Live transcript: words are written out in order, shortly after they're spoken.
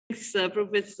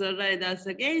Professor Raidas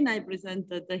again. I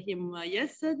presented him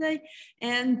yesterday,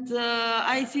 and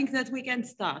I think that we can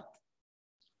start.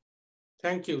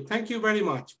 Thank you. Thank you very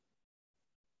much.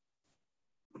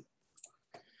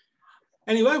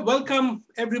 Anyway, welcome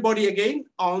everybody again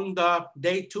on the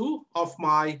day 2 of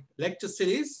my lecture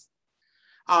series.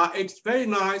 It's very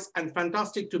nice and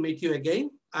fantastic to meet you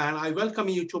again, and I welcome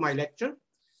you to my lecture.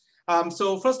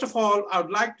 So first of all, I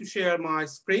would like to share my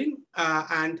screen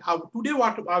today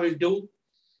what I will do.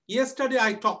 Yesterday,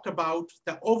 I talked about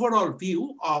the overall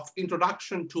view of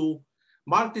introduction to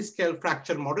multi-scale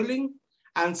fracture modeling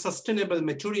and sustainable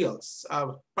materials,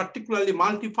 particularly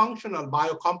multifunctional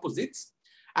biocomposites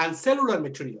and cellular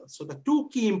materials. So the two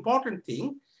key important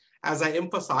things, as I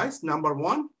emphasized, number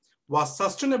one was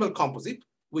sustainable composite,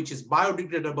 which is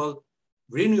biodegradable,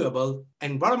 renewable,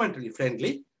 environmentally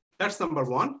friendly. That's number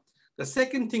one. The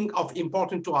second thing of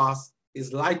important to us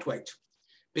is lightweight,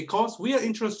 because we are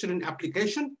interested in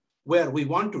application where we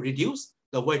want to reduce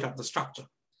the weight of the structure.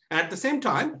 And at the same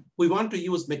time, we want to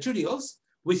use materials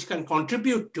which can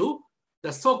contribute to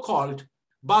the so-called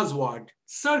buzzword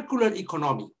circular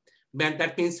economy.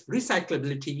 That means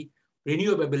recyclability,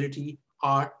 renewability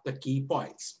are the key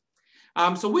points.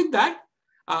 So with that,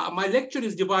 my lecture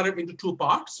is divided into 2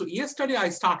 parts. So yesterday I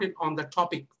started on the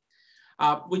topic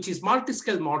which is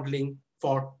multi-scale modeling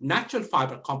for natural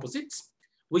fiber composites,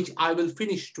 which I will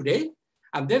finish today.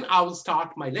 And then I will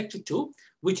start my lecture 2,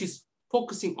 which is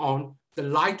focusing on the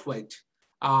lightweight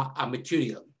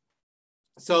material.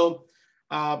 So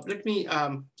let me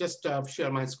just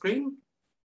share my screen.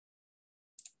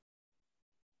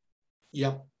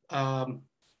 Yep.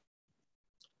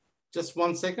 Just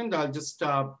 1 second. I'll just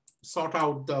sort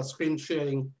out the screen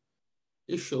sharing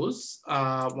issues.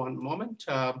 1 moment.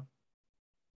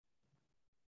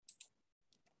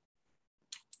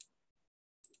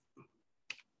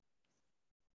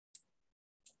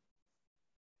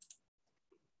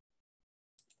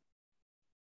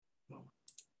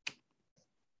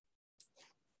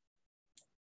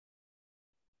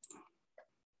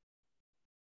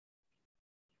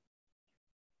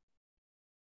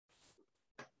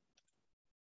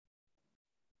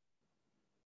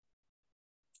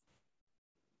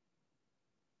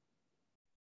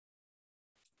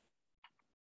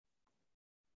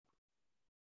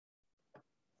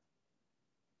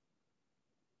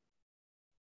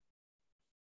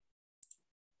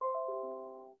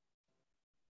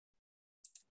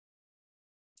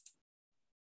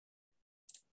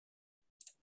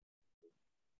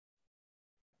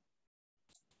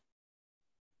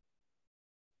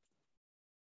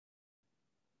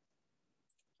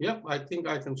 Yep, I think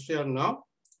I can share now.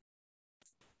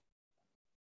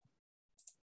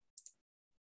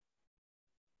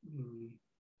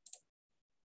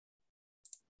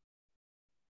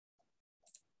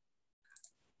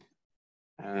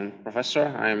 Professor,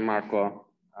 I'm Marco.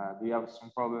 Do you have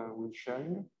some problem with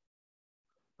sharing?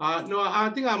 No, I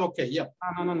think I'm okay. Yeah.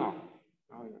 No.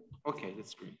 Oh, yeah. Okay,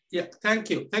 that's great. Yeah, thank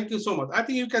you. Thank you so much. I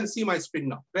think you can see my screen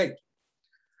now. Great.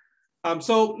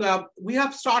 We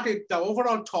have started, the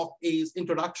overall talk is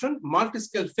introduction,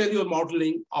 multi-scale failure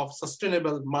modeling of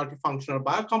sustainable multifunctional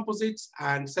biocomposites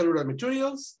and cellular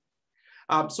materials.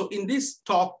 So in this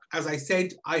talk, as I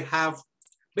said, I have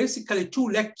basically 2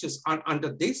 lectures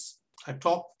under this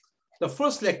talk. The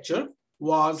first lecture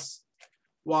was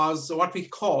what we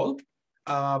call,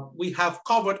 we have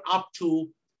covered up to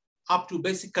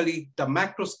basically the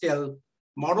macro scale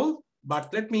model.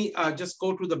 But let me just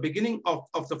go to the beginning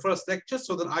of the first lecture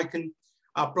so that I can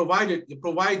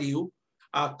provide you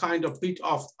a kind of bit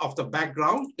of the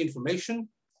background information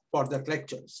for that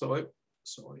lecture. So,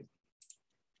 sorry.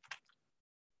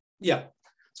 Yeah.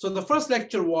 So the first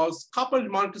lecture was coupled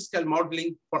multiscale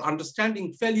modeling for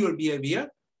understanding failure behavior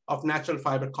of natural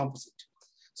fiber composite.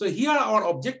 So here our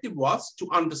objective was to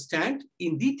understand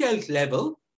in detailed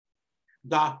level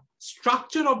the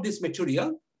structure of this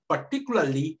material,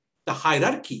 particularly the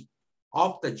hierarchy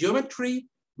of the geometry,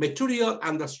 material,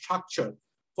 and the structure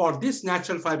for this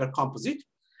natural fiber composite.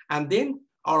 And then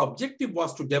our objective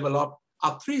was to develop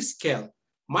a 3-scale,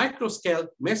 microscale,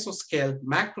 mesoscale,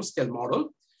 macroscale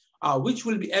model, which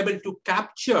will be able to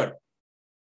capture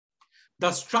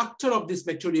the structure of these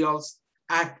materials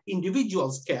at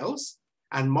individual scales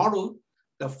and model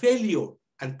the failure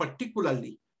and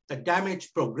particularly the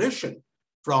damage progression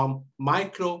from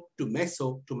micro to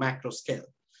meso to macro scale.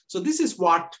 So this is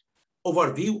what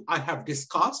overview I have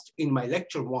discussed in my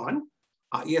lecture 1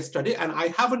 yesterday, and I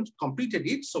haven't completed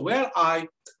it. So I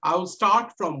will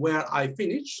start from where I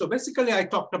finished. So basically I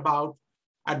talked about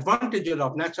advantages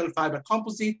of natural fiber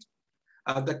composite,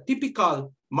 the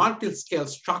typical multi-scale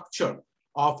structure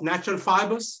of natural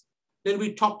fibers. Then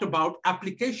we talked about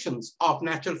applications of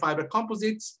natural fiber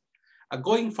composites,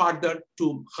 going further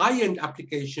to high-end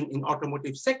application in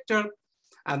automotive sector.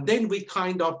 And then we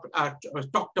kind of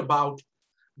talked about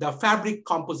the fabric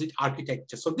composite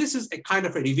architecture. So this is a kind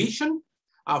of a revision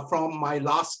from my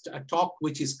last talk,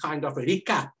 which is kind of a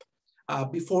recap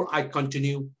before I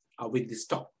continue with this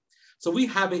talk. So we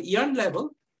have a yarn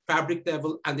level, fabric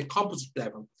level, and the composite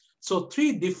level. So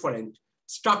three different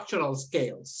structural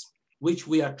scales, which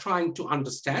we are trying to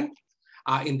understand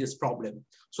in this problem.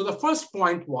 So the first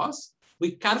point was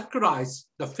we characterize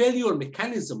the failure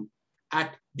mechanism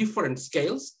at different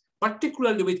scales,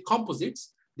 particularly with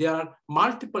composites. There are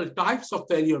multiple types of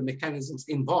failure mechanisms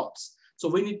involved. So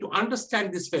we need to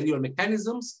understand these failure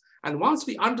mechanisms. And once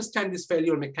we understand this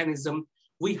failure mechanism,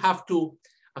 we have to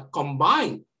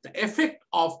combine the effect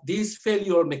of these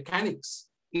failure mechanics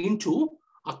into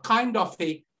a kind of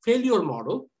a failure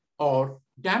model or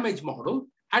damage model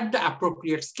at the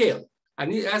appropriate scale.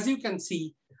 And as you can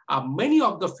see, many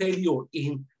of the failure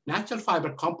in natural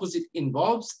fiber composite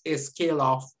involves a scale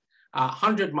of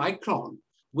 100 micron,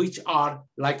 which are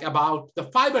like about, the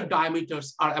fiber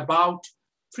diameters are about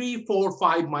 3, 4,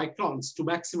 5 microns to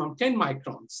maximum 10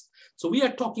 microns. So we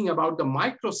are talking about the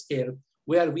micro scale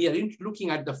where we are looking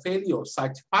at the failures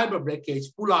such fiber breakage,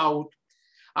 pull out,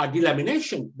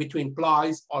 delamination between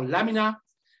plies or lamina,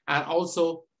 and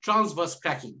also transverse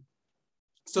cracking.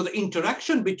 So the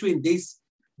interaction between these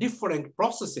different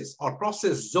processes or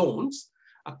process zones,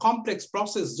 a complex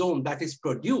process zone that is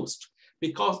produced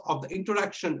because of the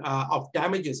interaction of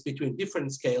damages between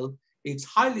different scales, it's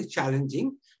highly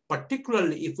challenging,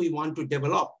 particularly if we want to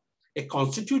develop a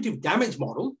constitutive damage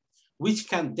model, which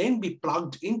can then be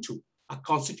plugged into a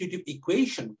constitutive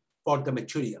equation for the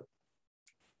material.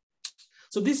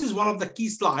 So this is one of the key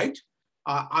slides.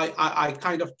 I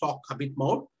kind of talk a bit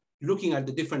more, looking at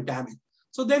the different damage.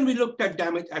 So then we looked at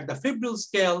damage at the fibril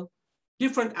scale,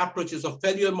 different approaches of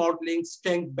failure modeling,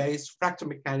 strength-based, fracture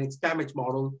mechanics, damage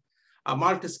model, a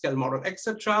multiscale model,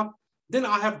 etc. Then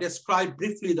I have described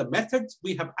briefly the methods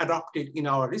we have adopted in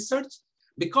our research.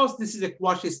 Because this is a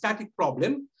quasi-static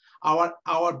problem,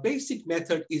 our basic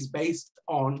method is based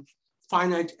on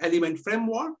finite element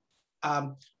framework.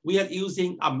 We are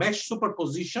using a mesh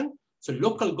superposition, so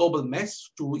local global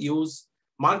mesh, to use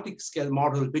multi-scale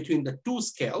model between the two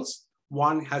scales.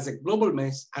 One has a global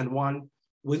mesh and one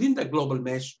within the global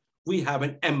mesh, we have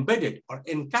an embedded or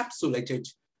encapsulated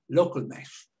local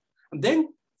mesh. And then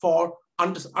for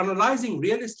analyzing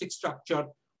realistic structure,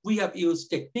 we have used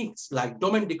techniques like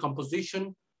domain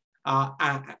decomposition,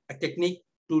 a technique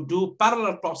to do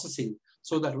parallel processing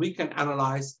so that we can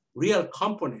analyze real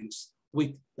components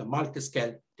with the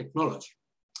multiscale technology.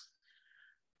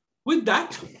 With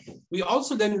that, we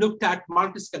also then looked at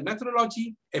multiscale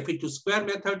methodology, FE2 square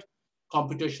method,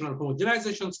 computational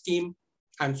homogenization scheme,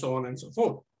 and so on and so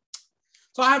forth.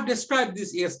 So I have described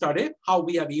this yesterday, how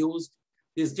we have used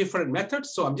these different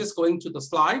methods. So I'm just going to the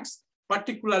slides.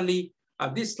 Particularly,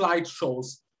 this slide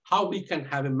shows how we can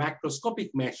have a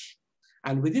macroscopic mesh.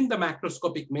 And within the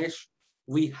macroscopic mesh,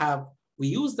 we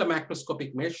use the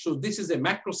macroscopic mesh. So this is a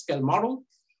macro scale model.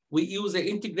 We use an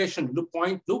integration loop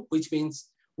point loop, which means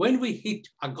when we hit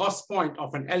a Gauss point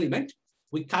of an element,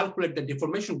 we calculate the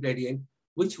deformation gradient,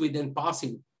 which we then pass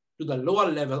in to the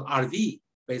lower level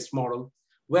RV-based model,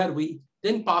 where we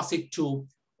then pass it to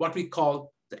what we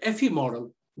call the FE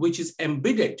model, which is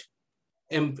embedded,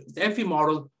 the FE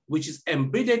model, which is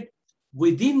embedded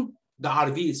within the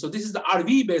RV. So this is the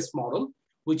RV-based model,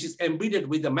 which is embedded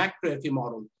with the macro FE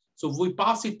model. So we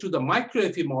pass it to the micro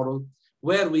FE model,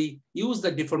 where we use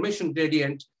the deformation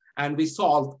gradient and we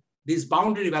solve this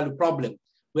boundary value problem,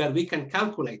 where we can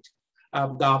calculate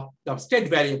the state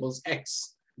variables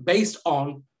X based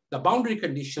on the boundary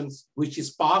conditions, which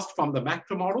is passed from the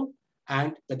macro model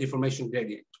and the deformation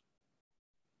gradient.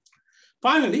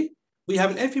 Finally, we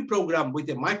have an FE program with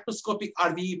a microscopic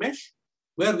RVE mesh,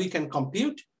 where we can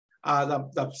compute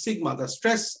the sigma, the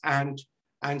stress and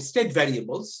state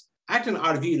variables at an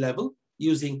RV level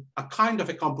using a kind of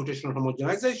a computational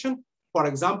homogenization. For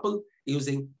example,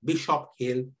 using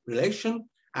Bishop-Hill relation,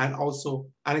 and also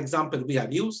an example we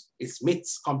have used is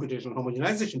Smith's computational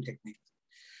homogenization technique.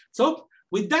 So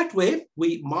with that way,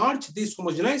 we merge this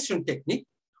homogenization technique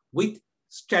with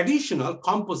traditional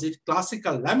composite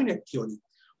classical laminate theory,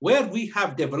 where we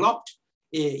have developed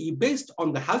based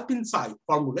on the Halpin-Tsai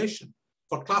formulation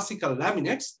for classical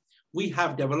laminates, we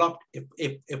have developed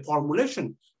a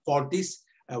formulation for this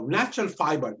natural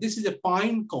fiber. This is a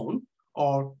pine cone,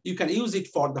 or you can use it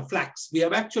for the flax. We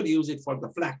have actually used it for the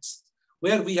flax,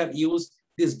 where we have used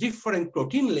these different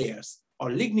protein layers or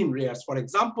lignin layers. For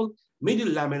example,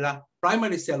 middle lamella,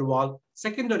 primary cell wall,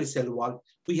 secondary cell wall.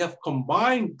 We have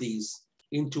combined these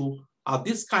into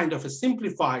this kind of a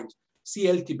simplified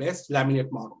CLT-based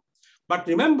laminate model. But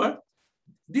remember,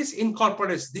 this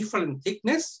incorporates different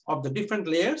thickness of the different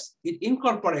layers. It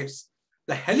incorporates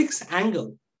the helix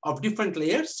angle of different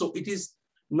layers. So it is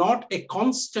not a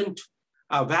constant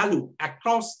value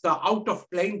across the out of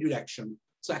plane direction.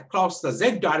 So across the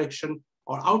Z direction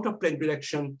or out of plane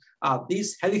direction,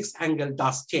 this helix angle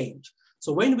does change.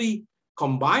 So when we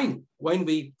combine, when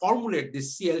we formulate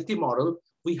this CLT model,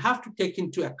 we have to take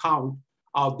into account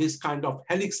this kind of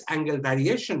helix angle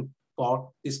variation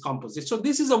for this composite. So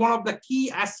this is one of the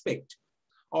key aspects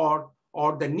or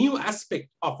the new aspect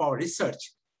of our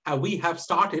research. We have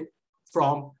started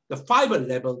from the fiber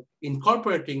level,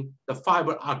 incorporating the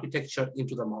fiber architecture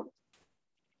into the model.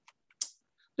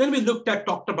 Then we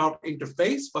talked about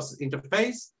interface versus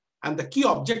interface, and the key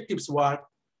objectives were,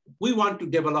 we want to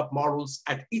develop models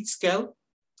at each scale.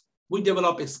 We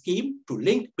develop a scheme to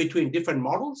link between different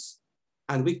models,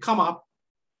 and we come up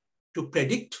to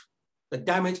predict the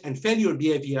damage and failure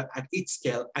behavior at each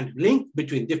scale and link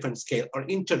between different scale or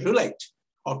interrelate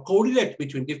or correlate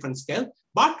between different scale,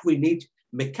 but we need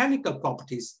mechanical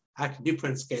properties at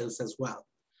different scales as well.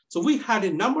 So we had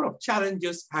a number of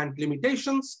challenges and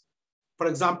limitations. For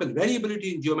example,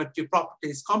 variability in geometry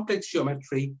properties, complex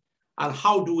geometry, and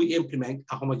how do we implement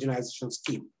a homogenization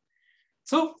scheme.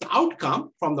 So the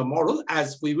outcome from the model,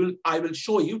 as I will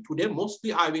show you today,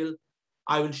 mostly I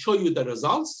will show you the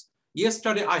results.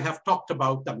 Yesterday, I have talked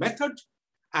about the method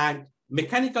and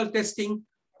mechanical testing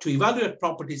to evaluate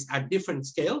properties at different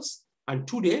scales. And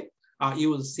today, you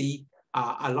will see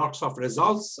lots of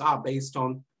results based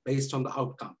on the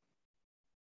outcome.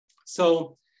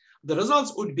 So the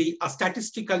results would be a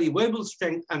statistically variable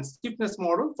strength and stiffness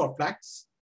model for flex,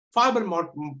 fiber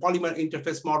polymer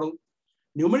interface model,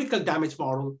 numerical damage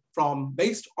model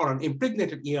based on an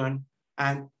impregnated ion,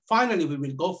 and finally, we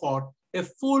will go for a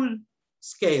full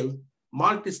scale,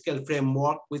 multi-scale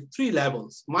framework with 3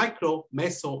 levels, micro,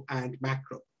 meso, and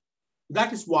macro.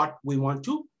 That is what we want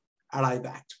to arrive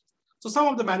at. So some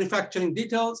of the manufacturing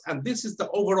details, and this is the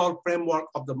overall framework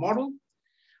of the model.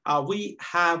 We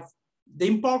have the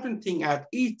important thing at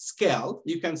each scale.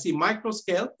 You can see micro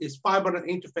scale is fiber and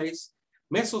interface,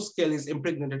 meso scale is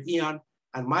impregnated ion,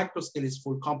 and micro scale is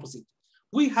full composite.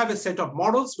 We have a set of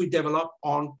models we develop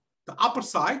on the upper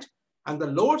side, and the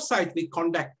lower side, we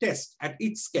conduct tests at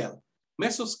each scale.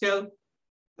 Mesoscale,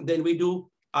 then we do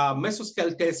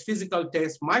mesoscale test, physical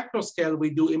test. Micro scale,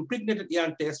 we do impregnated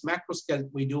ion test. Macro scale,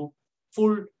 we do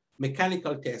full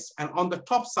mechanical test. And on the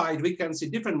top side, we can see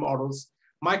different models,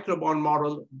 microbond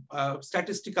model,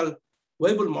 statistical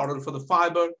variable model for the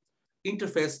fiber,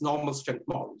 interface normal strength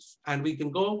models. And we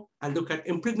can go and look at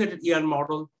impregnated ion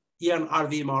model, ion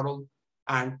RV model,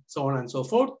 and so on and so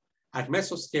forth. At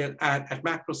mesoscale and at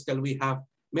macro scale, we have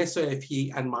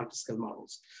meso-FE and multiscale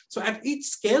models. So at each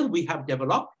scale, we have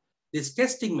developed this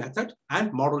testing method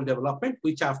and model development,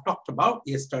 which I've talked about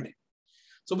yesterday.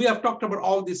 So we have talked about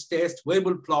all these tests,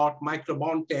 variable plot,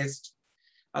 microbond test,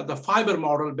 the fiber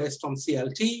model based on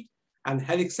CLT, and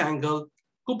helix angle,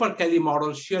 Cooper-Kelly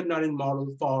model, Shear-Narin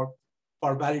model for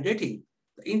validating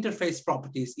the interface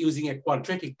properties using a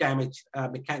quadratic damage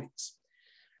mechanics.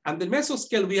 And the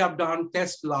mesoscale, we have done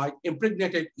tests like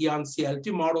impregnated ion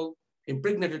CLT model,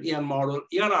 impregnated ion model,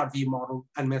 ion RV model,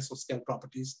 and mesoscale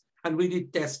properties. And we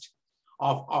did test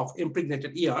of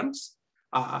impregnated ions.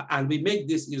 And we make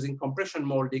this using compression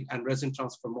molding and resin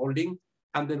transfer molding.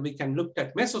 And then we can look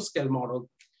at mesoscale model.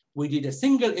 We did a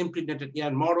single impregnated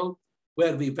ion model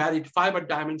where we varied fiber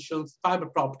dimensions, fiber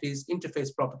properties, interface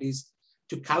properties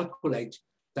to calculate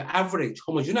the average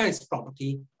homogenized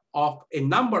property of a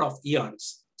number of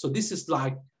ions. So this is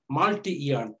like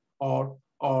multi-ion or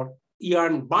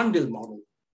ion bundle model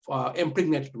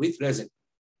impregnated with resin.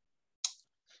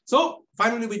 So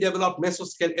finally, we developed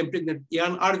mesoscale impregnated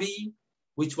ion RVE,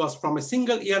 which was from a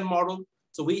single ion model.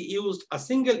 So we used a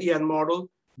single ion model,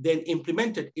 then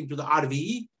implemented into the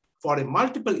RVE for a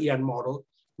multiple ion model,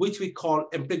 which we call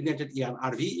impregnated ion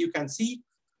RVE. You can see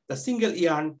the single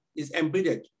ion is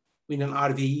embedded in an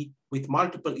RVE with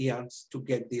multiple ions to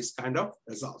get these kind of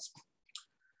results.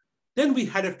 Then we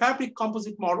had a fabric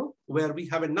composite model where we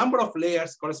have a number of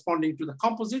layers corresponding to the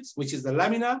composites, which is the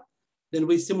lamina. Then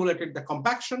we simulated the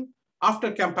compaction.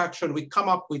 After compaction, we come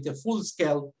up with a full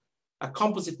scale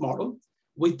composite model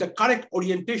with the correct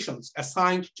orientations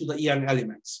assigned to the ion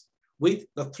elements with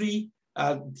the three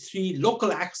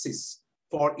local axes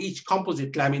for each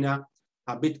composite lamina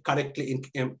a bit correctly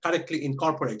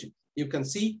incorporated. You can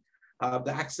see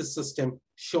the axis system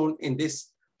shown in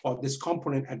this for this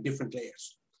component at different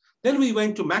layers. Then we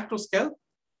went to macro scale,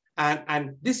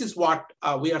 and this is what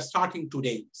we are starting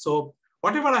today. So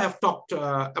whatever I have talked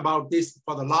about this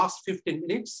for the last 15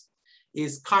 minutes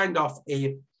is kind of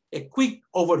a quick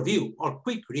overview or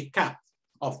quick recap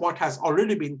of what has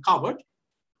already been covered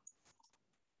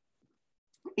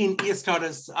in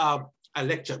yesterday's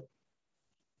lecture.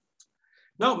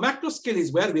 Now, macro scale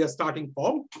is where we are starting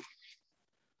from.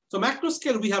 So macro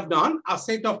scale, we have done a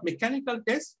set of mechanical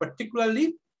tests,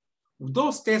 particularly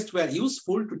those tests were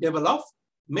useful to develop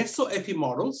meso-FE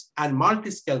models and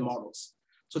multi-scale models.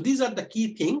 So these are the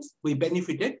key things we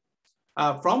benefited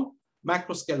from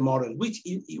macro scale model, which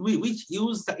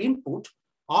use the input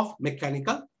of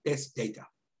mechanical test data.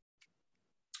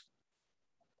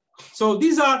 So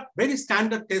these are very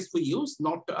standard tests we use,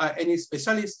 not any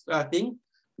specialist thing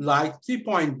like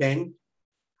 3-point bend,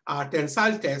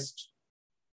 tensile test,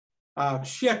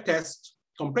 shear test,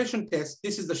 compression test.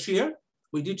 This is the shear.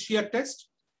 We did shear test.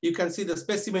 You can see the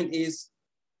specimen is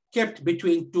kept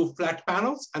between two flat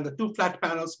panels, and the two flat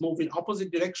panels move in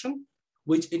opposite direction,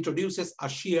 which introduces a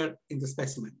shear in the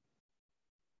specimen.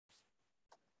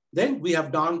 Then we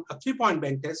have done a 3-point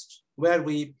bend test where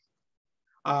we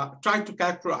try to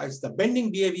characterize the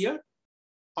bending behavior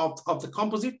of the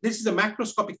composite. This is a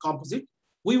macroscopic composite.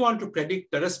 We want to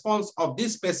predict the response of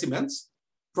these specimens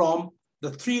from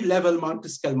the 3-level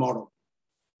multiscale model: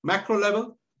 macro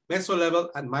level, meso level,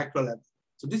 and micro level.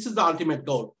 So this is the ultimate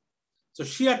goal. So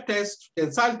shear test,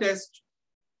 tensile test,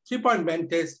 3-point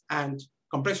bend test, and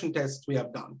compression test we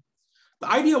have done. The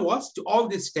idea was to all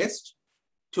these tests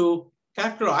to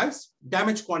characterize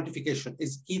damage quantification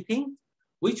is key thing,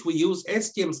 which we use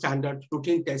STM standard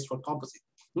routine test for composite.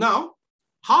 Now,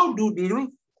 how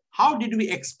did we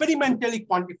experimentally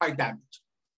quantify damage?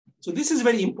 So this is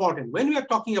very important. When we are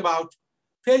talking about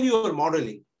failure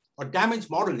modeling or damage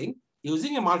modeling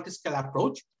using a multiscale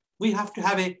approach, we have to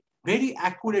have a very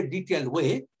accurate, detailed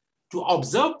way to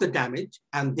observe the damage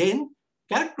and then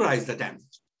characterize the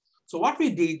damage. So what we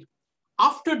did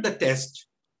after the test,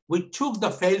 we took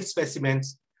the failed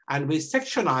specimens and we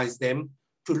sectionized them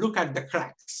to look at the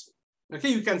cracks. Okay,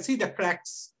 you can see the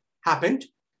cracks happened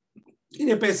in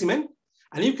a specimen,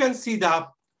 and you can see the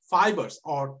fibers,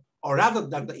 or rather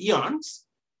than the ions,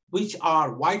 which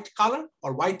are white color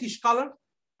or whitish color,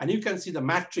 and you can see the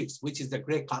matrix, which is the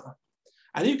gray color.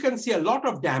 And you can see a lot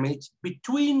of damage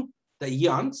between the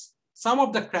ions. Some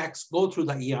of the cracks go through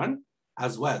the ion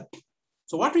as well.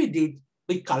 So what we did,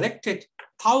 we collected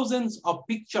thousands of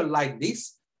pictures like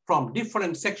this from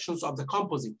different sections of the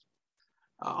composite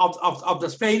of the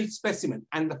failed specimen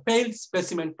and the failed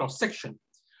specimen cross section.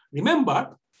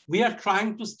 Remember, we are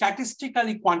trying to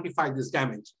statistically quantify this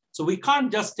damage. So we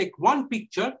can't just take one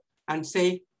picture and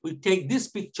say, we take this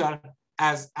picture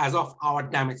as of our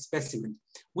damaged specimen.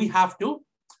 We have to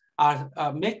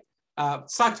make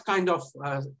such kind of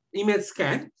image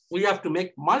scan. We have to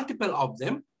make multiple of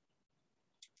them,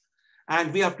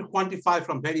 and we have to quantify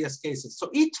from various cases. So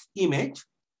each image,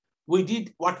 we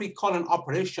did what we call an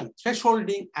operation,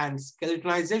 thresholding and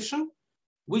skeletonization,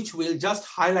 which will just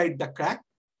highlight the crack.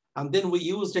 And then we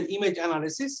used an image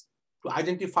analysis to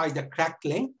identify the crack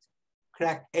length,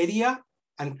 crack area,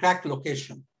 and crack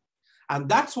location. And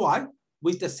that's why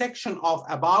with a section of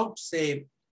about, say,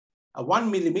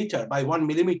 1 millimeter by 1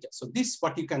 millimeter. So this,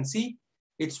 what you can see,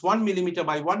 it's 1 millimeter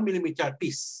by 1 millimeter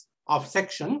piece of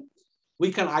section.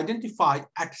 We can identify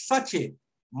at such a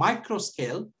micro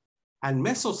scale and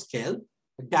mesoscale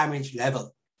damage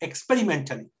level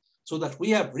experimentally, so that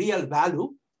we have real value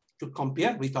to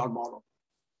compare with our model.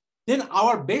 Then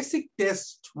our basic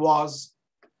test was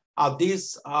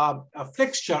this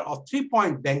flexure of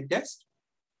 3-point bend test.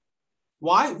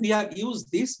 Why we have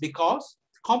used this? Because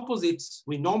composites,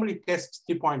 we normally test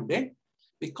 3-point bend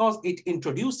because it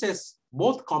introduces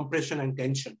both compression and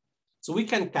tension. So we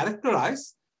can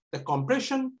characterize the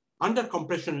compression, under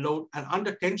compression load, and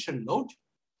under tension load,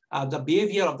 the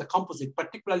behavior of the composite,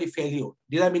 particularly failure,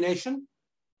 delamination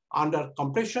under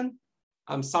compression,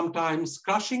 sometimes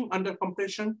crushing under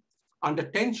compression, under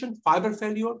tension, fiber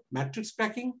failure, matrix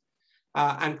cracking,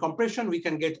 and compression. We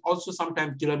can get also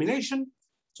sometimes delamination.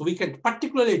 So we can,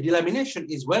 particularly delamination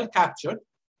is well captured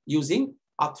using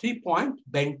a 3-point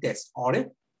bend test or a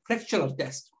flexural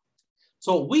test.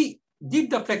 So we did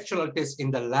the flexural test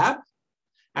in the lab,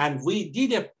 and we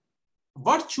did a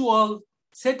virtual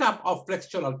setup of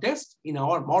flexural test in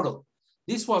our model.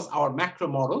 This was our macro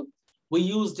model. We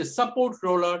used a support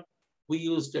roller. We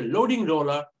used a loading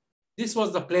roller. This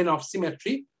was the plane of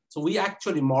symmetry. So we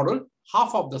actually modeled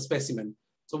half of the specimen.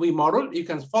 So we modeled, you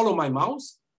can follow my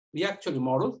mouse. We actually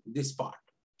modeled this part.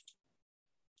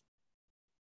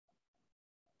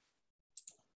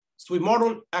 So we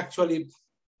modeled actually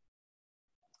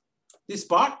this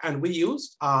part, and we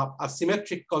used a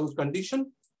symmetric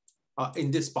condition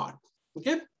in this part,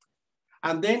 okay?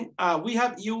 And then we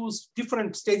have used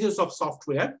different stages of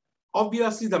software.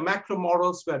 Obviously, the macro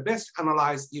models were best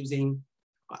analyzed using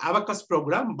Abacus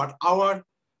program, but our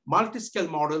multiscale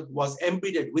model was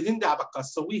embedded within the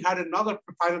Abacus. So we had another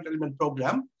finite element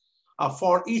program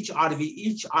for each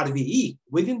RVE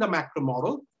within the macro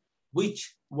model,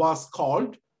 which was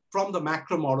called from the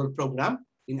macro model program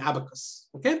in Abacus,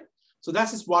 okay? So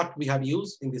that is what we have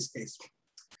used in this case.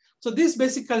 So this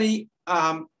basically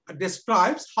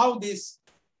describes how this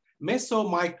meso,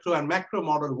 micro, and macro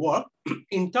model work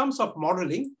in terms of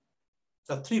modeling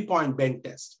the 3-point bend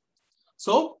test.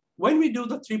 So when we do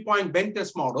the 3-point bend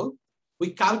test model,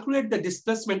 we calculate the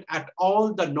displacement at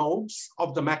all the nodes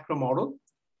of the macro model,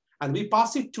 and we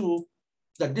pass it to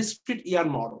the discrete eon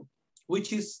model,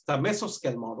 which is the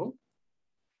mesoscale model.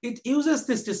 It uses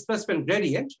this displacement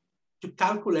gradient to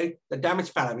calculate the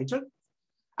damage parameter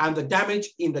and the damage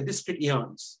in the discrete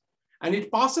eons. And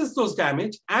it passes those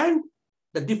damage and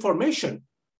the deformation,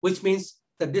 which means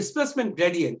the displacement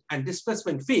gradient and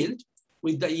displacement field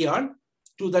with the eon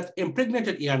to that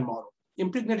impregnated eon model,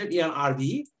 impregnated eon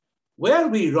RVE, where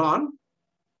we run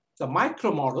the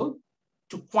micro model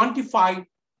to quantify,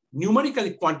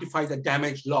 numerically quantify the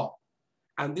damage law.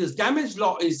 And this damage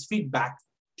law is feedback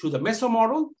to the meso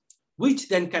model, which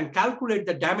then can calculate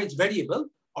the damage variable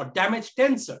or damage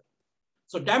tensor.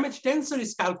 So damage tensor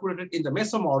is calculated in the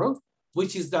meso model,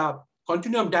 which is the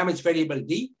continuum damage variable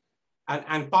D,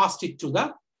 and passed it to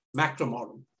the macro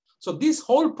model. So this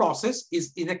whole process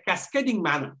is in a cascading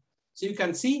manner. So you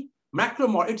can see macro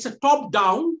model, it's a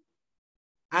top-down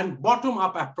and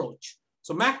bottom-up approach.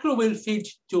 So macro will feed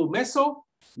to meso,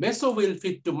 meso will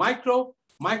feed to micro,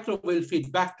 micro will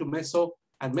feed back to meso,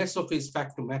 and meso feeds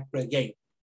back to macro again.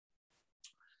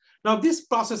 Now this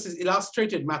process is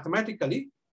illustrated mathematically,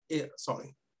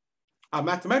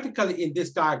 mathematically in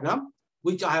this diagram,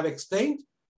 which I have explained.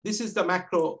 This is the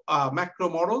macro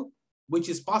model, which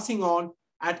is passing on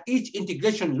at each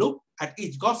integration loop, at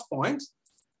each Gauss point,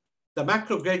 the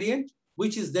macro gradient,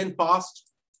 which is then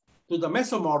passed to the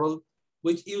meso model,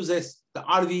 which uses the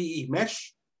RVE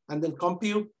mesh, and then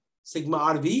compute sigma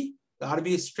RV, the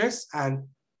RV stress and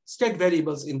state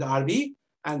variables in the RV,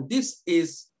 and this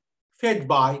is fed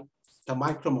by the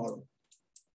micro model.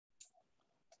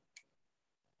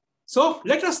 So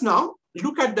let us now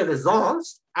look at the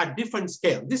results at different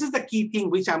scale. This is the key thing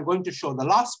which I'm going to show, the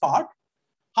last part,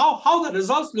 how the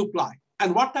results look like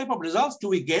and what type of results do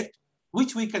we get,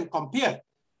 which we can compare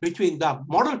between the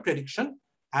model prediction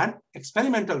and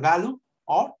experimental value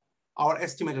or our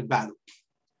estimated value.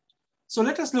 So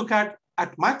let us look at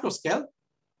micro scale,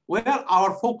 where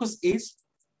our focus is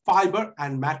fiber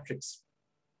and matrix.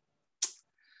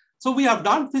 So we have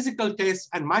done physical tests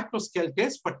and micro scale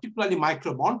tests, particularly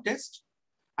micro bond test.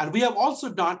 And we have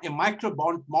also done a micro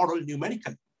bond model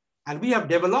numerically. And we have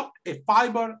developed a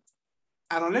fiber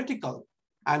analytical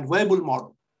and wearable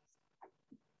model.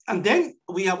 And then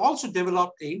we have also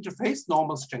developed an interface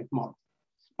normal strength model.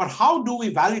 But how do we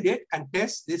validate and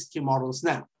test these three models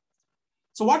now?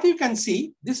 So what you can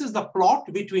see, this is the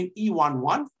plot between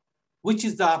E11, which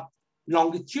is the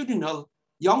longitudinal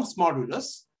Young's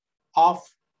modulus of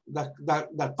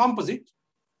the composite,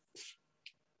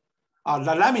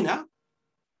 the lamina,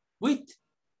 with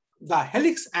the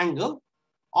helix angle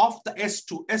of the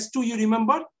S2. S2, you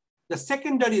remember, the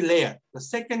secondary layer, the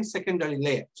secondary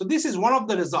layer. So this is one of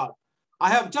the results. I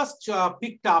have just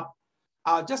picked up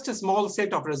just a small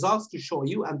set of results to show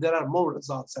you, and there are more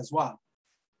results as well.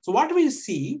 So what we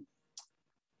see,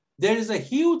 there is a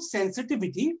huge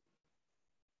sensitivity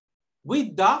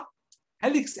with the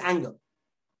helix angle.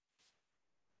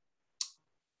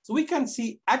 So we can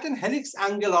see at an helix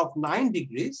angle of 9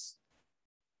 degrees,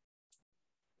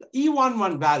 the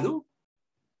E11 value,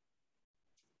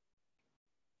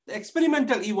 the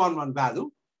experimental E11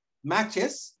 value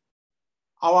matches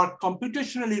our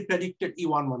computationally predicted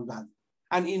E11 value.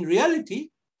 And in reality,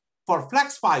 for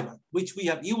flax fiber, which we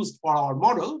have used for our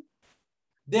model,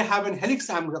 they have an helix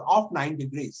angle of 9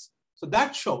 degrees. So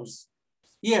that shows,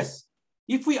 yes,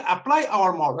 if we apply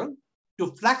our model to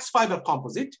flax fiber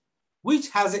composite, which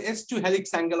has a S2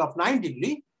 helix angle of 9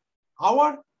 degrees,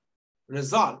 our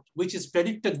result, which is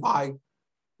predicted by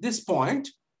this point,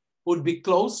 would be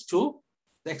close to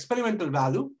the experimental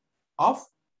value of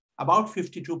about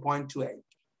 52.28.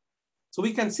 So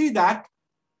we can see that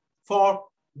for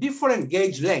different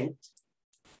gauge length,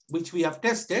 which we have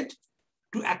tested,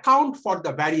 to account for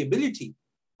the variability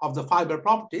of the fiber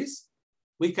properties,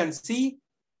 we can see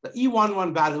the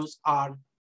E11 values are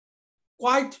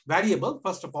quite variable,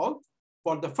 first of all,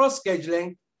 for the first gauge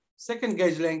length, second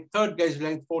gauge length, third gauge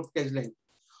length, fourth gauge length.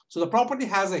 So the property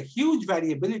has a huge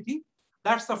variability.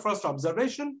 That's the first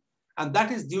observation. And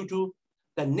that is due to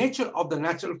the nature of the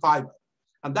natural fiber.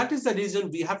 And that is the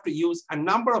reason we have to use a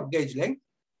number of gauge length,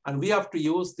 and we have to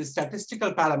use the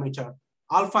statistical parameter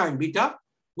alpha and beta,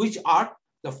 which are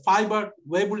the fiber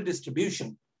Weibull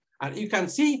distribution. And you can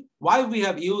see why we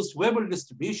have used Weibull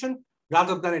distribution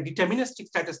rather than a deterministic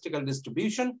statistical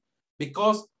distribution,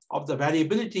 because of the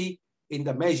variability in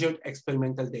the measured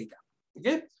experimental data.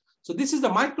 Okay, so this is the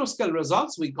microscale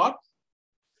results we got.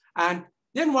 And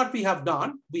then what we have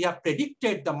done, we have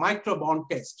predicted the microbond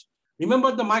test.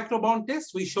 Remember the microbond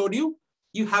test we showed you?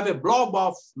 You have a blob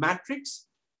of matrix,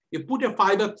 you put a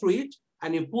fiber through it,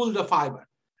 and you pull the fiber.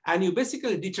 And you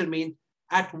basically determine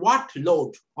at what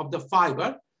load of the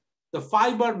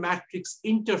fiber matrix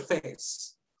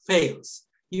interface fails.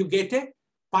 You get a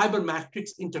fiber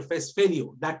matrix interface failure,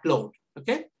 that load,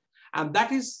 okay? And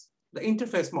that is the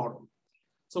interface model.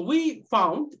 So we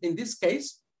found, in this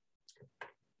case,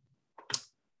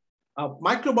 a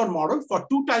microbond model for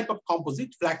two types of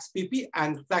composite, flax PP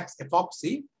and flax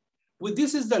epoxy.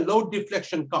 This is the load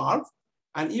deflection curve,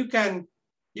 and you can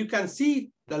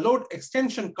see the load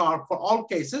extension curve for all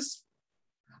cases.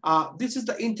 This is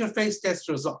the interface test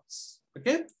results,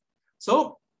 okay?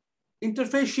 So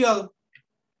interfacial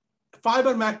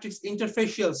fiber matrix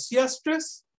interfacial shear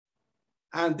stress,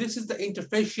 and this is the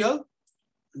interfacial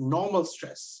normal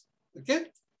stress, okay?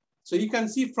 So you can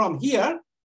see from here,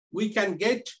 we can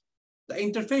get the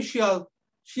interfacial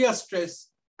shear stress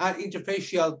and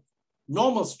interfacial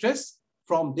normal stress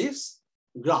from this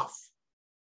graph,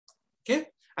 okay?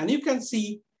 And you can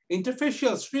see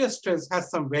interfacial shear stress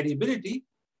has some variability,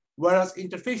 whereas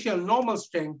interfacial normal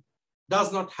strength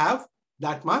does not have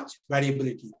that much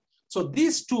variability. So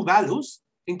these two values,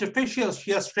 interfacial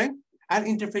shear strength and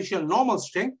interfacial normal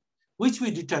strength, which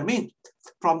we determined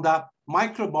from the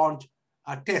microbond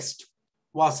test,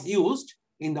 was used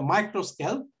in the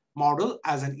microscale model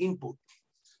as an input.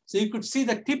 So you could see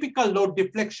the typical load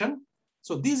deflection.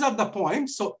 So these are the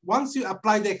points. So once you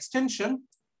apply the extension,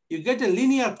 you get a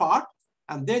linear part,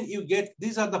 and then you get,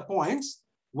 these are the points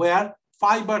where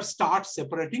fiber starts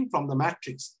separating from the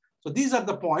matrix. So these are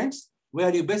the points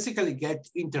where you basically get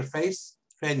interface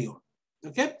failure,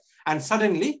 okay? And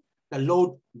suddenly the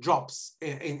load drops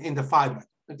in the fiber,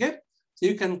 okay? So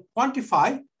you can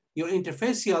quantify your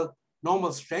interfacial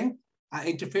normal strength and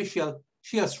interfacial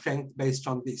shear strength based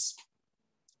on this.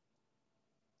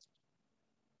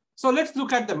 So let's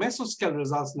look at the mesoscale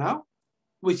results now,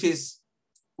 which is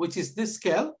this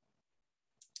scale.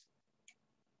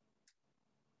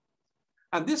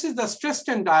 And this is the stress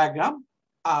strain diagram.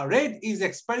 Red is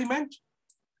experiment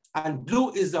and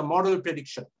blue is the model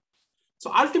prediction.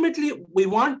 So ultimately, we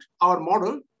want our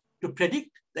model to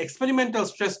predict the experimental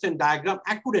stress strain diagram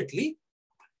accurately,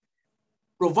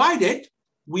 provided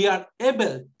we are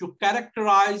able to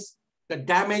characterize the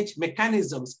damage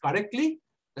mechanisms correctly,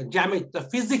 the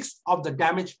physics of the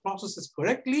damage processes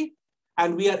correctly,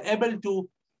 and we are able to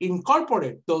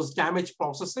incorporate those damage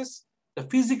processes, the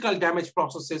physical damage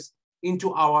processes,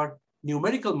 into our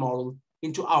numerical model,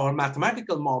 into our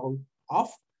mathematical model of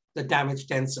the damage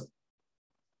tensor.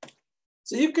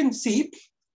 So you can see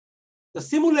the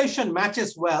simulation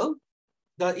matches well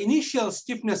the initial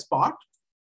stiffness part,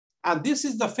 and this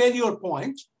is the failure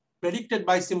point predicted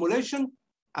by simulation,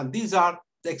 and these are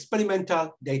the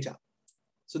experimental data.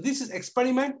 So this is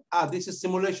experiment, this is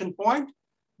simulation point.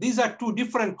 These are two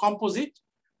different composites.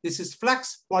 This is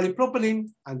flax polypropylene,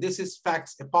 and this is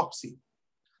flax epoxy.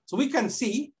 So we can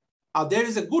see there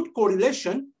is a good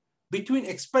correlation between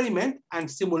experiment and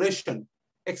simulation.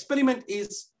 Experiment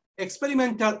is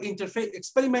experimental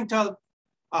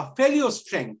failure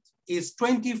strength is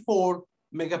 24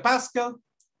 megapascal,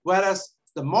 whereas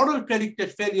the model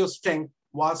predicted failure strength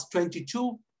was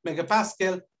 22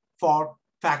 megapascal for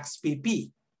flax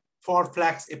PP. For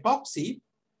flax epoxy,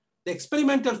 the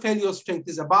experimental failure strength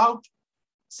is about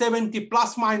 70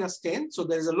 plus minus 10. So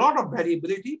there is a lot of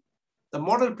variability. The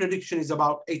model prediction is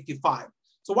about 85.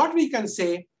 So what we can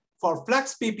say, for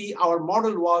flax PP, our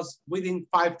model was within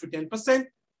 5 to 10%.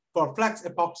 For flax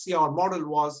epoxy, our model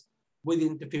was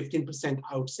within the 15%,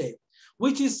 I would say,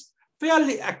 which is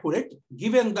fairly accurate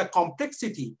given the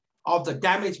complexity of the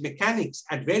damage mechanics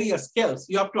at various scales.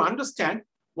 You have to understand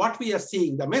what we are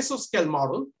seeing. The mesoscale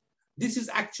model, this is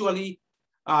actually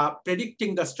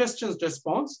predicting the stress strain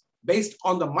response based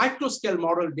on the microscale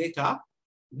model data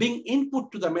being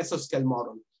input to the mesoscale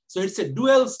model. So it's a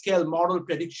dual scale model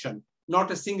prediction,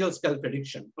 not a single scale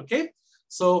prediction, okay?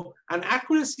 So an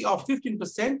accuracy of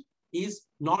 15% is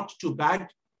not too bad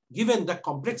given the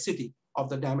complexity of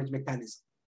the damage mechanism.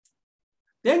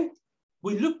 Then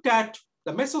we looked at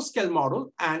the mesoscale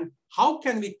model and how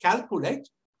can we calculate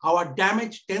our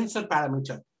damage tensor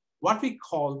parameter, what we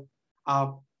call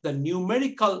the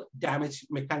numerical damage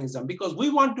mechanism, because we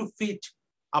want to fit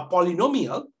a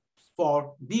polynomial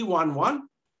for D11,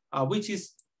 which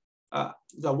is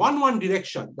the 1-1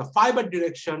 direction, the fiber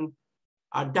direction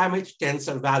damage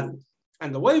tensor value.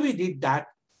 And the way we did that,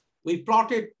 we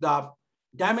plotted the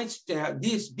damage,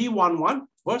 this D11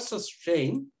 versus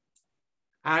strain,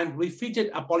 and we fitted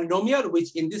a polynomial,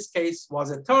 which in this case was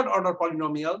a third order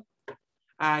polynomial.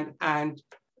 And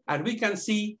we can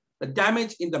see the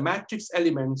damage in the matrix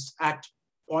elements at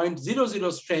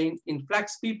 0.00 strain in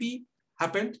flex PP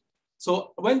happened.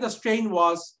 So when the strain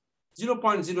was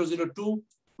 0.002,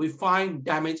 we find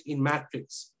damage in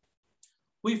matrix.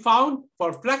 We found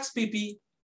for flex PP,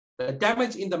 the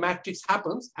damage in the matrix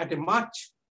happens at a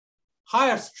much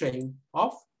higher strain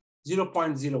of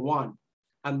 0.01.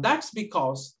 And that's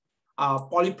because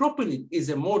polypropylene is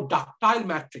a more ductile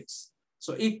matrix.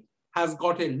 So it has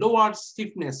got a lower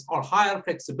stiffness or higher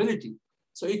flexibility.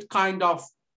 So it kind of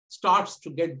starts to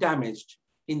get damaged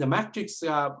in the matrix,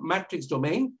 matrix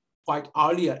domain quite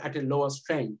earlier at a lower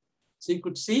strain. So you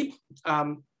could see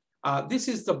this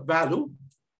is the value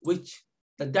which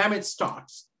the damage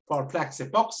starts for flex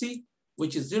epoxy,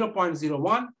 which is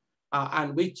 0.01,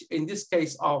 and which in this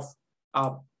case of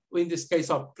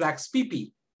flex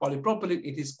PP polypropylene,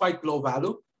 it is quite low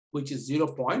value, which is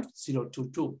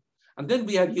 0.022. And then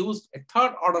we have used a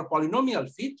third order polynomial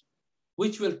fit,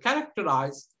 which will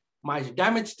characterize my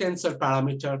damage tensor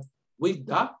parameter with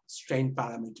the strain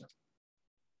parameter.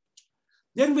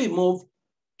 Then we move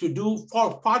to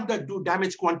further do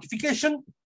damage quantification.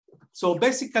 So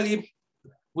basically,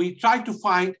 we try to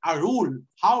find a rule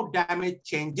how damage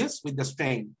changes with the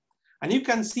strain. And you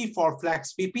can see for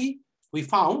flex PP, we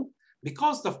found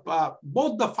because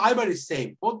both the fiber is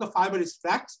same, both the fiber is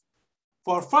flex.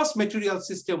 For first material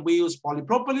system, we use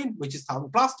polypropylene, which is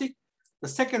thermoplastic. The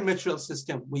second material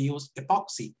system, we use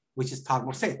epoxy, which is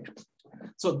thermoset.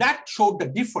 So that showed the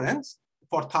difference.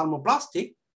 For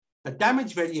thermoplastic, the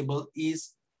damage variable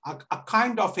is a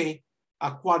kind of a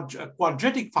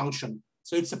quadratic function.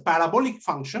 So it's a parabolic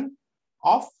function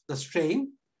of the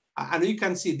strain. And you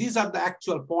can see these are the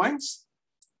actual points,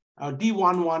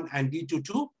 D11 and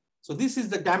D22. So this is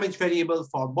the damage variable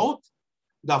for both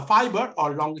the fiber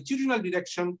or longitudinal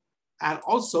direction and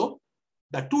also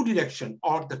the two direction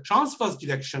or the transverse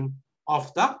direction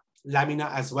of the lamina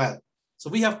as well. So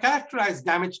we have characterized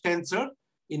damage tensor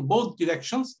in both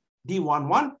directions,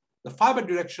 D11, the fiber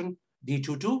direction,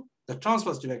 D22, the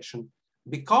transverse direction,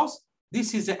 because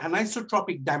this is an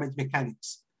anisotropic damage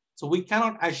mechanics. So we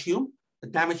cannot assume the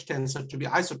damage tensor to be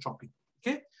isotropic,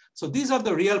 okay? So these are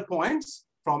the real points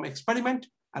from experiment,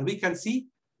 and we can see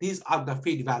these are the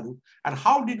feed value. And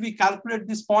how did we calculate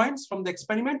these points from the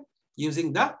experiment?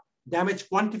 Using the damage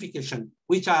quantification,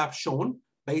 which I have shown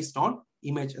based on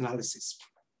image analysis.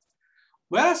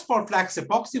 Whereas for flex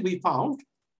epoxy, we found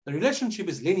the relationship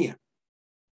is linear.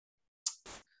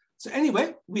 So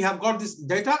anyway, we have got this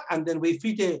data and then we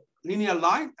fit a linear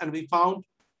line and we found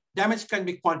damage can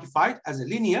be quantified as a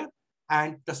linear.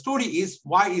 And the story is,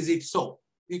 why is it so?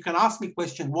 You can ask me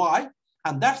question why,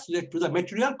 and that's led to the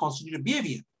material constitutive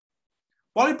behavior.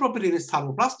 Polypropylene is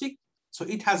thermoplastic, so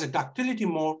it has a ductility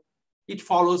more. It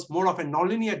follows more of a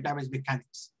nonlinear damage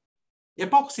mechanics.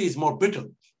 Epoxy is more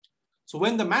brittle. So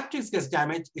when the matrix gets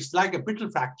damaged, it's like a brittle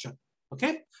fracture,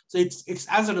 okay? So it's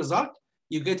as a result,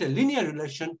 you get a linear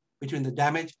relation between the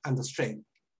damage and the strain.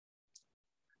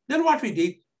 Then what we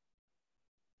did,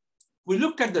 we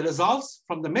looked at the results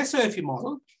from the meso-FE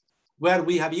model, where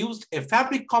we have used a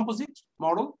fabric composite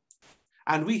model,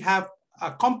 and we have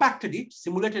compacted it,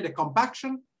 simulated a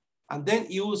compaction, and then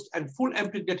used a full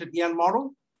integrated EN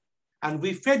model. And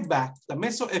we fed back the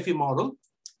meso-FE model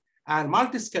and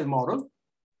multiscale model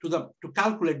to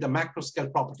calculate the macro scale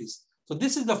properties. So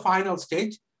this is the final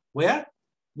stage where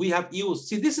we have used,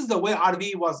 see, this is the way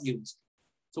RVE was used.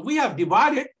 So we have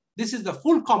divided, this is the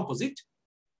full composite,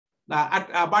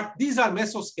 but these are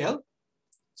mesoscale.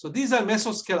 So these are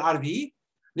mesoscale RVE.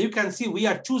 You can see we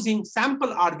are choosing sample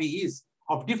RVEs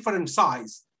of different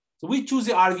size. So we choose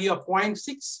a RVE of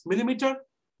 0.6 millimeter.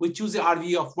 We choose a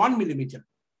RVE of 1 millimeter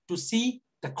to see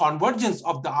the convergence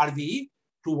of the RVE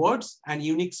towards an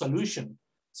unique solution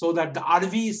so that the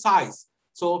RVE size.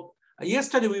 So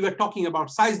yesterday we were talking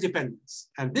about size dependence,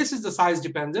 and this is the size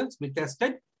dependence we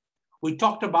tested. We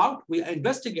talked about, we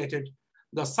investigated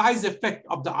the size effect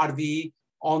of the RVE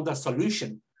on the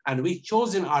solution, and we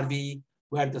chose an RVE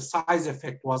where the size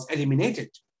effect was eliminated.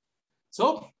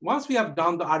 So once we have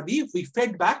done the RV, we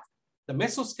fed back the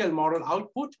mesoscale model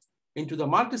output into the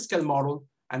multiscale model,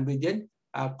 and we then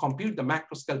compute the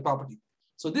macroscale property.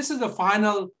 So this is the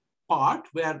final part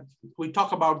where we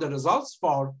talk about the results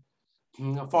for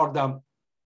the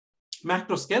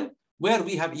macroscale, where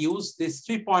we have used this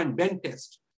 3-point bend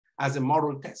test as a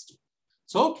model test.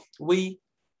 So we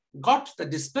got the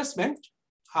displacement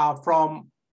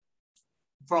from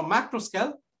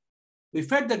macroscale. We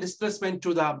fed the displacement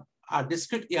to the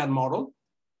discrete ER model,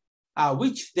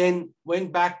 which then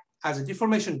went back as a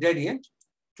deformation gradient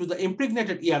to the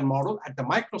impregnated ER model at the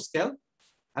microscale.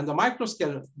 And the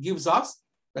microscale gives us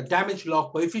the damage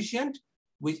law coefficient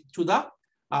to the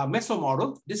meso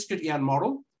model, discrete ER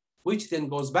model, which then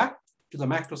goes back to the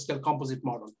macroscale composite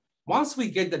model. Once we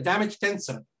get the damage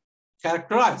tensor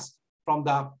characterized from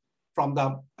the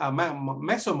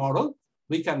meso model,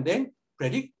 we can then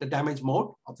predict the damage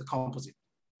mode of the composite.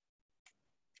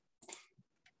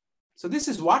 So this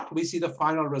is what we see the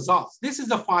final results. This is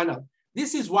the final.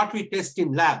 This is what we test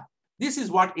in lab. This is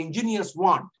what engineers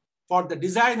want for the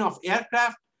design of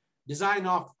aircraft, design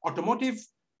of automotive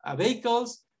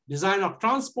vehicles, design of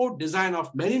transport, design of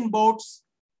marine boats,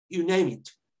 you name it.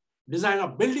 Design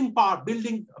of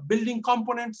building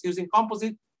components using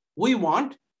composite. We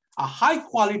want a high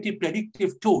quality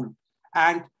predictive tool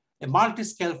and a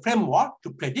multi-scale framework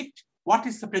to predict. What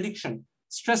is the prediction?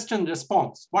 Stress and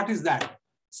response. What is that?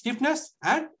 Stiffness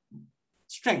and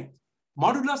strength,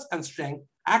 modulus and strength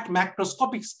at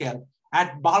macroscopic scale,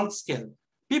 at bulk scale.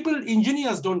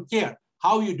 Engineers don't care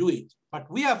how you do it, but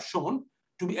we have shown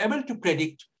to be able to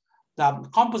predict the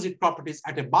composite properties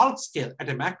at a bulk scale, at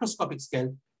a macroscopic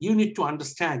scale. You need to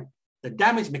understand the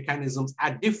damage mechanisms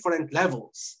at different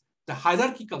levels, the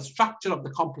hierarchical structure of the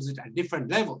composite at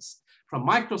different levels, from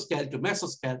microscale to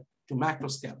mesoscale to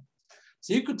macroscale.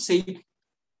 So you could see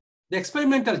the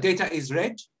experimental data is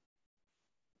red,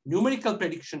 numerical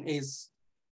prediction is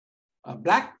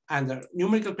black, and the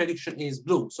numerical prediction is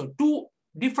blue. So two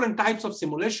different types of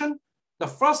simulation. The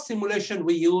first simulation,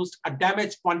 we used a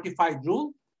damage quantified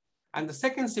rule, and the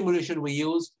second simulation, we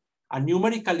used a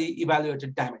numerically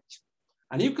evaluated damage.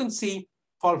 And you can see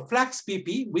for flax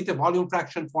PP with a volume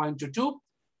fraction 0.22,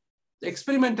 the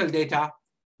experimental data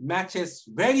matches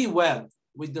very well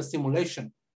with the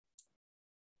simulation.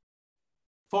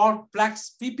 For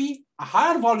flax PP, a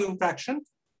higher volume fraction,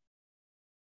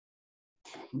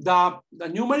 the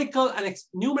numerical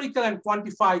and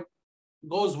quantified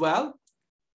goes well.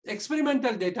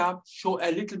 Experimental data show a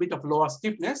little bit of lower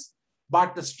stiffness,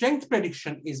 but the strength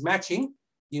prediction is matching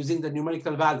using the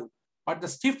numerical value. But the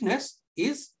stiffness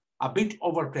is a bit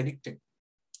over predicted.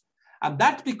 And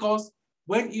that's because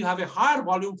when you have a higher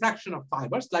volume fraction of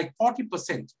fibers, like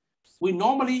 40%, we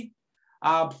normally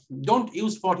don't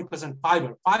use 40%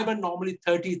 fiber. Fiber normally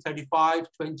 30, 35,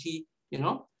 20, you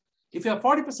know. If you have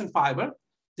 40% fiber,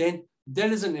 then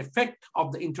there is an effect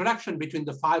of the interaction between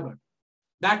the fiber.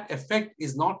 That effect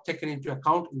is not taken into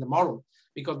account in the model,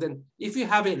 because then if you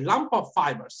have a lump of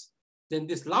fibers, then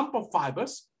this lump of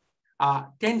fibers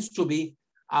tends to be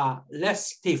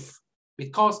less stiff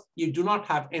because you do not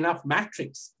have enough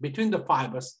matrix between the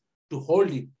fibers to hold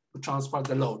it to transfer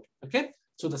the load, okay?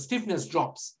 So the stiffness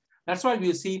drops. That's why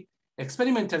we see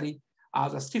experimentally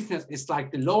the stiffness is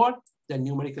slightly lower than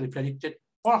numerically predicted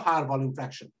for higher volume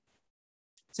fraction.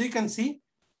 So you can see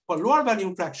for lower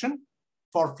volume fraction,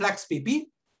 for flax PP,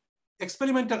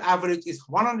 experimental average is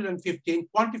 115,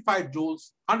 quantified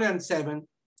joules, 107,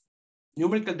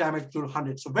 numerical damage joule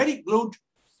 100. So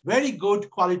very good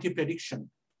quality prediction.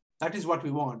 That is what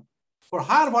we want. For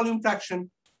higher volume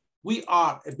fraction, we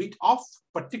are a bit off,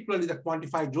 particularly the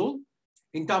quantified joule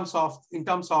in terms of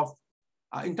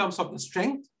the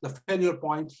strength, the failure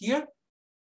point here.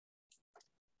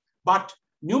 But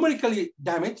numerically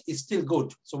damage is still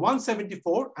good. So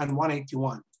 174 and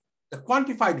 181. The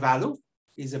quantified value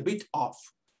is a bit off.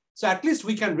 So at least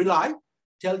we can rely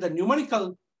till the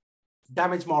numerical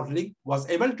damage modeling was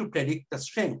able to predict the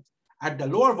strength at the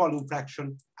lower volume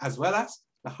fraction as well as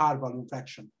the higher volume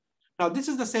fraction. Now this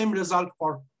is the same result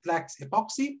for flax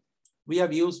epoxy. We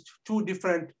have used two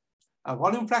different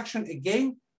volume fraction.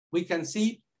 Again, we can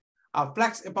see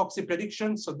flax epoxy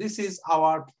prediction. So this is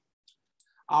our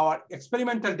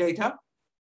experimental data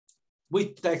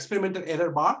with the experimental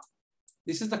error bar.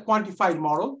 This is the quantified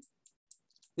model.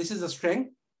 This is the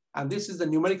strength, and this is the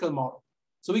numerical model.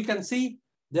 So we can see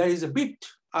there is a bit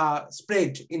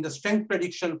spread in the strength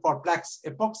prediction for flax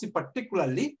epoxy,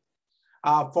 particularly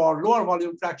for lower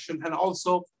volume fraction and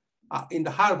also in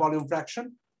the higher volume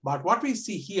fraction. But what we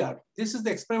see here, this is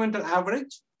the experimental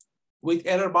average with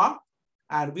error bar,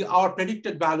 and our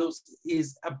predicted values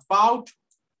is about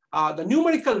the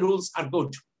numerical rules are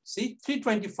good. See,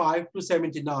 325 to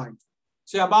 79.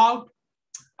 So about,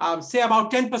 say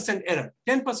about 10% error,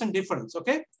 10% difference,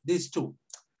 okay? These two.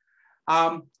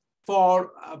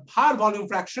 For higher volume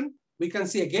fraction, we can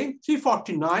see again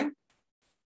 349,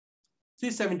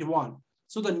 371.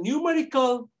 So the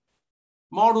numerical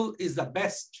model is the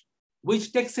best,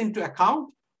 which takes into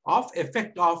account of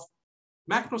effect of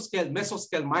macro scale,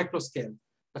 mesoscale, microscale.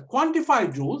 The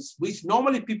quantified rules, which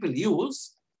normally people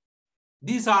use,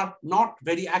 these are not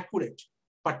very accurate,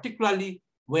 particularly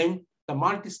when the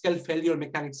multi-scale failure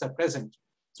mechanics are present.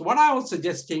 So what I was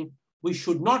suggesting, we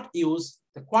should not use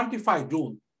the quantified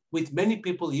rule, which many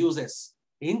people uses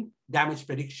in damage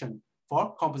prediction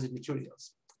for composite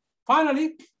materials.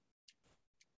 Finally,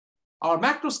 our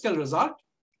macro scale result.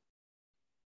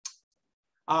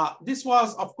 This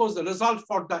was, of course, the result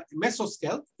for the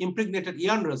mesoscale, impregnated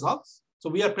ion results. So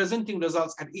we are presenting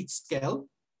results at each scale.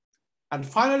 And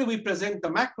finally, we present the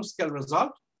macro scale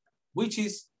result, which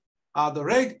is the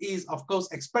red is, of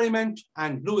course, experiment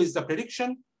and blue is the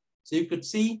prediction. So you could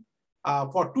see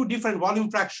for two different volume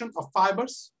fraction of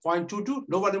fibers, 0.22,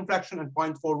 low volume fraction and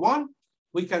 0.41,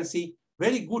 we can see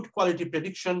very good quality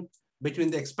prediction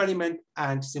between the experiment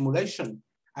and simulation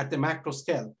at the macro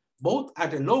scale, both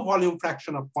at a low volume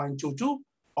fraction of 0.22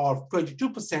 or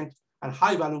 22% and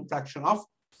high volume fraction of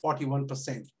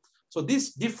 41%. So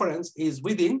this difference is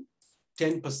within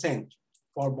 10%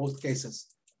 for both cases,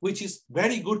 which is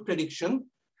very good prediction.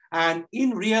 And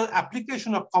in real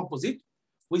application of composite,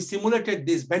 we simulated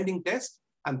this bending test,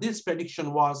 and this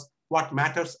prediction was what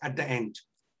matters at the end.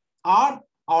 Our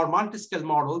multi-scale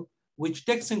model, which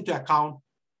takes into account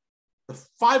the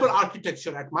fiber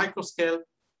architecture at microscale,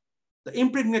 the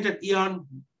impregnated ion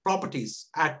properties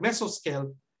at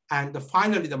mesoscale, and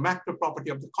finally the macro property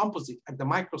of the composite at the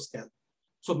microscale.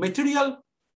 So material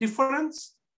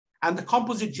difference and the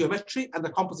composite geometry and the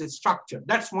composite structure.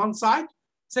 That's one side.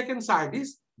 Second side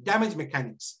is damage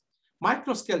mechanics.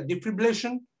 Microscale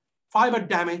defibrillation, fiber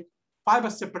damage, fiber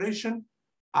separation,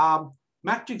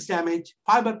 matrix damage,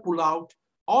 fiber pullout,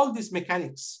 all these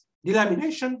mechanics,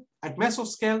 delamination at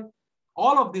mesoscale,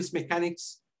 all of these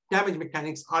mechanics, damage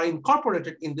mechanics are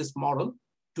incorporated in this model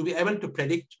to be able to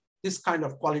predict this kind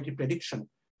of quality prediction,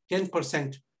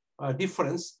 10%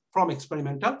 difference from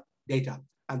experimental data.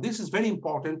 And this is very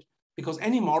important because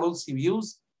any models you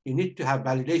use, you need to have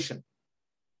validation.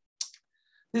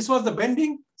 This was the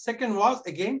bending. Second was,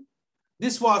 again,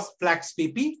 this was flax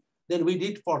PP. Then we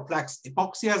did for flax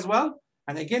epoxy as well.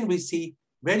 And again, we see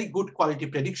very good quality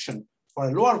prediction for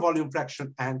a lower volume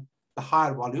fraction and the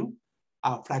higher volume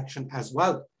fraction as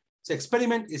well. So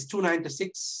experiment is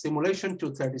 296, simulation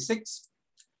 236,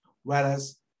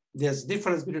 whereas there's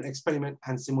difference between experiment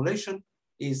and simulation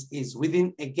is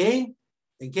within, again,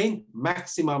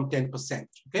 maximum 10%,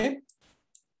 okay?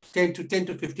 10 to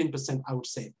 15%, I would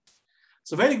say.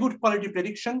 So very good quality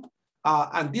prediction.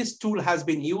 And this tool has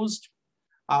been used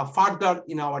further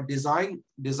in our design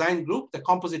group, the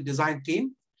composite design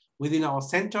team within our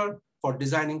center for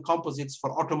designing composites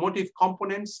for automotive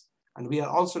components. And we are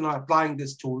also now applying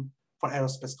this tool for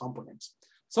aerospace components.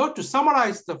 So to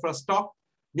summarize the first talk,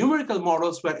 numerical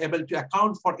models were able to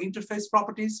account for interface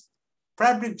properties,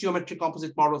 fabric geometry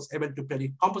composite models able to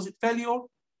predict composite failure,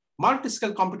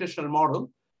 multi-scale computational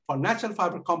model for natural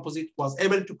fiber composite was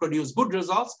able to produce good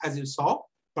results, as you saw,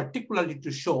 particularly to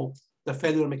show the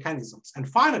failure mechanisms. And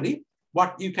finally,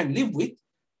 what you can live with,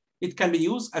 it can be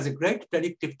used as a great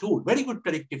predictive tool, very good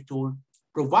predictive tool,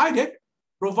 provided,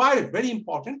 very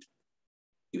important,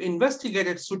 you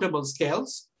investigated suitable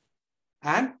scales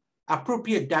and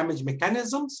appropriate damage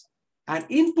mechanisms, and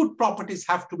input properties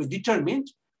have to be determined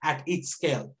at each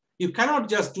scale. You cannot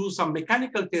just do some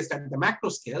mechanical test at the macro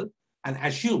scale and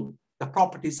assume the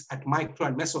properties at micro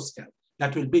and mesoscale.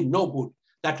 That will be no good.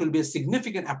 That will be a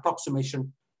significant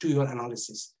approximation to your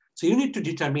analysis. So you need to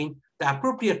determine the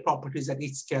appropriate properties at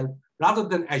each scale rather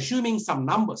than assuming some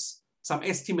numbers, some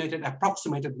estimated,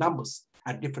 approximated numbers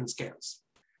at different scales.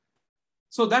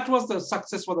 So that was the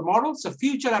success for the model. So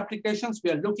future applications,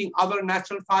 we are looking other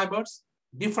natural fibers,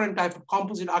 different type of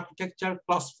composite architecture,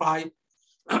 cross-ply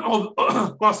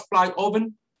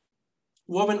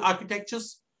woven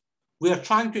architectures. We are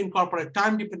trying to incorporate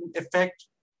time-dependent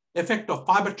effect of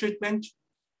fiber treatment,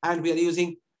 and we are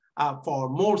using for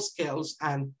more scales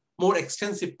and more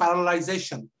extensive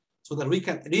parallelization so that we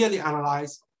can really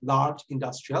analyze large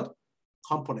industrial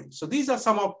components. So these are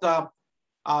some of the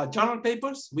journal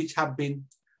papers which have been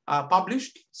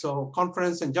published. So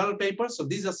conference and journal papers. So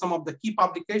these are some of the key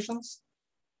publications.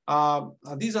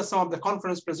 These are some of the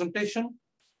conference presentation.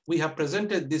 We have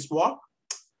presented this work.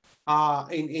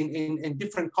 in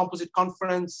different composite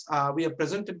conference. We have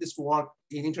presented this work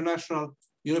in International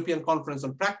European Conference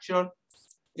on Fracture,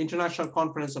 International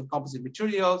Conference on Composite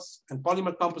Materials and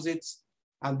Polymer Composites.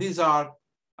 And these are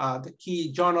the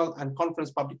key journal and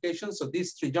conference publications. So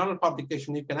these 3 journal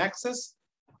publications you can access,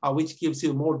 which gives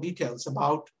you more details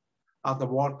about the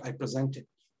work I presented.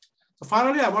 So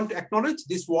finally, I want to acknowledge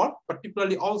this work,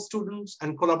 particularly all students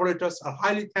and collaborators are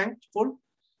highly thankful.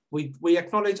 We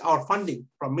acknowledge our funding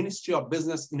from Ministry of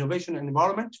Business, Innovation and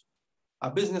Environment,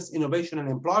 Business, Innovation and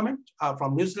Employment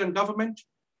from New Zealand government.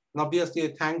 And obviously,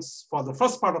 thanks for the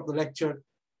first part of the lecture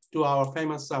to our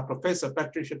famous Professor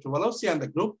Patricia Tuvalosi and the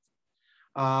group.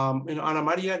 Anna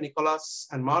Maria, Nicolas,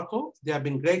 and Marco. They have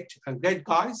been great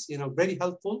guys, very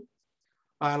helpful.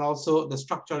 And also the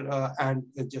structure and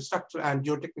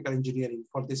geotechnical engineering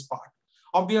for this part.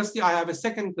 Obviously, I have a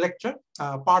second lecture,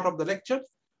 part of the lecture,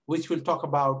 which will talk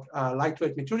about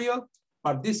lightweight material.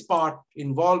 But this part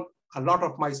involved a lot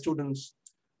of my students.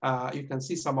 You can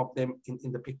see some of them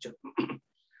in the picture.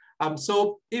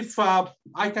 So if I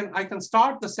can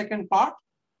start the second part,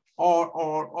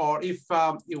 or if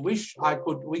you wish,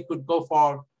 we could go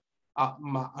for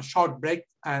a short break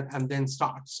and then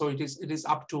start. So it is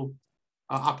up to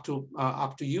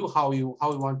you how you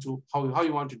want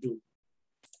to do.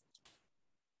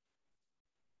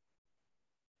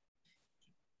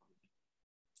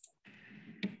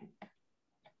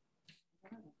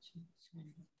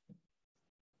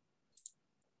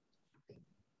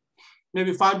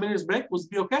 Maybe 5 minutes break would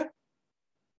be okay.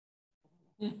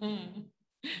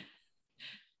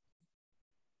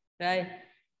 Right.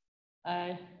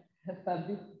 I have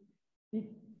a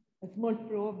small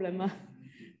problem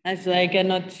as I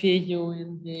cannot see you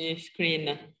in the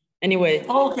screen. Anyway.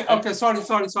 Okay. Sorry.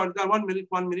 1 minute.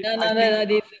 No.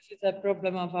 This is a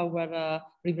problem of our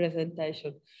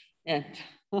representation. Yeah.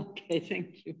 Okay.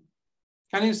 Thank you.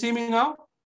 Can you see me now?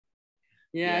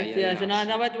 Yes. No,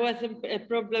 that was a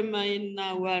problem in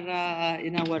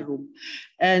our room.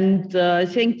 And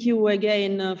thank you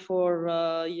again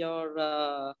for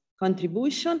your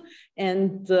contribution.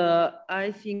 And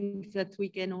I think that we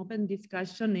can open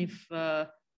discussion if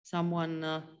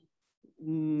someone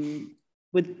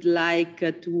would like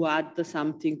to add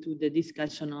something to the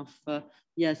discussion of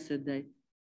yesterday.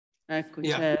 Ecco,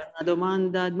 c'è una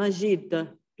domanda.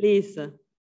 Majid, please.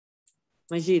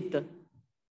 Majid.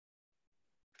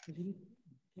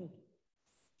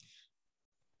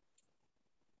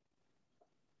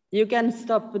 You can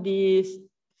stop the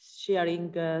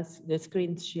sharing, the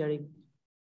screen sharing.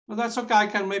 Well, that's okay. I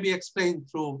can maybe explain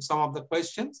through some of the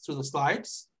questions through the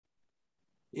slides.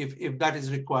 If that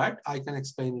is required, I can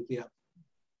explain it here.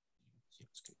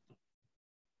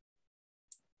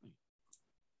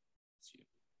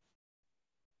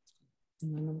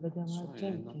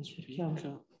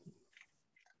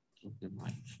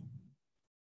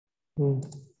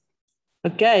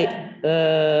 Okay,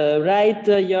 write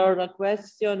your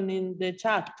question in the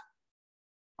chat.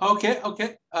 Okay.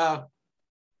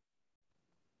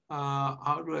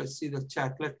 How do I see the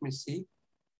chat? Let me see.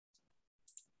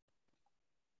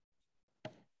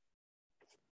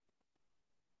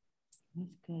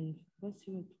 Okay,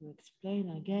 possible to explain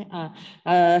again.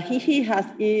 He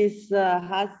is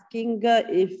asking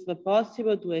if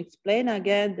possible to explain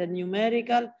again the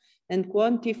numerical and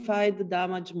quantified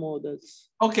damage models.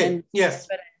 Okay, yes.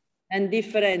 And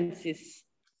differences.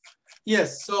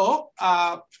 Yes, so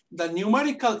the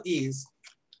numerical is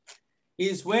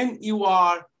when you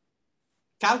are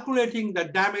calculating the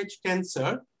damage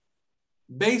tensor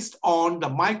based on the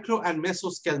micro and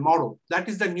mesoscale model. That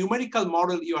is the numerical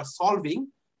model you are solving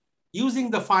using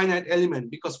the finite element,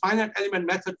 because finite element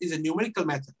method is a numerical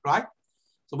method, right?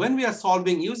 So when we are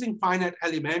solving using finite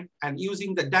element and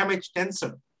using the damage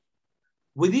tensor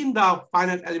within the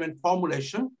finite element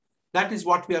formulation, that is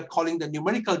what we are calling the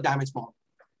numerical damage model.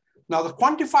 Now the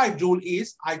quantified rule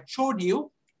is, I showed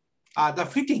you the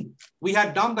fitting. We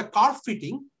had done the carve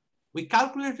fitting. We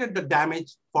calculated the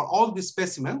damage for all the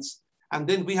specimens, and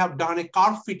then we have done a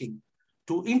carve fitting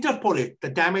to interpolate the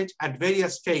damage at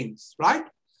various strains, right?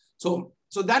 So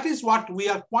that is what we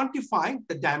are quantifying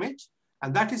the damage,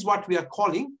 and that is what we are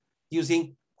calling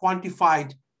using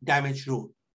quantified damage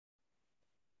rule.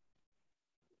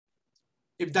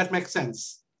 If that makes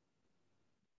sense.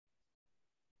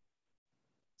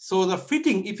 So the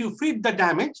fitting, if you fit the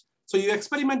damage, so you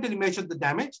experimentally measure the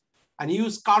damage and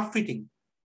use carve fitting,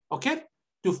 okay?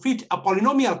 To fit a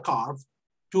polynomial curve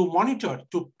to monitor,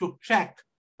 to track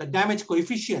the damage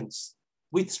coefficients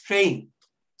with strain.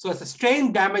 So it's a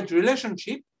strain damage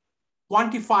relationship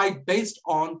quantified based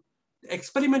on the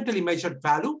experimentally measured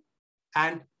value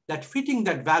and that fitting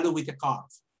that value with a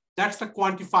curve. That's the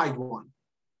quantified one.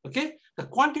 Okay, the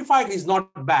quantified is not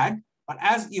bad, but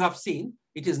as you have seen,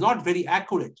 it is not very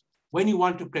accurate when you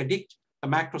want to predict the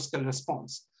macro scale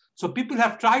response. So people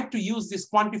have tried to use this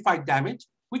quantified damage,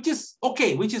 which is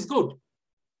okay, which is good.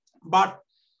 But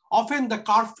often the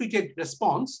curve-fitted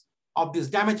response of these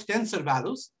damage tensor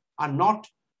values are not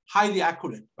highly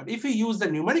accurate. But if you use the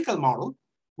numerical model,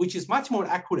 which is much more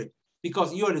accurate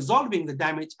because you are resolving the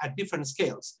damage at different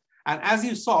scales. And as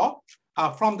you saw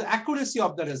from the accuracy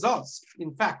of the results,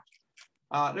 in fact,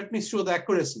 let me show the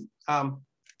accuracy.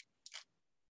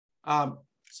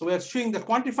 So we are showing the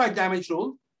quantified damage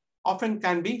rule often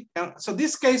can be, so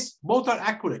this case, both are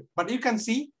accurate, but you can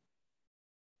see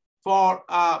for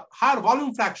higher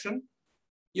volume fraction,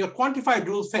 your quantified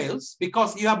rule fails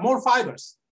because you have more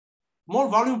fibers. More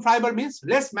volume fiber means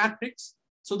less matrix.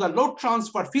 So the load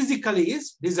transfer physically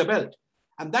is disabled.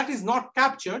 And that is not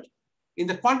captured in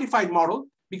the quantified model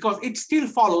because it still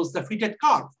follows the fitted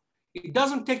curve. It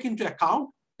doesn't take into account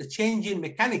the change in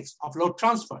mechanics of load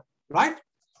transfer, right?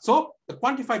 So the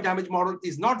quantified damage model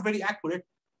is not very accurate,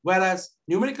 whereas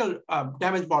numerical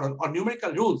damage model or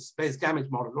numerical rules-based damage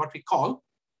model, what we call,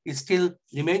 is still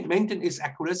maintain its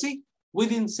accuracy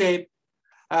within, say,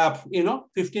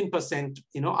 15%,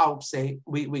 I would say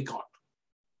we got.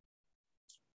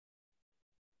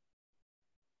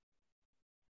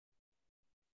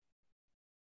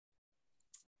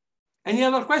 Any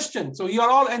other questions? So you are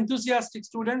all enthusiastic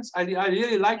students. I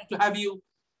really like to have you,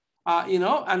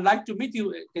 and like to meet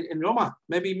you in Roma.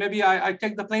 Maybe I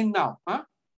take the plane now, huh?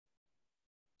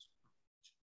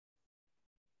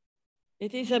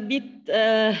 It is a bit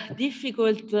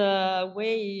difficult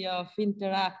way of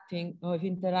interacting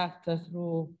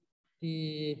through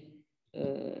the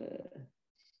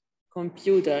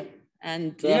computer,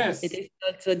 and yes. it is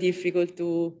also difficult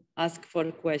to ask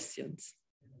for questions.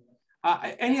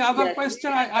 Any other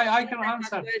question I can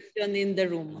answer? Question in the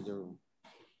room.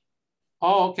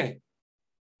 Oh, okay.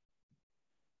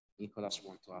 Nicholas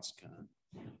wants to ask.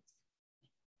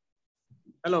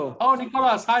 Hello. Oh,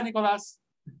 Nicholas. Hi, Nicholas.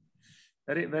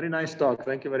 Very nice talk.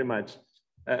 Thank you very much.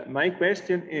 My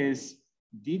question is,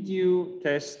 did you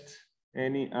test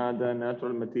any other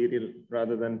natural material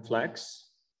rather than flax?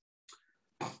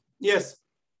 Yes.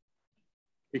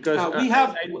 Because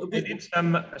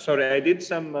I did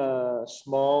some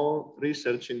small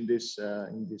research in this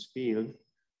field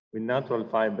with natural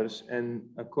fibers, and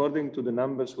according to the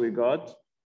numbers we got,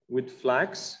 with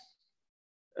flax,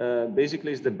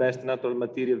 basically is the best natural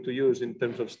material to use in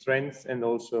terms of strength and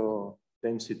also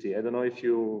density. I don't know if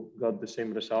you got the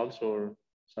same results or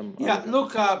some. Yeah,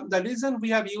 look, the reason we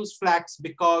have used flax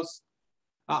because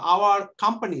our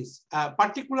companies,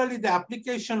 particularly the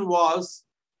application was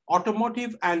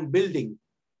automotive and building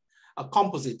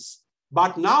composites.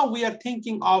 But now we are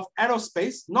thinking of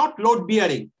aerospace, not load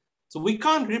bearing. So we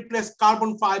can't replace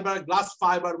carbon fiber, glass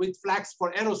fiber with flax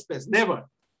for aerospace, never.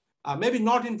 Maybe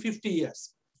not in 50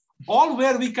 years. All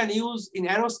where we can use in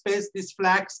aerospace this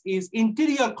flax is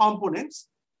interior components,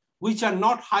 which are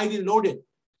not highly loaded.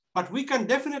 But we can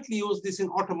definitely use this in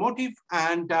automotive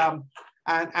and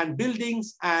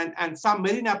buildings and some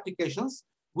marine applications,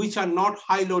 which are not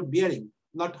high load bearing.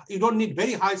 You don't need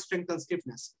very high strength and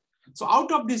stiffness. So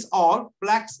out of this all,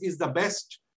 flax is the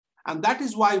best. And that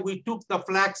is why we took the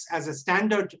flax as a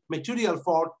standard material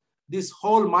for this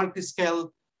whole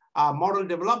multiscale model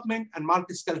development and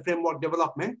multiscale framework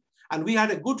development. And we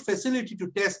had a good facility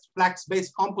to test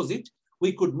flax-based composite.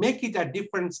 We could make it at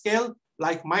different scale,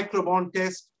 like microbond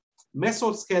test,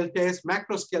 mesoscale test,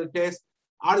 macro scale test,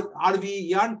 RV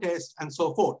yarn test, and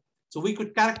so forth. So we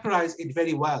could characterize it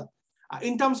very well.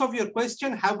 In terms of your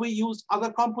question, have we used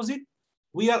other composite?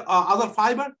 We are other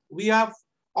fiber. We have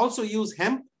also used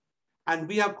hemp, and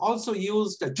we have also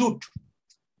used jute,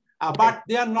 but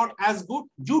they are not as good.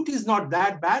 Jute is not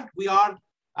that bad. We have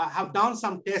done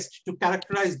some tests to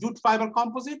characterize jute fiber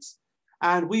composites,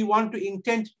 and we want to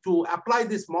intend to apply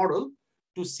this model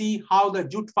to see how the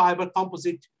jute fiber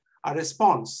composite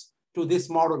responds to this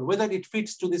model, whether it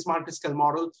fits to this multiscale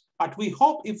model. But we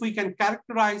hope if we can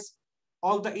characterize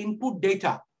all the input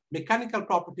data, mechanical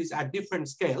properties at different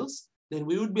scales, then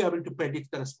we would be able to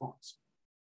predict the response.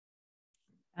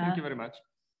 Thank you very much.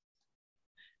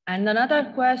 And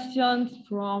another question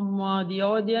from the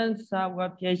audience, our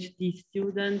PhD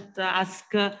student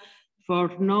asked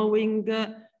for knowing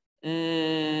the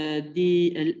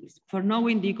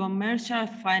commercial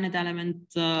finite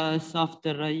element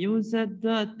software used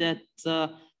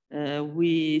that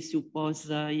we suppose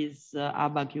is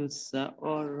Abacus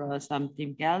or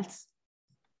something else.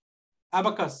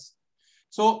 Abacus.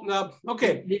 So,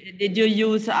 okay. Did you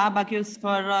use Abacus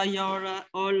for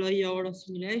all your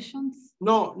simulations?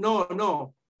 No, no,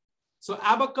 no. So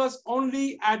Abacus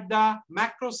only at the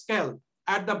macro scale,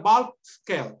 at the bulk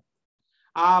scale,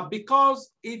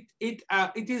 because it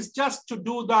is just to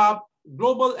do the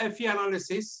global FE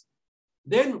analysis.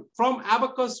 Then from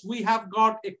Abacus, we have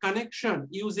got a connection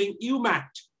using UMAT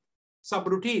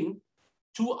subroutine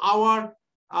to our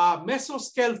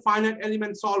mesoscale finite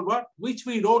element solver, which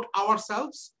we wrote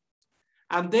ourselves.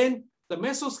 And then the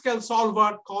mesoscale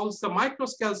solver calls the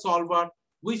microscale solver,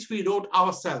 which we wrote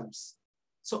ourselves.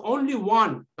 So only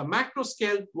one, the macro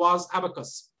scale, was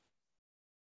Abacus.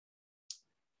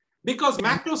 Because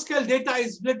macro scale data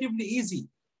is relatively easy.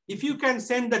 If you can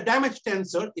send the damage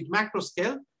tensor, it macro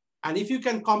scale, and if you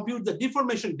can compute the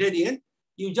deformation gradient,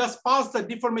 you just pass the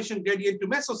deformation gradient to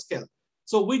mesoscale.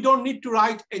 So we don't need to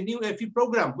write a new FE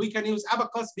program. We can use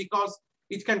Abacus because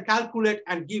it can calculate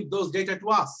and give those data to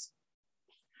us.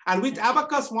 And with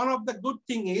Abacus, one of the good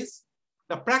thing is,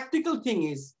 the practical thing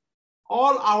is,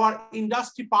 all our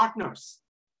industry partners,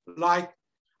 like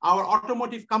our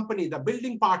automotive company, the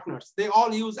building partners, they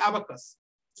all use Abacus.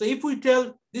 So if we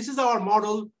tell, this is our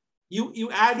model, you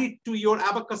add it to your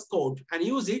Abacus code and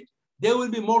use it, they will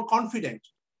be more confident.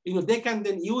 They can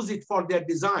then use it for their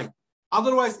design.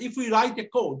 Otherwise, if we write a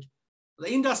code, the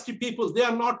industry people, they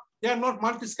are not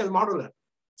multiscale modeler.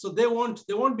 So they won't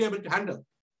be able to handle.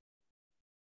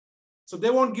 So they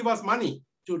won't give us money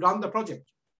to run the project.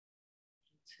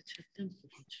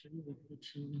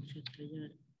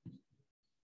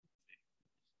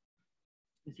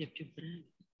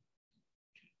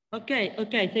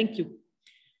 Okay, thank you.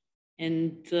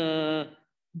 And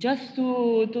just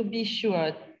to be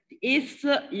sure, is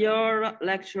your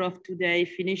lecture of today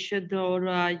finished, or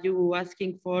are you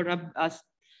asking for a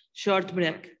short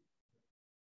break?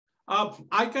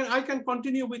 I can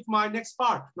continue with my next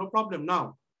part, no problem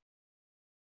now.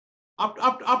 Up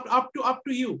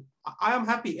to you. I am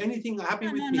happy. Anything happy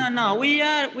with me? No. We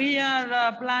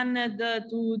are planned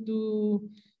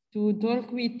to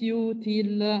talk with you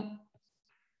till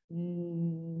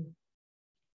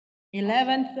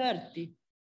 11:30.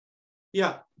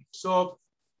 Yeah. So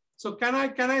can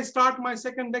I start my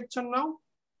second lecture now?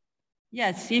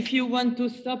 Yes. If you want to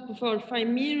stop for 5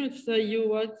 minutes,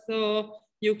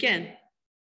 you can.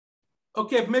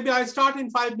 Okay. Maybe I start in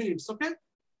 5 minutes. Okay.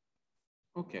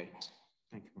 Okay.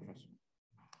 Thank you, Professor.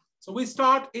 So we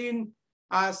start in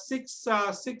 6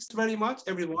 very much,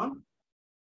 everyone.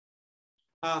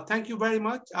 Thank you very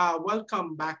much.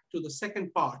 Welcome back to the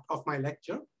second part of my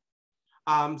lecture.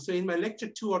 So in my lecture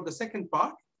 2, or the second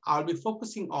part, I'll be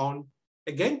focusing on,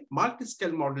 again,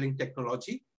 multiscale modeling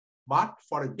technology, but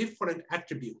for different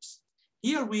attributes.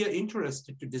 Here we are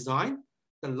interested to design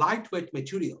the lightweight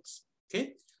materials.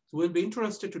 Okay, so we'll be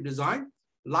interested to design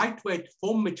lightweight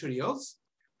foam materials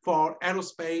for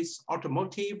aerospace,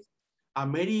 automotive,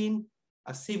 marine,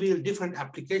 civil, different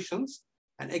applications.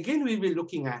 And again, we will be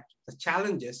looking at the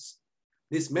challenges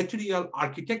this material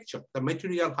architecture, the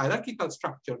material hierarchical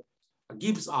structure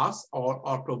gives us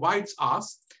or provides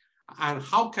us, and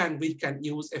how we can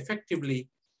use effectively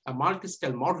a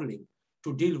multiscale modeling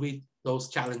to deal with those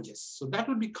challenges. So that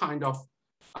will be kind of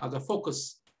the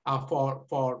focus for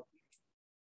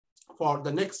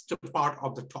the next part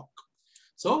of the talk.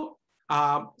 So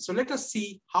let us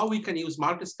see how we can use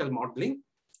multiscale modeling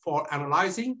for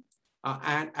analyzing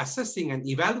and assessing and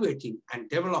evaluating and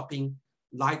developing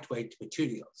lightweight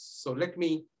materials. So let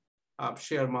me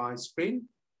share my screen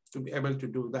to be able to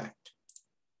do that.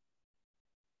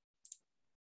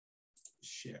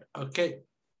 Share, okay.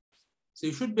 So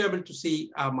you should be able to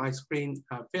see my screen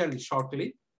fairly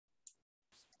shortly.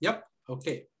 Yep,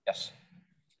 okay. Yes.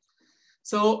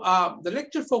 So the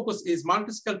lecture focus is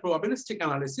multiscale probabilistic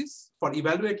analysis for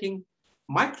evaluating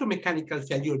micromechanical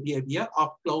failure behavior of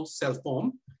closed cell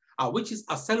foam, which is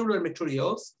a cellular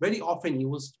materials very often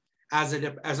used as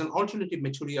an alternative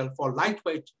material for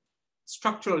lightweight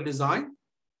structural design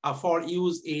for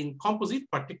use in composite,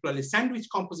 particularly sandwich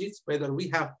composites, whether we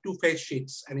have 2 phase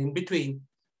sheets and in between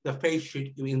the phase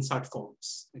sheet you insert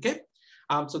foams. Okay,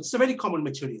 so it's a very common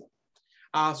material.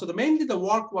 So mainly the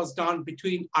work was done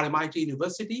between RMIT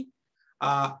University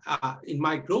in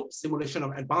my group, Simulation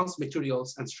of Advanced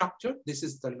Materials and Structure. This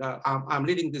is I'm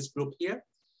leading this group here,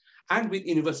 and with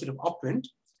University of Auckland,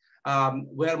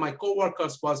 where my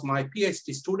co-workers was my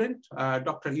PhD student,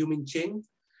 Dr. Yumin Cheng,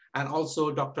 and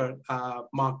also Dr.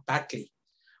 Mark Batley.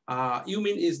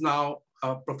 Yumin is now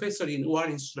a professor in Wuhan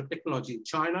Institute of Technology in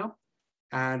China,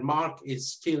 and Mark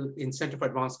is still in Center for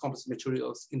Advanced Composite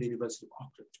Materials in the University of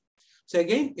Auckland. So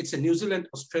again, it's a New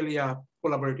Zealand-Australia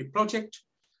collaborative project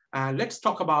And let's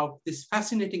talk about these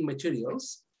fascinating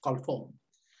materials called foam.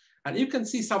 And you can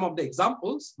see some of the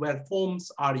examples where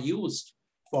foams are used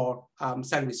for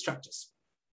sandwich structures.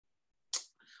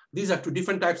 These are two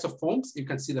different types of foams. You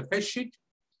can see the face sheet,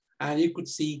 and you could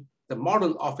see the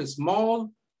model of a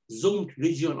small zoomed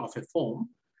region of a foam.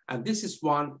 And this is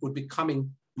one would be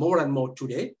coming more and more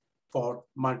today for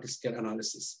multiscale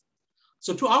analysis.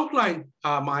 So to outline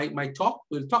my talk,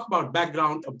 we'll talk about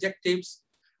background, objectives,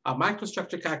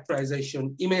 microstructure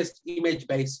characterization,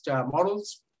 image-based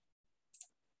models.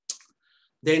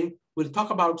 Then we'll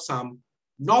talk about some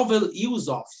novel use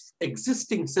of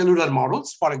existing cellular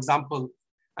models, for example,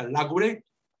 a Laguerre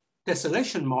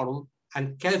tessellation model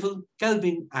and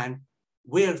Kelvin and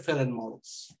Weir-Phelan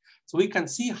models. So we can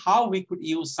see how we could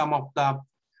use some of the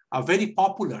very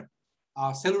popular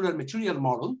cellular material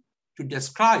model to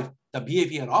describe the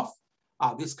behavior of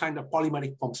this kind of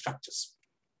polymeric foam structures.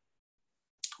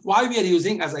 Why we are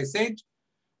using, as I said,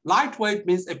 lightweight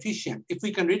means efficient. If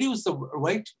we can reduce the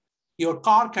weight, your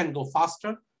car can go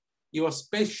faster, your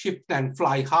spaceship can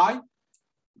fly high,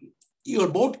 your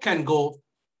boat can go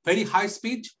very high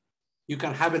speed, you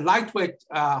can have a lightweight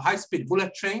high-speed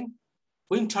bullet train,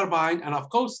 wind turbine, and of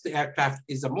course the aircraft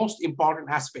is the most important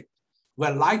aspect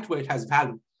where lightweight has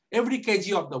value. Every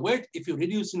kg of the weight, if you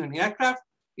reduce in an aircraft,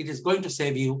 it is going to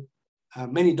save you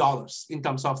many dollars in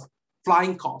terms of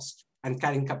flying cost and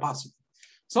carrying capacity.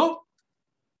 So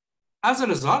as a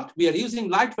result, we are using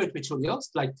lightweight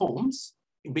materials like foams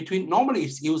in between. Normally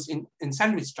it's used in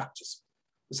sandwich structures.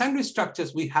 The sandwich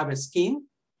structures, we have a skin.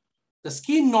 The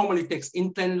skin normally takes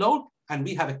in-plane load, and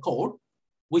we have a core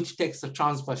which takes the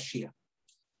transverse shear.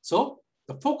 So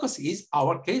the focus is,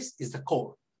 our case is the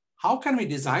core. How can we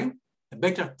design a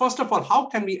better, first of all, how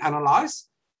can we analyze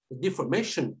the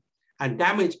deformation and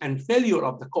damage and failure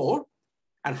of the core?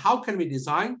 And how can we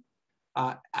design,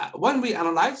 when we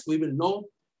analyze, we will know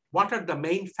what are the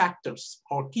main factors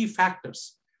or key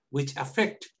factors which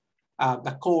affect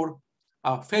the core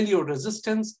failure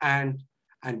resistance and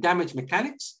damage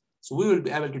mechanics. So we will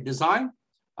be able to design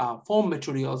foam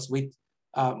materials with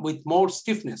more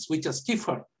stiffness, which are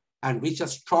stiffer and which are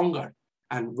stronger.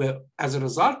 And as a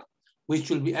result, which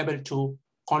will be able to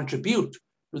contribute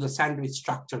to the sandwich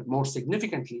structure more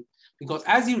significantly. Because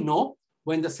as you know,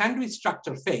 when the sandwich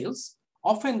structure fails,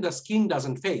 often the skin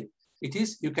doesn't fail. It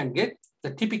is, you can get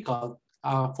the typical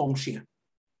foam shear.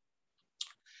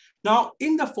 Now,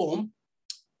 in the foam,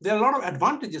 there are a lot of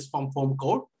advantages from foam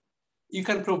core. You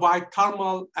can provide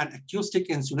thermal and acoustic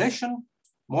insulation,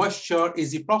 moisture,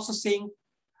 easy processing.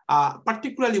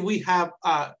 Particularly, we have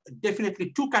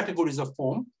definitely two categories of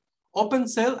foam, open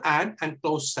cell and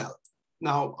closed cell.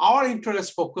 Now, our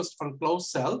interest focused on closed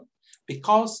cell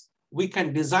because we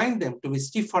can design them to be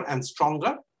stiffer and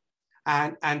stronger.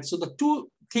 And so the two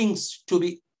things to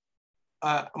be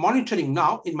monitoring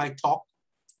now in my talk,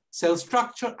 cell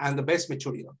structure and the base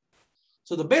material.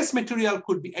 So the base material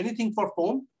could be anything for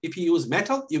foam. If you use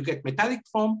metal, you get metallic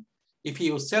foam. If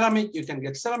you use ceramic, you can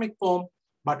get ceramic foam.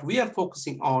 But we are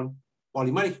focusing on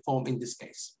polymeric foam in this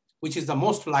case, which is the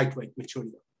most lightweight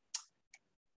material.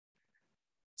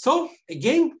 So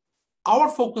again, our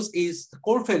focus is the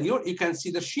core failure. You can see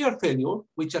the shear failure,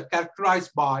 which are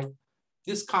characterized by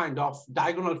this kind of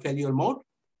diagonal failure mode,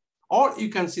 or you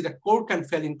can see the core can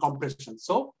fail in compression.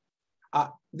 So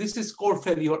this is core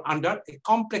failure under a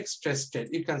complex stress state.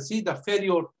 You can see the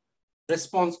failure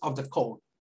response of the core,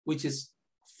 which is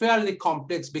fairly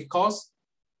complex because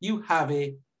you have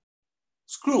a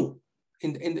screw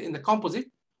in the composite,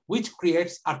 which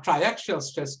creates a triaxial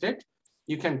stress state.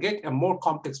 You can get a more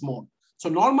complex mode. So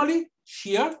normally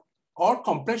shear or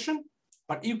compression,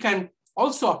 but you can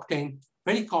also obtain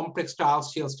very complex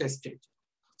triaxial stress state.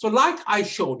 So like I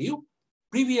showed you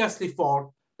previously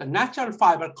for the natural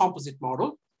fiber composite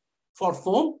model, for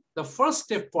foam, the first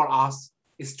step for us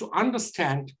is to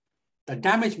understand the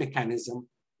damage mechanism,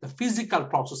 the physical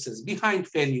processes behind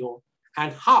failure,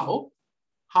 and how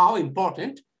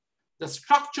important the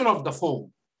structure of the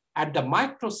foam at the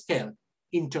micro scale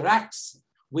interacts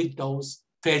with those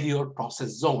failure process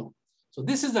zone. So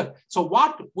this is so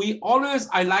what we always,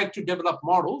 I like to develop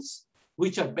models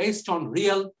which are based on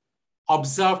real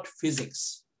observed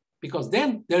physics, because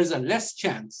then there is a less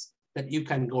chance that you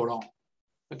can go wrong,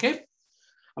 okay?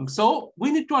 So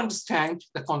we need to understand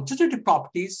the constitutive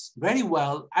properties very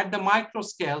well at the micro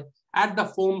scale, at the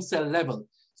foam cell level.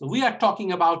 So we are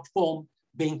talking about foam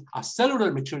being a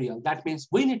cellular material. That means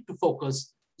we need to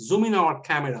focus, zoom in our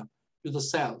camera to the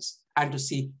cells and to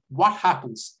see what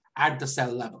happens at the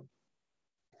cell level.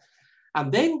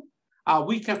 And then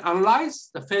we can analyze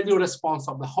the failure response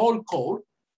of the whole core,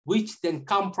 which then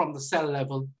come from the cell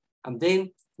level. And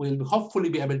then we'll hopefully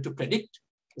be able to predict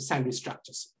the sandwich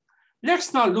structures. Let's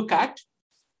now look at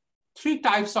 3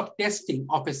 types of testing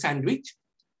of a sandwich: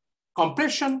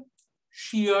 compression,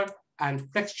 shear, and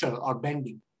flexural or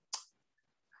bending.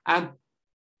 And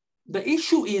the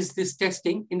issue is this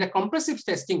testing. In the compressive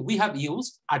testing, we have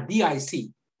used a DIC,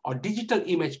 or digital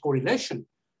image correlation,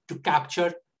 to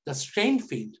capture the strain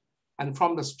field. And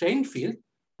from the strain field,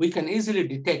 we can easily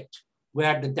detect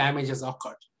where the damage has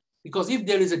occurred. Because if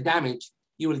there is a damage,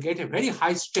 you will get a very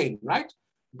high strain, right?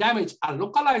 Damage, a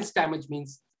localized damage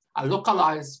means a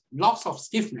localized loss of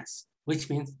stiffness, which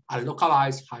means a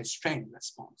localized high strain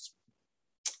response.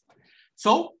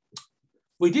 So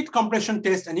we did compression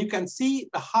test, and you can see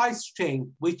the high strain,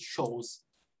 which shows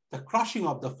the crushing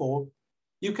of the form.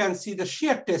 You can see the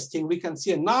shear testing. We can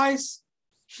see a nice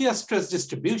shear stress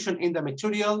distribution in the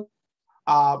material,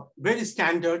 very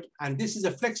standard. And this is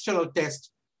a flexural test.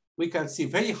 We can see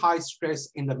very high stress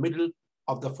in the middle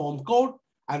of the foam core,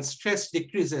 and stress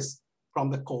decreases from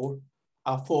the core,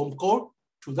 foam core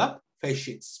to the face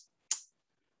sheets.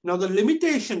 Now the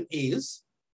limitation is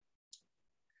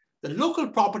the local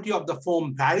property of the foam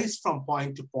varies from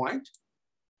point to point.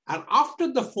 And after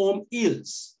the foam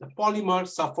yields, the polymer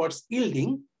suffers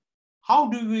yielding. How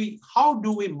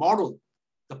do we model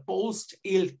the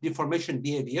post-yield deformation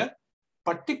behavior,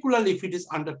 particularly if it is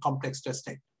under complex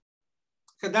testing?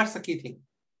 Okay, that's the key thing.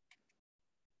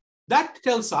 That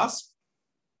tells us,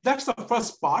 that's the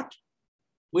first part.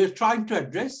 We're trying to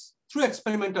address through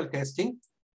experimental testing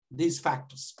these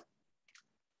factors.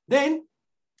 Then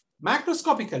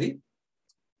macroscopically,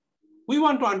 we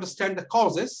want to understand the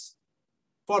causes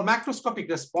for macroscopic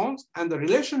response and the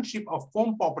relationship of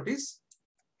foam properties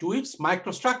to its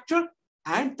microstructure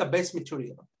and the base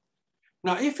material.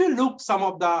 Now, if you look some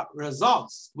of the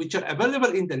results which are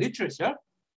available in the literature,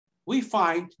 we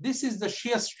find this is the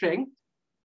shear strength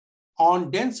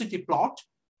on density plot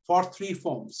for 3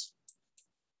 foams.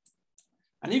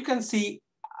 And you can see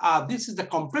this is the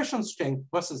compression strength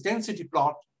versus density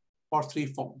plot for 3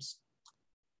 foams.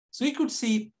 So you could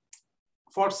see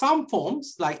for some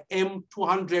foams like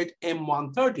M200,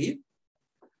 M130,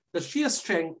 the shear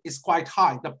strength is quite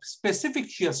high. The specific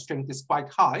shear strength is quite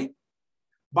high,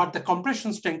 but the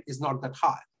compression strength is not that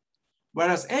high.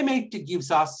 Whereas M80 gives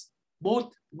us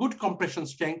both good compression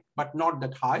strength, but not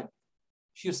that high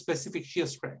specific shear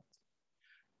strength.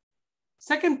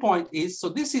 Second point is, so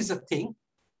this is a thing.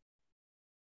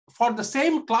 For the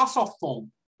same class of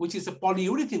foam, which is a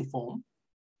polyurethane foam,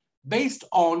 based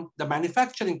on the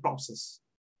manufacturing process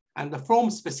and the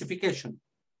foam specification,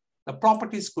 the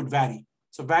properties could vary.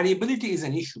 So variability is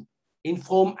an issue in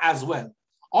foam as well.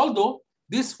 Although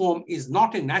this foam is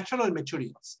not a natural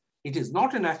material, it is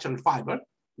not a natural fiber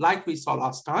like we saw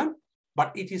last time,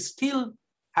 but it is still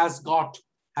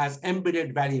has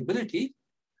embedded variability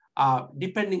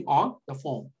depending on the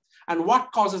foam. And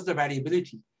what causes the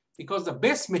variability? Because the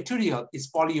base material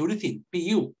is polyurethane,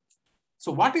 PU.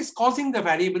 So what is causing the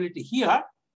variability here,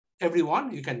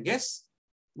 everyone, you can guess,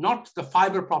 not the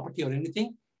fiber property or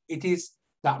anything, it is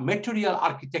the material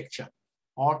architecture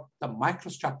or the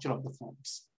microstructure of the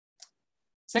foams.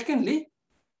 Secondly,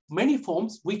 many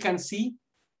foams, we can see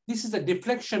this is a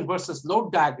deflection versus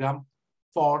load diagram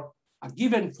for a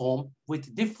given foam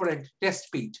with different test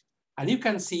speed. And you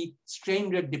can see strain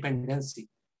rate dependency.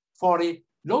 For a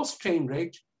low strain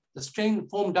rate, the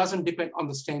foam doesn't depend on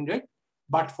the strain rate,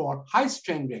 but for high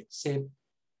strain rate, say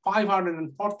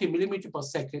 540 millimeter per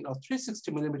second or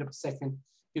 360 millimeter per second,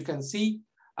 you can see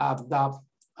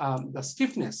the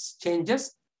stiffness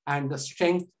changes and the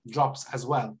strength drops as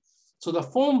well. So the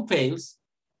foam fails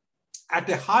at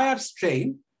a higher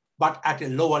strain, but at a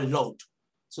lower load.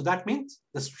 So that means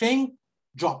the strain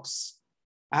drops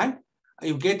and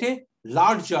you get a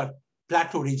larger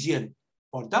plateau region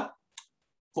for the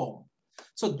foam.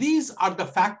 So these are the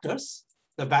factors,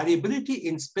 the variability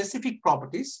in specific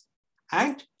properties,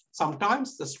 and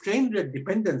sometimes the strain rate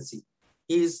dependency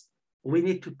is we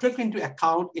need to take into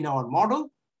account in our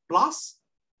model, plus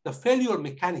the failure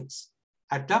mechanics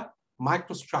at the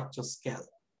microstructure scale.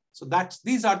 So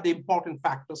these are the important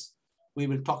factors we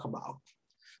will talk about.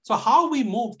 So how we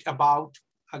moved about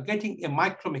getting a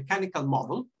micromechanical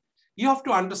model, you have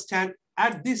to understand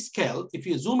at this scale, if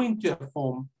you zoom into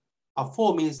a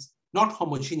foam is not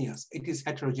homogeneous, it is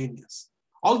heterogeneous.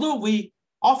 Although we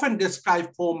often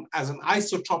describe foam as an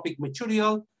isotropic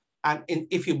material, and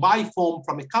if you buy foam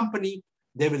from a company,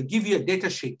 they will give you a data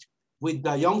sheet with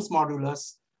the Young's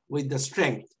modulus, with the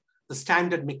strength, the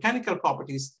standard mechanical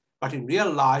properties, but in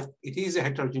real life, it is a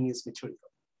heterogeneous material.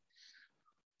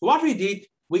 What we did,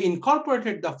 we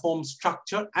incorporated the foam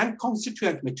structure and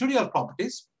constituent material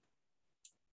properties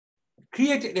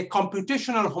created a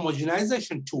computational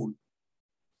homogenization tool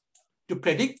to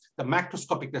predict the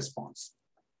macroscopic response.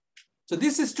 So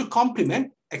this is to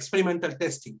complement experimental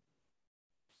testing,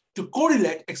 to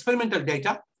correlate experimental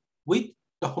data with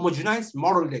the homogenized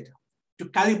model data, to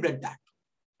calibrate that.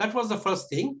 That was the first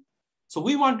thing. So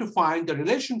we want to find the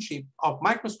relationship of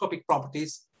microscopic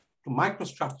properties to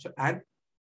microstructure and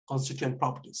constituent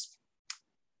properties.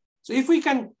 So if we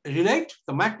can relate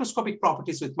the macroscopic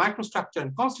properties with microstructure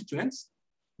and constituents,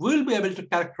 we'll be able to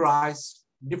characterize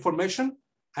deformation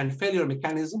and failure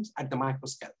mechanisms at the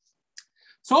microscale.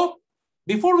 So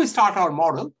before we start our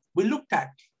model, we looked at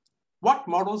what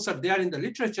models are there in the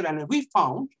literature, and we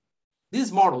found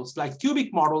these models like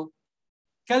cubic model,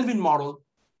 Kelvin model,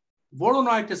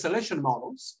 Voronoi tessellation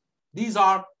models. These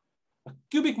are, a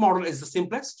cubic model is the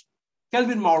simplest.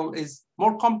 Kelvin model is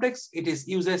more complex. It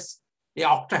uses an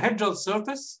octahedral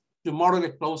surface to model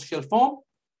a closed shell form,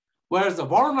 whereas the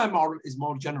Voronoi model is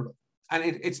more general and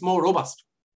it's more robust.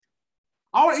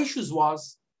 Our issues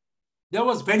was there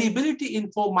was variability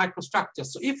in form microstructures.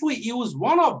 So if we use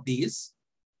one of these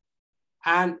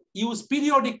and use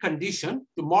periodic condition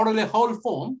to model a whole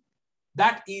form,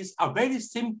 that is a very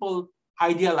simple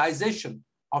idealization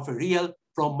of a real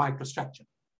form microstructure.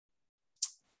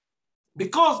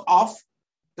 Because of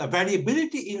the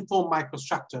variability in form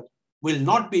microstructure will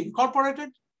not be incorporated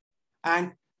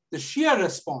and the shear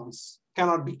response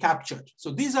cannot be captured.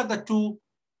 So these are the two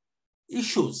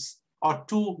issues or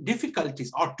two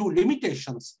difficulties or two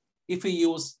limitations if we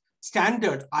use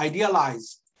standard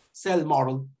idealized cell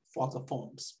model for the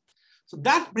forms. So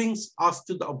that brings us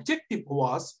to the objective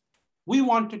was we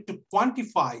wanted to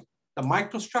quantify the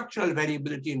microstructural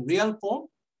variability in real form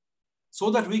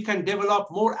so that we can develop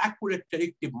more accurate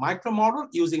predictive micromodel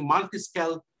using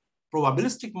multiscale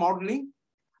probabilistic modeling.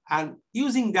 And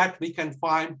using that, we can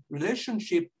find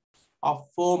relationship of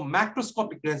form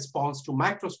macroscopic response to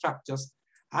microstructures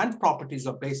and properties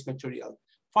of base material.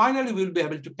 Finally, we'll be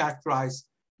able to characterize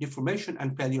deformation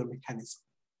and failure mechanism.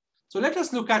 So let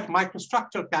us look at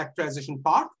microstructure characterization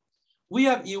part. We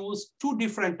have used two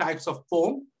different types of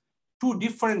foam, two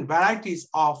different varieties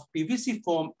of PVC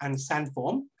foam and sand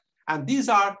foam. And these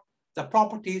are the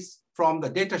properties from the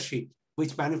data sheet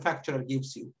which manufacturer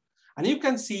gives you. And you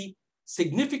can see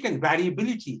significant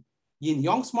variability in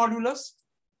Young's modulus,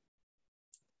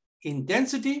 in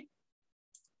density,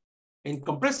 in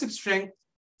compressive strength,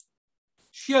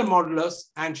 shear modulus,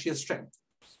 and shear strength.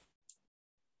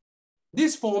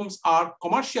 These foams are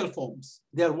commercial foams.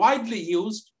 They're widely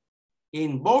used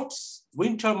in boats,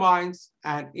 wind turbines,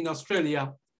 and in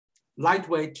Australia,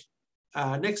 lightweight,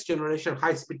 next generation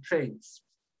high-speed trains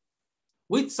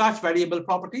with such variable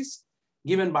properties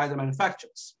given by the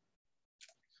manufacturers.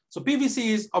 So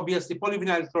PVC is obviously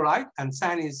polyvinyl chloride and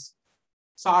sand is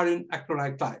styrene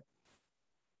acrylonitrile.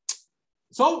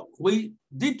 So we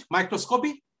did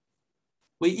microscopy.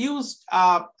 We used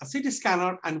a CT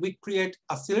scanner and we create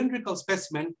a cylindrical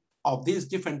specimen of these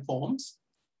different forms.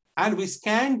 And we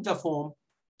scanned the form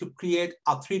to create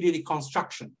a 3D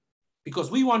reconstruction because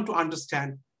we want to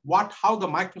understand how the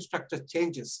microstructure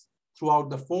changes throughout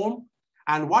the form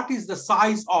and what is the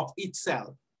size of each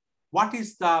cell. What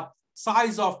is the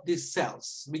size of these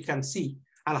cells we can see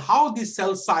and how this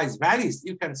cell size varies.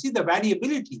 You can see the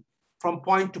variability from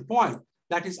point to point.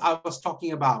 That is I was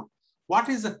talking about. What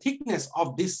is the thickness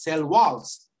of these cell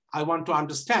walls? I want to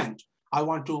understand. I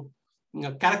want to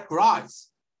characterize.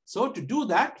 So to do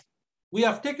that, we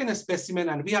have taken a specimen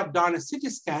and we have done a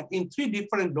CT scan in 3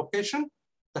 different locations.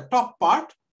 The top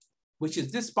part, which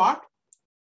is this part,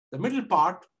 the middle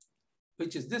part,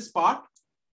 which is this part,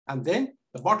 and then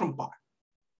the bottom part.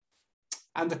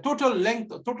 And the total length,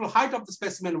 the total height of the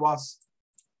specimen was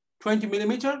 20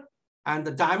 millimeter and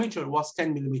the diameter was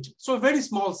 10 millimeter. So a very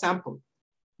small sample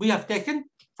we have taken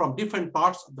from different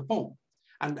parts of the foam.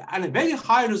 And a very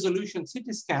high resolution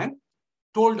CT scan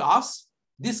told us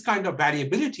this kind of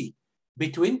variability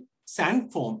between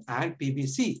sand foam and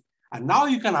PVC. And now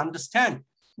you can understand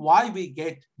why we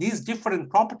get these different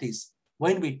properties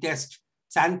when we test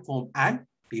sand foam and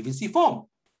PVC foam.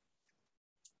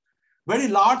 Very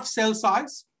large cell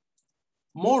size,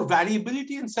 more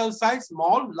variability in cell size,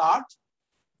 small, large,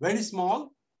 very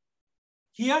small.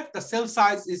 Here, the cell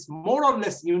size is more or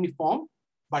less uniform,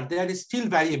 but there is still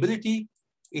variability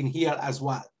in here as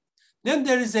well. Then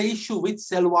there is an issue with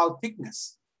cell wall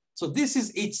thickness. So this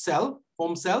is each cell,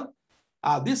 foam cell.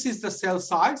 This is the cell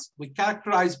size. We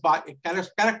characterize by a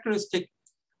characteristic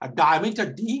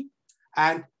diameter D.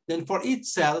 And then for each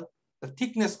cell, the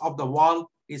thickness of the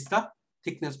wall is the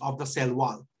thickness of the cell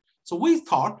wall. So we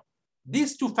thought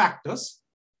these two factors,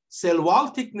 cell wall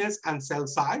thickness and cell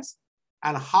size,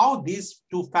 and how these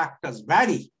two factors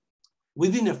vary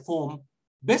within a foam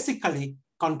basically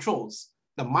controls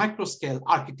the microscale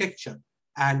architecture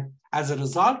and as a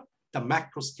result, the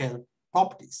macroscale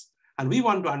properties. And we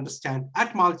want to understand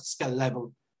at multiscale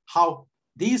level how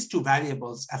these two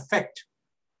variables affect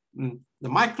the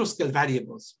microscale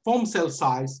variables, foam cell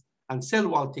size and cell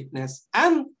wall thickness,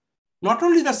 and not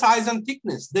only the size and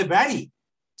thickness, they vary.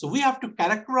 So we have to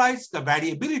characterize the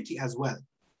variability as well.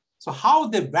 So how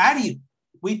they vary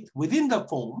within the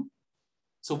foam.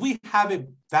 So we have a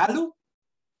value,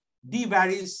 D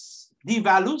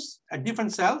values at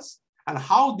different cells, and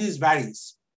how this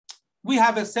varies. We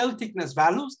have a cell thickness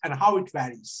values and how it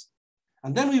varies.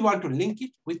 And then we want to link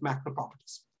it with macro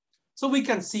properties. So we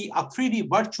can see a 3D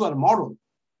virtual model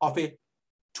of a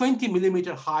 20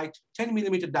 millimeter height, 10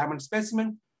 millimeter diameter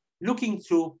specimen. Looking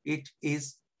through it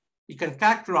is, you can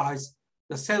characterize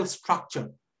the cell structure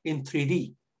in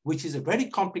 3D, which is a very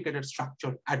complicated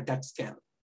structure at that scale.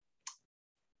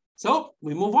 So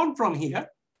we move on from here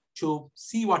to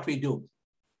see what we do.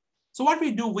 So what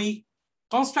we do, we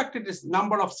constructed this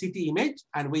number of CT image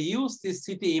and we use this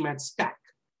CT image stack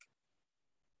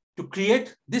to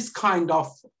create this kind of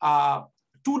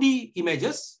 2D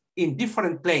images in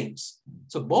different planes.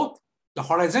 So both the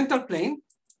horizontal plane,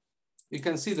 you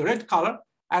can see the red color,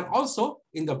 and also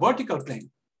in the vertical plane.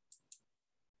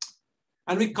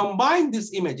 And we combine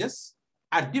these images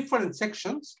at different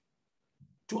sections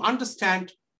to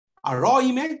understand a raw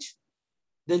image.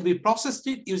 Then we processed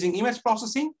it using image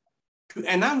processing to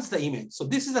enhance the image. So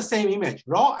this is the same image,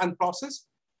 raw and processed.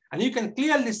 And you can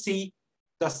clearly see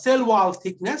the cell wall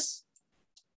thickness,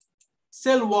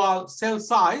 cell wall, cell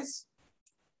size.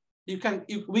 We have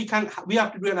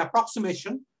to do an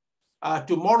approximation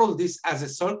to model this as a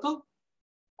circle,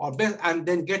 and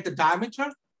then get the diameter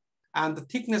and the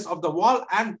thickness of the wall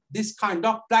and this kind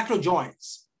of plateau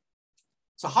joints.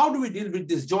 So how do we deal with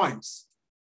these joints?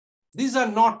 These are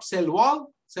not cell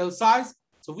wall, cell size.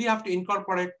 So we have to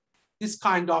incorporate this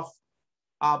kind of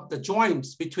the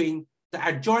joints between the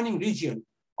adjoining region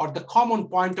or the common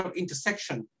point of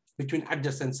intersection between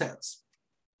adjacent cells.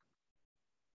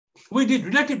 We did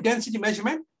relative density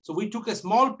measurement. So we took a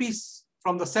small piece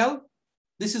from the cell.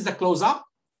 This is the close-up.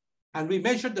 And we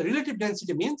measured the relative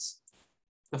density means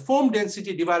the foam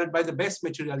density divided by the base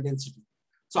material density.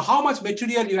 So how much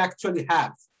material you actually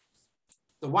have,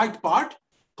 the white part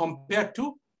compared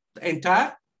to the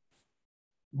entire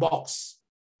box.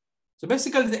 So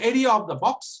basically the area of the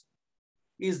box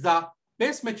is the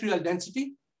base material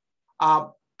density.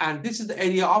 And this is the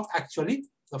area of actually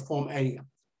the foam area.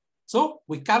 So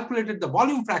we calculated the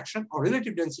volume fraction or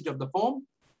relative density of the foam,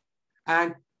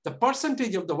 and the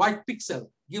percentage of the white pixel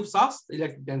gives us the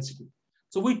relative density.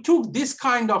 So we took this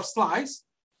kind of slice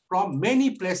from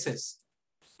many places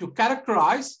to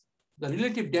characterize the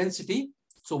relative density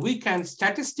so we can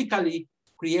statistically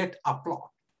create a plot.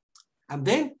 And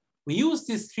then we use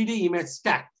this 3D image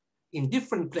stack in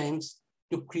different planes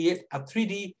to create a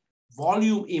 3D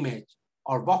volume image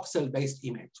or voxel-based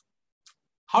image.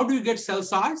 How do you get cell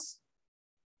size?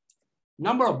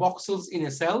 Number of voxels in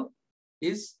a cell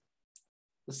is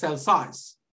the cell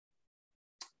size.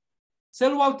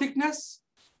 Cell wall thickness,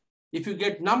 if you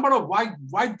get number of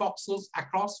white voxels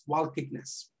across wall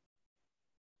thickness.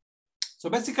 So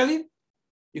basically,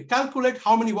 you calculate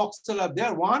how many voxels are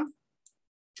there, 1,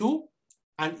 2,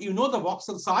 and you know the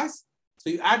voxel size. So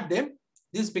you add them,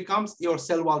 this becomes your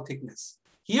cell wall thickness.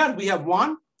 Here we have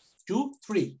 1, 2,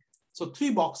 3. So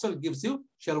 3 voxel gives you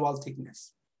cell wall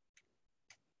thickness.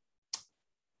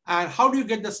 And how do you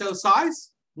get the cell size?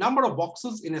 Number of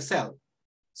voxels in a cell.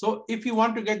 So if you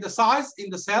want to get the size in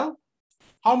the cell,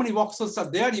 how many voxels are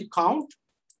there, you count.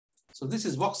 So this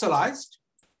is voxelized.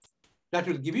 That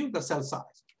will give you the cell size.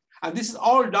 And this is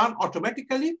all done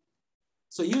automatically.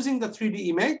 So using the 3D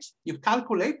image, you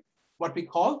calculate what we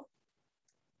call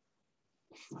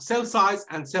cell size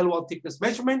and cell wall thickness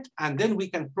measurement, and then we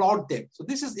can plot them. So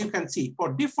this is, you can see,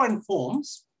 for different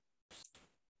foams,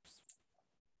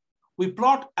 we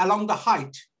plot along the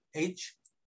height, h,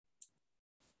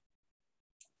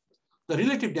 the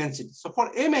relative density. So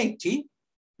for M80,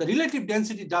 the relative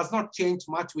density does not change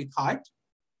much with height.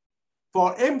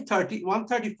 For M30,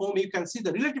 130 foam, you can see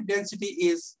the relative density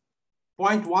is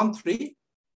 0.13,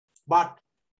 but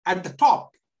at the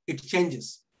top, it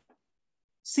changes.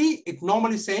 C, it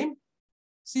normally same.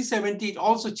 C70, it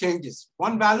also changes.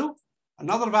 One value,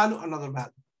 another value, another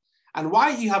value. And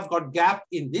why you have got gap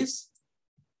in this?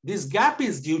 This gap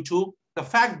is due to the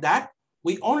fact that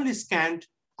we only scanned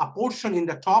a portion in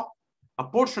the top, a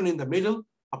portion in the middle,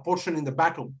 a portion in the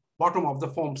bottom of the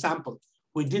foam sample.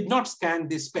 We did not scan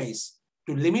this space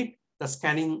to limit the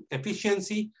scanning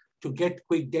efficiency to get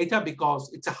quick data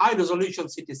because it's a high resolution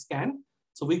CT scan.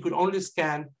 So we could only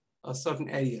scan certain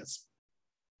areas.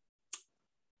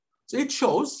 So it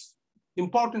shows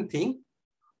important thing,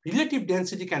 relative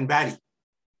density can vary,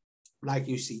 like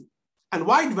you see. And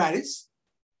why it varies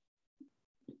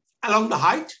along the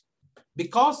height?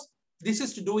 Because this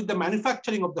is to do with the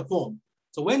manufacturing of the foam.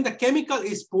 So when the chemical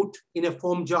is put in a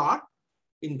foam jar,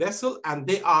 in vessel, and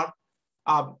they are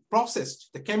processed,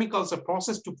 the chemicals are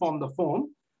processed to form the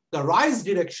foam, the rise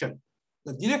direction,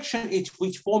 the direction in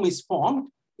which foam is formed,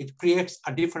 it creates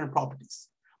a different properties.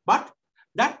 But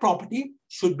that property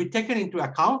should be taken into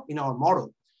account in our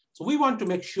model. So we want to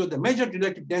make sure the measured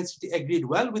relative density agreed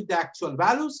well with the actual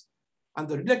values, and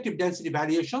the relative density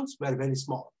variations were very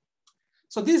small.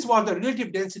 So this was the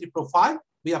relative density profile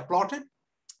we have plotted.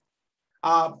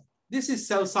 This is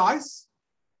cell size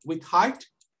with height,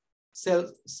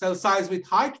 cell size with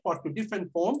height for two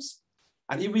different forms.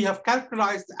 And if we have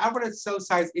characterized the average cell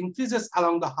size increases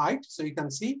along the height, so you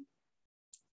can see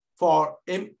for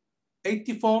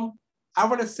M80 form,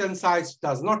 average cell size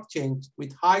does not change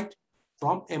with height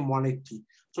from M180.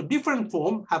 So different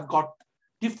form have got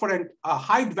different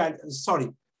height values,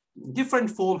 different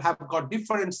form have got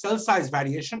different cell size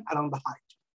variation along the height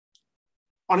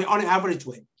on an average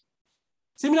way.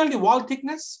 Similarly, wall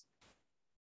thickness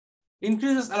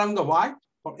increases along the Y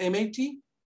for M80.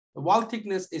 The wall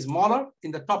thickness is smaller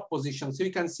in the top position. So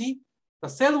you can see the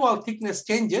cell wall thickness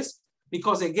changes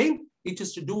because again, it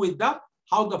is to do with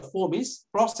how the foam is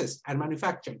processed and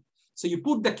manufactured. So you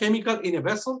put the chemical in a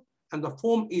vessel and the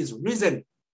foam is risen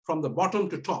from the bottom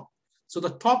to top. So the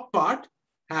top part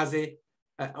has a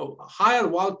higher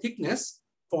wall thickness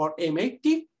for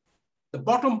M80. The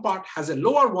bottom part has a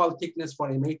lower wall thickness for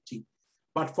M80.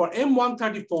 But for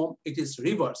M130 foam, it is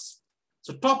reverse.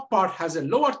 So top part has a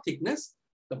lower thickness.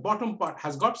 The bottom part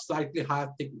has got slightly higher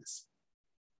thickness.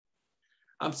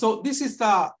 So this is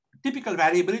the typical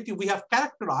variability we have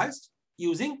characterized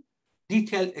using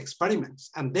detailed experiments,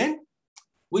 and then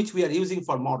which we are using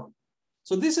for model.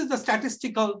 So this is the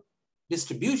statistical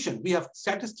distribution. We have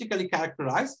statistically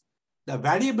characterized the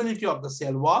variability of the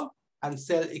cell wall and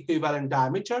cell equivalent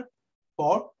diameter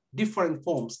for different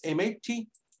forms, M80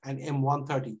 and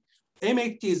M130.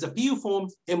 M80 is a PU form,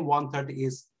 M130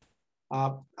 is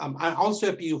also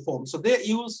a PU form. So they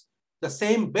use the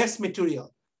same base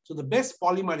material. So the base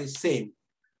polymer is same,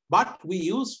 but we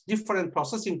use different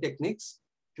processing techniques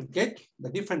to get the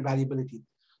different variability.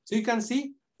 So you can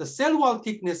see the cell wall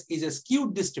thickness is a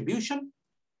skewed distribution.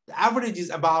 The average is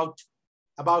about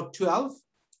 12,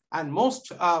 and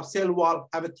most cell wall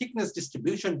have a thickness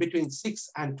distribution between 6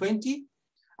 and 20,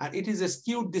 and it is a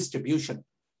skewed distribution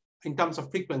in terms of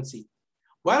frequency.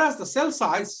 Whereas the cell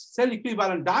size, cell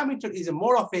equivalent diameter is a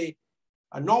more of a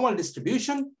normal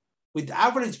distribution, with the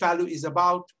average value is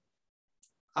about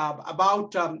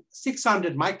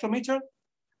 600 micrometer,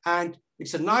 and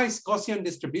it's a nice Gaussian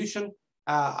distribution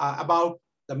about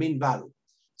the mean value.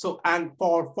 So, and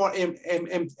for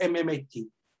M80.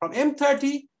 From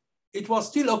M30, it was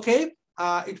still okay.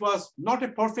 It was not a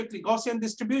perfectly Gaussian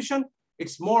distribution.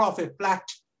 It's more of a flat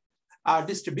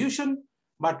distribution,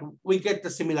 but we get the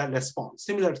similar response,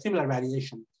 similar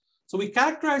variation. So we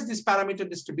characterize this parameter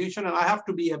distribution, and I have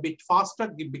to be a bit faster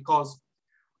because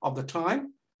of the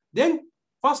time. Then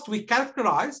first we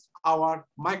characterized our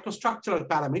microstructural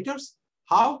parameters,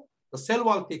 how the cell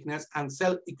wall thickness and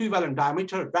cell equivalent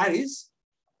diameter varies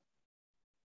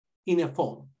in a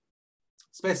foam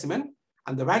specimen.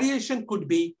 And the variation could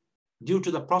be due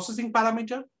to the processing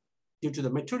parameter, due to the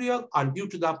material, or due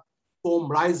to the foam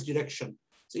rise direction.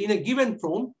 So in a given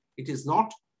foam, it is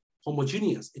not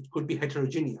homogeneous. It could be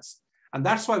heterogeneous. And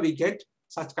that's why we get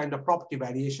such kind of property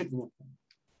variation in a foam.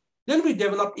 Then we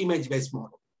develop image-based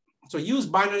model. So use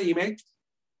binary image.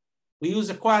 We use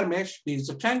a square mesh. We use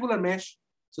a triangular mesh.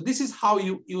 So this is how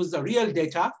you use the real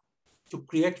data to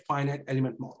create finite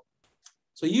element model.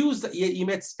 So use the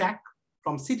image stack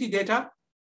from CT data.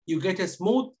 You get a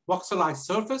smooth voxelized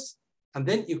surface, and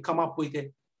then you come up with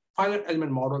a finite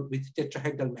element model with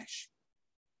tetrahedral mesh.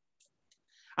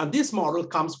 And this model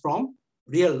comes from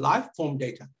real life foam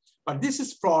data, but this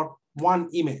is for one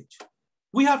image.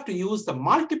 We have to use the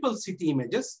multiple CT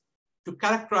images to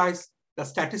characterize the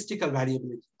statistical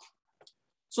variability.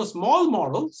 So small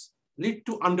models lead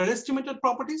to underestimated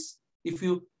properties if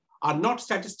you are not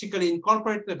statistically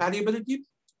incorporate the variability.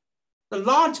 The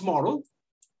large model,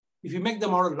 if you make the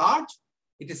model large,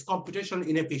 it is computationally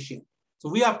inefficient. So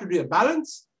we have to do a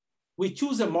balance. We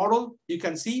choose a model. You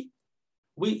can see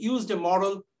we used a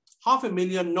model,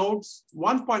 500,000 nodes,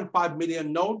 1.5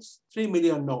 million nodes, 3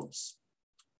 million nodes.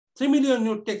 3 million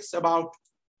nodes takes about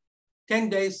 10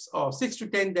 days or 6 to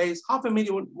 10 days,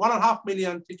 500,000, 1.5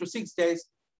 million, 3 to 6 days,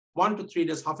 1 to 3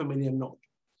 days, 500,000 node.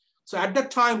 So at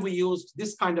that time, we used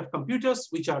this kind of computers,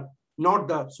 which are not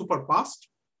the super fast,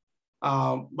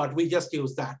 but we just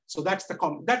use that. So that's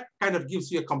that kind of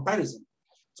gives you a comparison.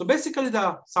 So basically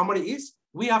the summary is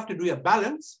we have to do a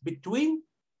balance between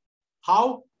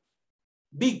how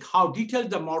big, how detailed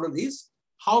the model is,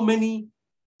 how many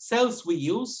cells we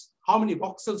use, how many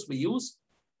voxels we use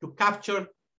to capture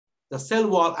the cell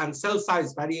wall and cell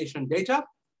size variation data,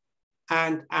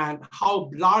 and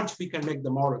how large we can make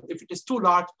the model. If it is too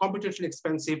large, computationally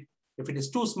expensive. If it is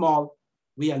too small,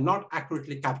 we are not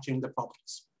accurately capturing the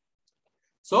properties.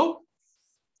 So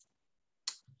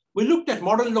we looked at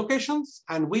model locations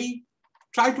and we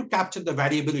try to capture the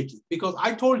variability, because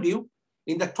I told you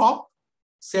in the top,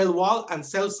 cell wall and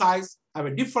cell size have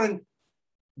a different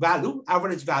value,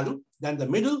 average value, than the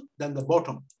middle, than the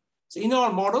bottom. So in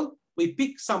our model, we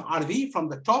pick some RV from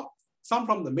the top, some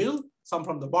from the middle, some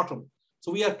from the bottom.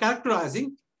 So we are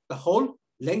characterizing the whole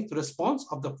length response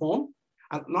of the form.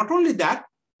 And not only that,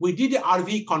 we did a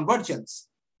RV convergence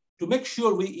to make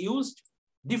sure we used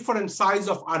different size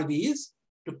of RVs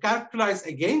to characterize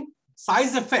again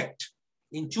size effect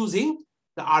in choosing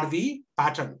the RV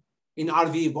pattern in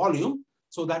RV volume,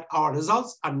 so that our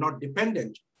results are not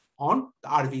dependent on the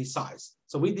RV size.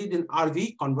 So we did an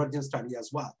RV convergence study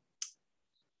as well.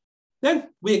 Then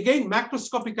we again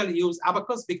macroscopically use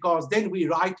Abacus, because then we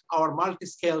write our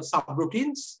multiscale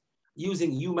subroutines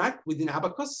using UMAT within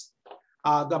Abacus.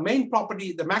 The main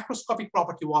property, the macroscopic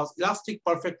property, was elastic,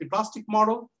 perfectly plastic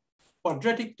model,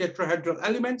 quadratic tetrahedral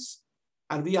elements,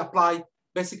 and we apply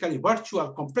basically virtual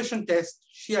compression test,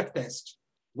 shear test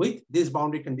with these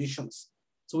boundary conditions.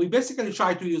 So we basically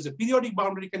try to use a periodic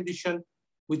boundary condition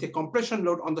with a compression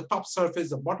load on the top surface.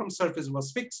 The bottom surface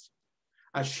was fixed.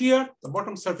 A shear, the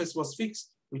bottom surface was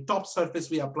fixed. With top surface,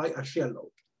 we apply a shear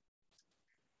load.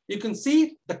 You can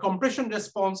see the compression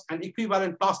response and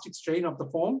equivalent plastic strain of the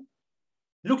form.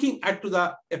 Looking at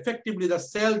effectively the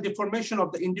cell deformation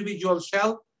of the individual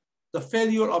shell, the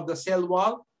failure of the cell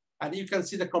wall, and you can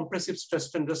see the compressive stress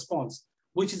strain response,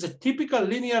 which is a typical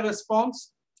linear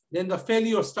response. Then the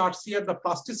failure starts here, the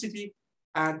plasticity,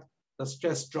 and the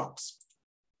stress drops.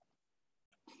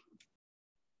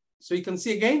 So you can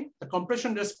see again the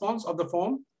compression response of the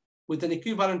form with an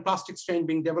equivalent plastic strain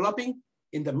developing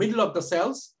in the middle of the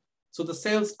cells. So the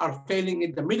cells are failing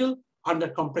in the middle under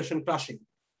compression crushing,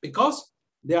 because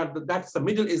that's the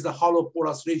middle is the hollow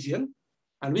porous region,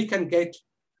 and we can get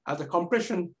the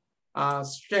compression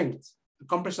strength,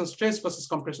 compression stress versus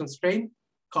compression strain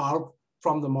curve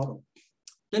from the model.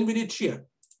 Then we did shear.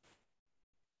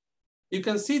 You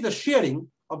can see the shearing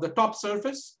of the top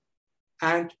surface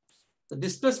and the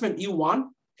displacement U1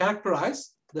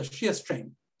 characterize the shear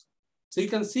strain. So you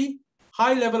can see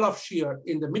high level of shear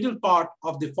in the middle part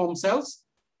of the foam cells,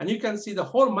 and you can see the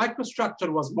whole microstructure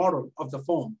was modeled of the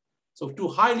foam. So to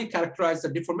highly characterize the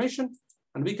deformation,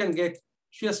 and we can get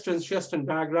shear strain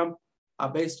diagram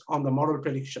based on the model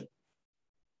prediction.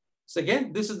 So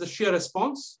again, this is the shear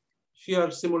response,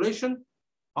 shear simulation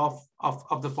of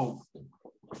the foam.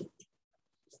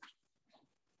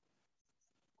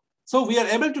 So we are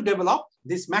able to develop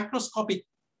this macroscopic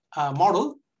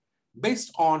model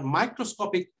based on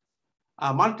microscopic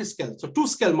multiscale. So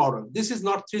 2-scale model. This is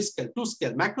not 3-scale,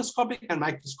 2-scale, macroscopic and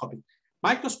microscopic.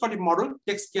 Microscopic model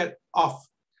takes care of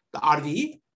the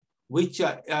RVE, which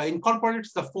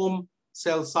incorporates the foam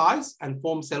cell size and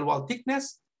foam cell wall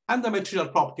thickness and the material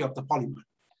property of the polymer.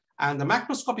 And the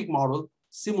macroscopic model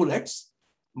simulates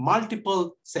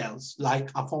multiple cells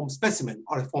like a foam specimen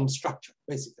or a foam structure,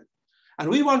 basically. And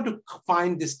we want to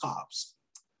find these curves.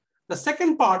 The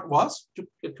second part was to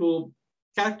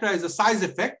characterize the size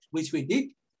effect, which we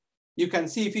did. You can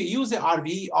see if you use an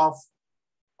RV of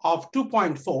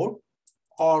 2.4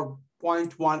 or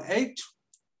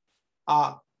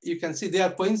 0.18, you can see they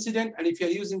are coincident. And if you're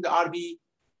using the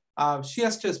RV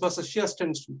shear stress versus shear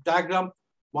strain diagram,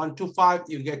 125,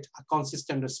 you get a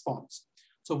consistent response.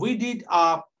 So we did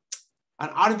an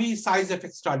RV size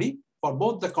effect study for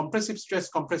both the compressive stress,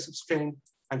 compressive strain,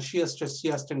 and shear stress,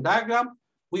 shear strain diagram.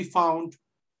 We found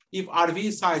if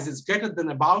RV size is greater than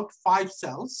about 5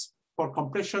 cells for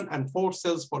compression and 4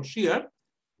 cells for shear,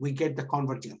 we get the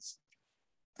convergence.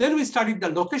 Then we studied the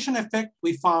location effect.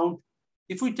 We found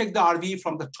if we take the RV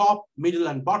from the top, middle,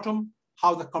 and bottom,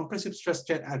 how the compressive stress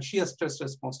strain and shear stress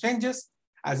response changes.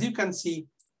 As you can see,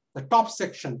 the top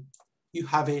section, you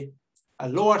have a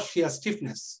lower shear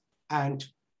stiffness, and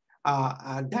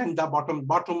then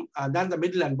the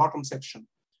middle and bottom section.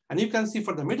 And you can see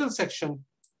for the middle section,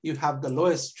 you have the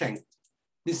lowest strength.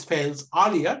 This fails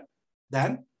earlier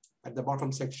than at the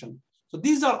bottom section. So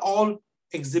these are all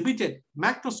exhibited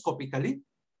macroscopically,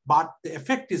 but the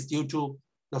effect is due to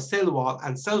the cell wall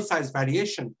and cell size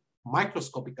variation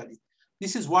microscopically.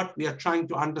 This is what we are trying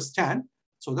to understand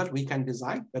so that we can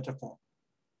design better form.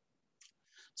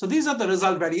 So these are the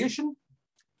result variation.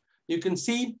 You can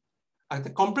see the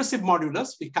compressive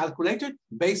modulus we calculated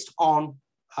based on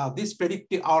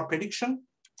our prediction.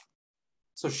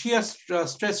 So shear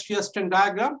stress, shear strain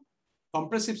diagram,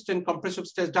 compressive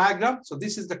stress diagram. So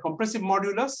this is the compressive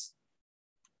modulus.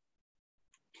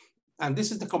 And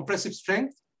this is the compressive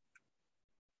strength.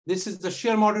 This is the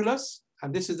shear modulus,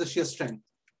 and this is the shear strength.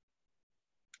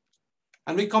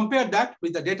 And we compare that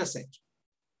with the data set.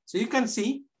 So you can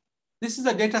see this is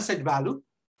the data set value,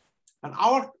 and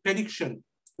our prediction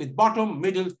with bottom,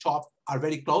 middle, top are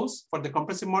very close for the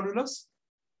compressive modulus.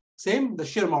 Same, the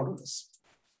shear modulus.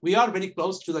 We are very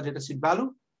close to the data set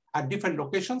value at different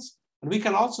locations. And we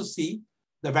can also see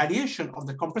the variation of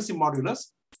the compressive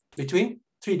modulus between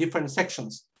 3 different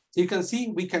sections. So you can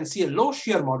see, we can see a low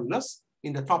shear modulus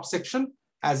in the top section,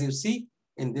 as you see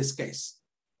in this case.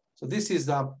 So this is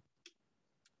the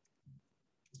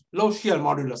low shear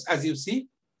modulus, as you see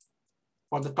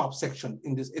for the top section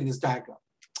in this diagram.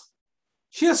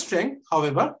 Shear strength,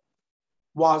 however,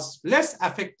 was less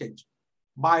affected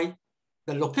by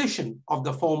the location of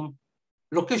the foam,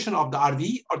 location of the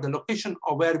RV, or the location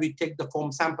of where we take the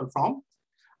foam sample from.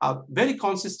 Very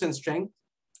consistent strength.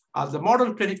 The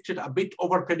model predicted a bit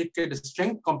over predicted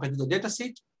strength compared to the data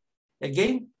set.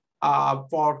 Again,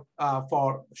 for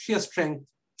shear strength,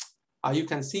 you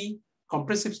can see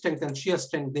compressive strength and shear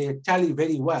strength, they tally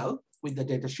very well with the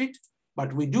data sheet,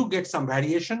 but we do get some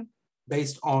variation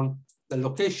based on the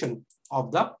location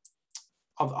of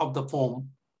the foam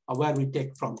where we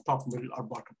take from top, middle, or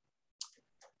bottom.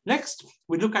 Next,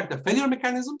 we look at the failure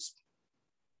mechanisms.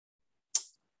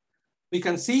 We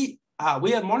can see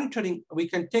we are monitoring, we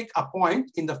can take a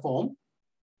point in the foam,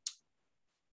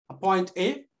 a point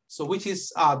A, so which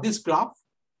is this graph.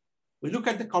 We look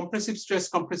at the compressive stress,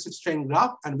 compressive strain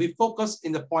graph, and we focus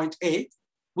in the point A,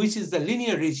 which is the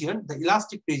linear region, the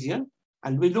elastic region,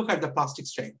 and we look at the plastic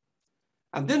strain.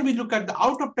 And then we look at the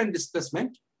out of plane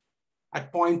displacement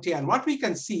at point A, and what we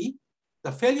can see,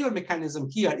 the failure mechanism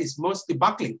here is mostly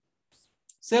buckling.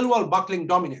 Cell wall buckling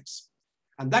dominates,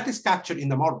 and that is captured in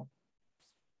the model.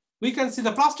 We can see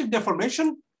the plastic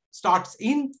deformation starts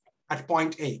in at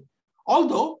point A.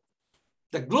 Although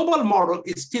the global model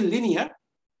is still linear,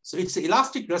 so it's an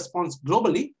elastic response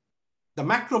globally, the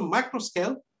macro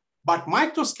scale, but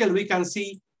micro scale we can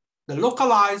see the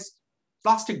localized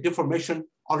plastic deformation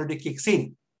already kicks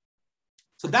in.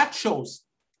 So that shows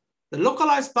the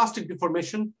localized plastic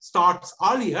deformation starts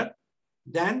earlier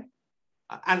than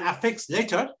and affects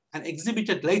later and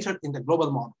exhibited later in the global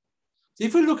model. So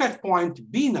if we look at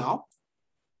point B now,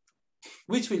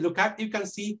 which we look at, you can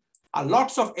see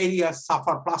lots of areas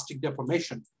suffer plastic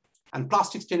deformation and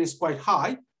plastic strain is quite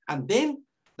high. And then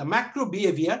the macro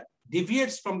behavior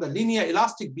deviates from the linear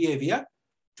elastic behavior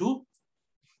to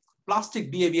plastic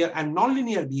behavior and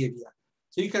nonlinear behavior.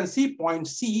 So you can see point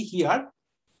C here,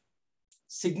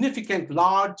 significant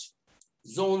large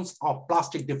zones of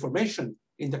plastic deformation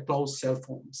in the closed cell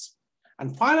foams.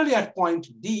 And finally at point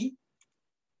D,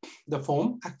 the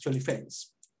foam actually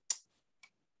fails.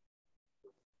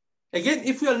 Again,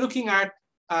 if we are looking at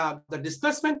the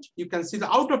displacement, you can see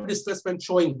the out of displacement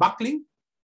showing buckling.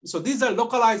 So these are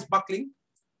localized buckling,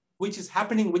 which is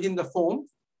happening within the foam,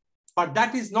 but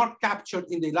that is not captured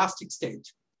in the elastic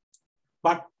stage.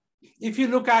 But if you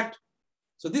look at,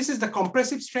 so this is the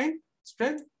compressive strain,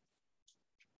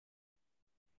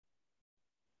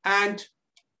 and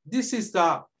this is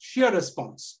the shear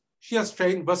response, shear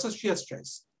strain versus shear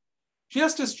stress. Shear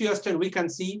stress, shear strain, we can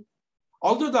see,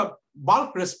 although the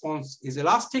bulk response is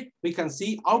elastic, we can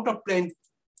see out of plane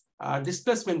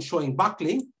displacement showing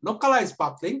buckling, localized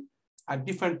buckling at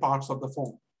different parts of the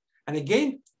foam. And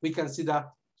again, we can see the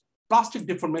plastic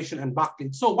deformation and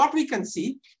buckling. So what we can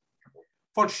see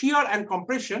for shear and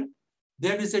compression,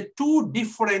 there is two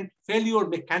different failure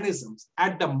mechanisms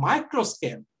at the micro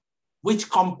scale, which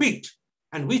compete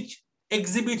and which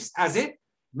exhibits as a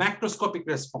macroscopic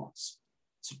response.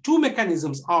 So two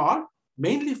mechanisms are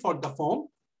mainly for the foam,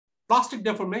 plastic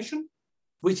deformation,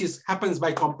 which happens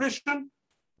by compression,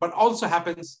 but also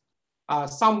happens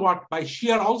somewhat by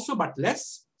shear also, but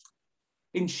less.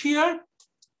 In shear,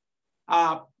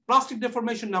 plastic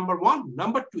deformation number one,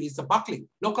 number two is the buckling,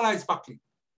 localized buckling.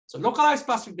 So localized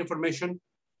plastic deformation,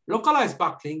 localized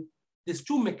buckling, these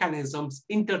two mechanisms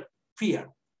interfere.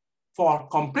 For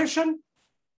compression,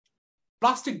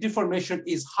 plastic deformation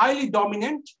is highly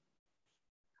dominant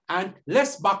and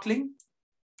less buckling.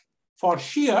 for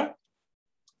shear,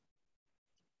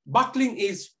 buckling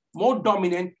is more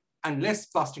dominant and less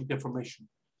plastic deformation.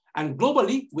 And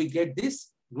globally, we get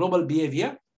this global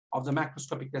behavior of the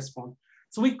macroscopic response.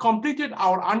 So we completed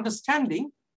our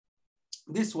understanding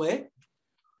this way.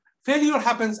 Failure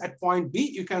happens at point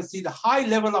B. You can see the high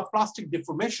level of plastic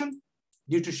deformation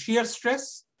due to shear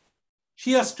stress.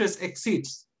 Shear stress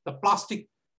exceeds the plastic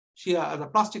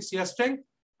shear strength,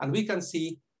 and we can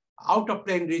see out of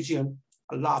plane region,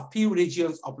 a few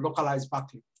regions of localized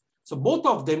buckling. So both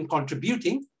of them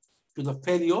contributing to the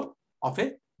failure of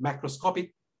a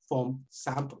macroscopic foam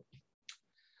sample.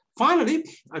 Finally,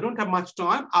 I don't have much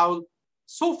time.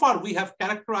 So far we have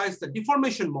characterized the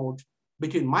deformation mode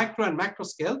between micro and macro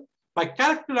scale by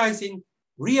characterizing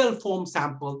real foam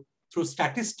sample through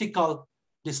statistical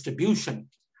distribution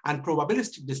and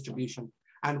probabilistic distribution.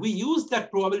 And we use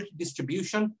that probability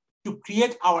distribution to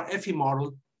create our FE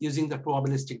model using the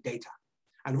probabilistic data.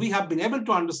 And we have been able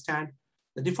to understand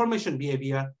the deformation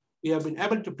behavior. We have been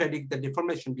able to predict the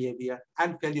deformation behavior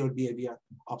and failure behavior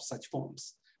of such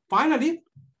foams. Finally,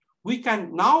 we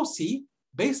can now see,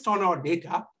 based on our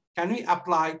data, can we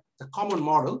apply the common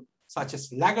model such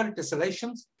as Lagarde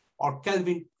tessellations or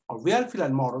Kelvin or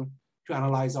Weir-Phelan model to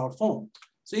analyze our foam.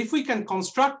 So if we can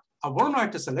construct a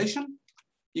Voronoi tessellation,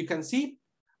 you can see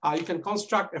you can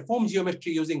construct a foam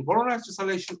geometry using Voronoi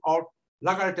tessellation or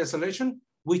Lagarde tessellation,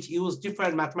 which use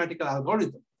different mathematical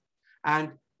algorithms.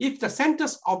 And if the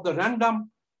centers of the random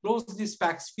closely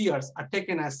packed spheres are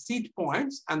taken as seed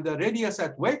points and the radius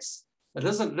at weights, the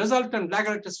resultant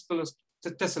Lagarde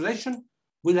tessellation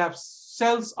will have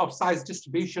cells of size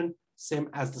distribution same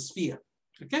as the sphere.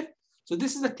 Okay, so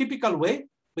this is a typical way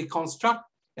we construct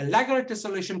a Lagarde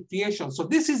tessellation creation. So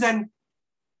this is an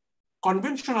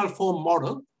conventional foam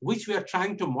model which we are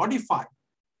trying to modify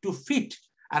to fit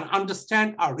and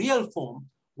understand a real foam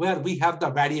where we have the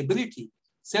variability,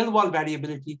 cell wall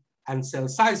variability and cell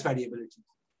size variability.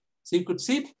 So you could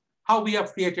see how we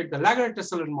have created the Lagarde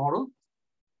tessellation model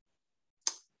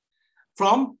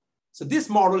from, so this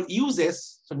model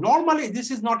uses, so normally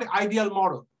this is not an ideal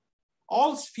model.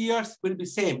 All spheres will be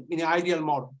same in an ideal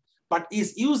model, but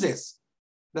it uses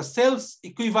the cell's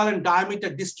equivalent diameter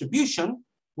distribution,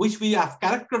 which we have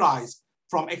characterized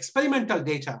from experimental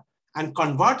data and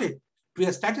converted to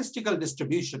a statistical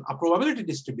distribution, a probability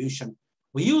distribution.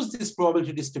 We use this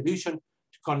probability distribution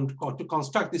to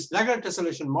construct this Lagarde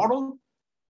tessellation model,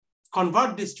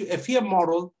 convert this to FEM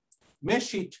model,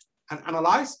 mesh it and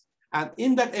analyze. And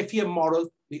in that FEM model,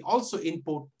 we also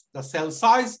input the cell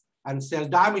size and cell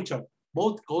diameter,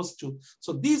 both goes to.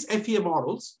 So these FEM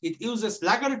models, it uses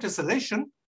Lagarde tessellation,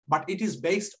 but it is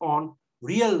based on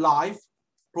real life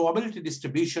probability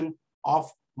distribution of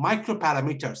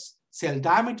microparameters, cell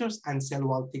diameters and cell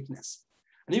wall thickness.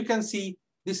 And you can see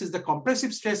this is the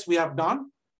compressive stress we have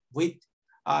done with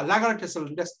Lagarde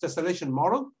tessellation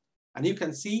model. And you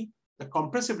can see the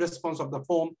compressive response of the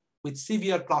foam with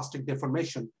severe plastic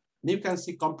deformation. And you can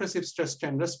see compressive stress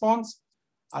strain response,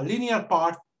 a linear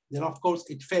part, then of course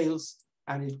it fails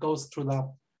and it goes through the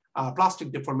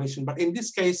plastic deformation. But in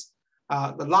this case,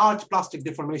 the large plastic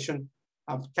deformation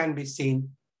can be seen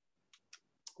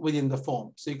within the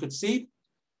foam. So you could see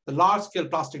the large scale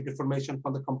plastic deformation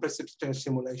from the compressive stress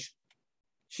simulation.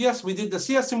 Yes, we did the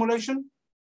shear simulation.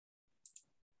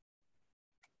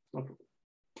 Okay.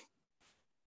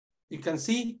 You can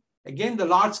see again the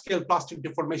large scale plastic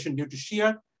deformation due to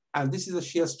shear, and this is the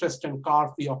shear stress strain curve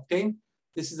we obtained.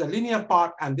 This is the linear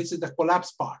part, and this is the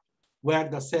collapse part where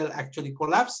the cell actually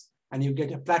collapses and you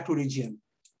get a plateau region.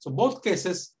 So both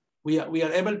cases, we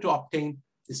are able to obtain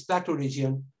this plateau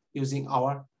region using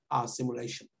our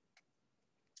simulation.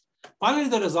 Finally,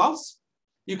 the results,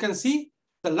 you can see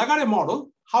the Lagarde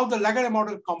model, how the Lagarde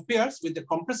model compares with the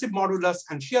compressive modulus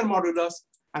and shear modulus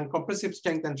and compressive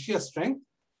strength and shear strength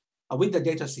with the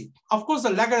data sheet. Of course,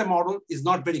 the Lagarde model is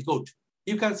not very good.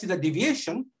 You can see the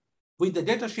deviation with the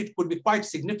data sheet could be quite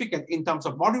significant in terms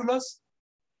of modulus,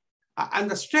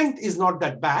 and the strength is not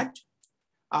that bad.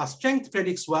 Strength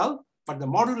predicts well, but the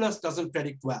modulus doesn't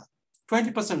predict well.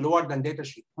 20% lower than data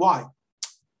sheet. Why?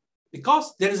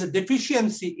 Because there is a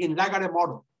deficiency in Lagarde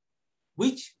model,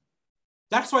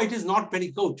 that's why it is not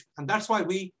very good. And that's why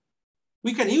we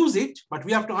can use it, but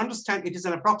we have to understand it is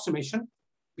an approximation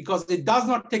because it does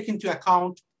not take into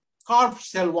account curved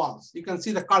cell walls. You can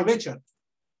see the curvature.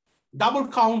 Double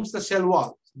counts the cell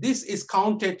wall. This is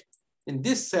counted in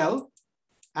this cell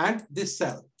and this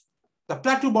cell. The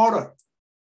plateau border,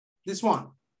 this one.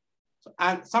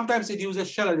 And sometimes it uses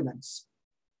shell elements.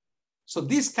 So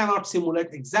this cannot simulate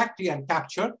exactly and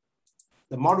capture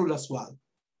the modulus well.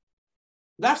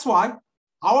 That's why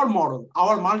our model,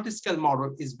 our multiscale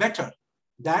model is better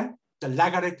than the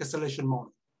Lagrange tessellation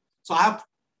model. So I have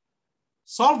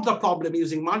solved the problem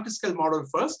using multiscale model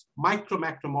first, micro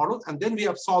macro model, and then we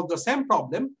have solved the same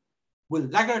problem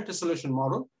with Lagrange tessellation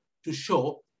model to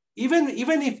show even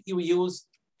if you use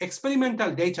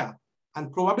experimental data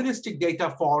and probabilistic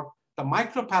data for the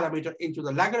micro parameter into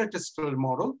the Lagrange tessellation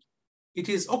model, it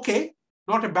is okay,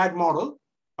 not a bad model,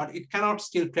 but it cannot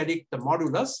still predict the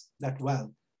modulus that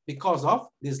well because of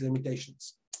these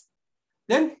limitations.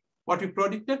 Then what we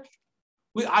predicted,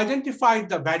 we identified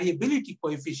the variability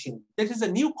coefficient. That is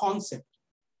a new concept.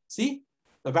 See,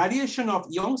 the variation of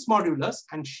Young's modulus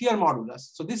and shear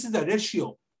modulus. So this is the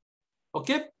ratio,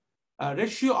 okay? A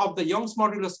ratio of the Young's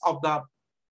modulus of the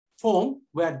foam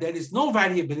where there is no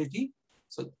variability.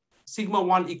 So sigma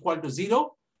 1 equal to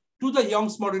 0 to the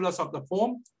Young's modulus of the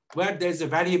foam where there is a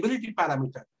variability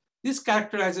parameter. This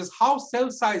characterizes how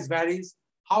cell size varies,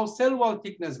 how cell wall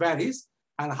thickness varies,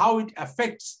 and how it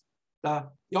affects the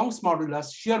Young's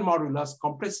modulus, shear modulus,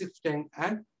 compressive strength,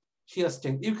 and shear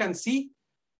strength. You can see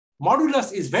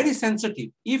modulus is very sensitive.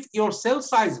 If your cell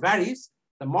size varies,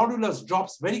 the modulus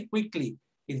drops very quickly.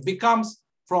 It becomes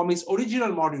from its original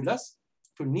modulus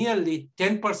to nearly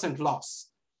 10% loss.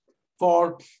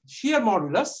 For shear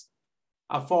modulus,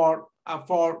 for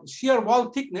shear wall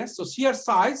thickness, so shear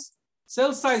size,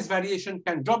 cell size variation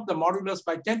can drop the modulus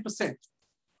by 10%,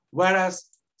 whereas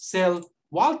cell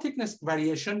wall thickness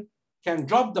variation can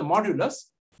drop the modulus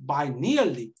by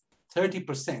nearly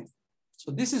 30%.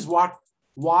 So this is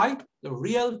why the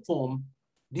real foam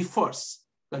differs.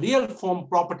 The real foam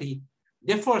property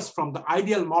differs from the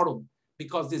ideal model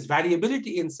because this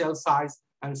variability in cell size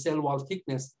and cell wall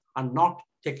thickness are not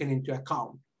taken into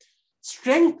account.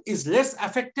 Strength is less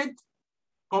affected.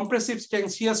 Compressive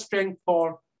strength, shear strength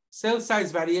for cell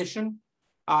size variation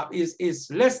is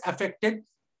less affected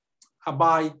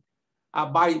by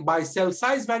cell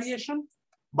size variation.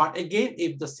 But again,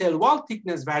 if the cell wall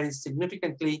thickness varies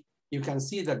significantly, you can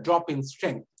see the drop in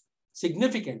strength,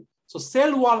 significant. So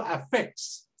cell wall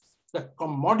affects the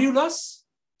modulus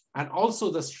and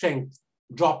also the strength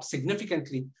drop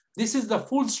significantly. This is the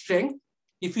full strength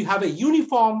if you have a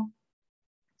uniform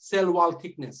cell wall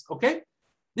thickness, okay?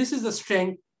 This is the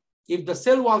strength if the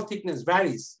cell wall thickness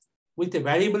varies with a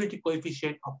variability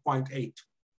coefficient of 0.8.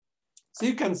 So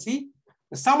you can see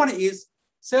the summary is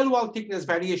cell wall thickness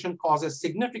variation causes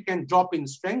significant drop in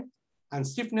strength and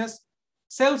stiffness.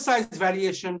 Cell size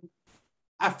variation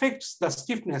affects the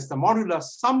stiffness, the modulus,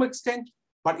 some extent,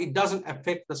 but it doesn't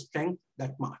affect the strength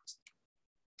that much.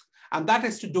 And that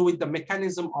has to do with the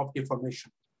mechanism of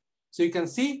deformation. So you can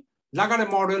see Lagrange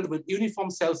model with uniform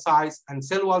cell size and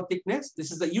cell wall thickness.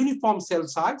 This is the uniform cell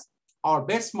size, our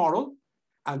best model.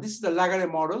 And this is the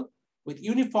Lagrange model with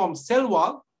uniform cell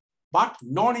wall, but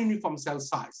non-uniform cell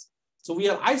size. So we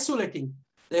are isolating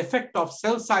the effect of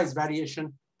cell size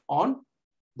variation on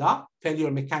the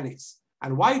failure mechanics.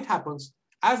 And why it happens,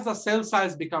 as the cell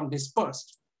size become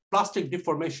dispersed, plastic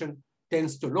deformation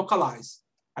tends to localize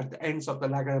at the ends of the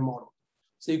Lagrange model.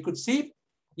 So you could see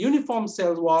uniform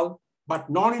cell wall, but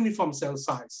non-uniform cell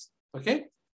size, okay?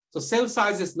 So cell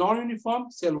size is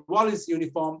non-uniform, cell wall is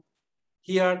uniform.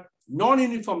 Here,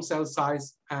 non-uniform cell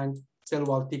size and cell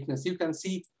wall thickness. You can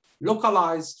see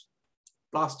localized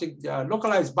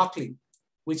localized buckling,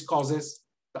 which causes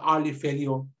the early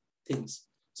failure things.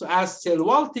 So as cell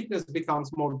wall thickness becomes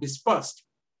more dispersed,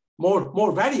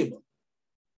 more variable,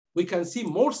 we can see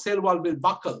more cell wall will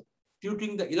buckle due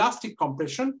to the elastic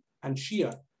compression and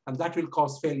shear, and that will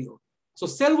cause failure. So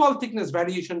cell wall thickness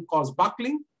variation causes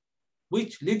buckling,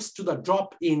 which leads to the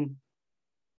drop in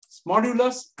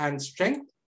modulus and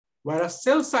strength, whereas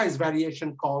cell size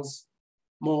variation causes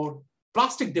more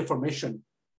plastic deformation,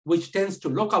 which tends to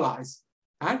localize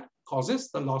and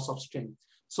causes the loss of strength.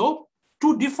 So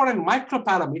two different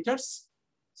microparameters,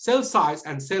 cell size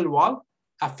and cell wall,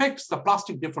 affects the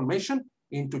plastic deformation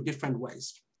into different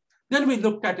ways. Then we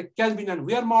looked at a Kelvin and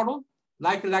Weir model,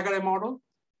 like a Lagrange model.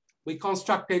 We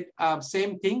constructed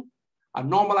same thing, a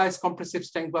normalized compressive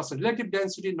strength versus relative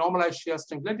density, normalized shear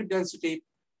strength, relative density,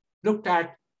 looked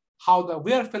at how the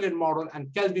Weir-Felin model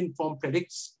and Kelvin form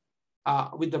predicts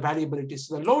with the variability.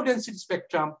 So the low density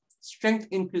spectrum, strength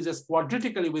increases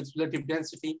quadratically with relative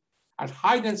density. At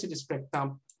high density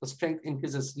spectrum, the strength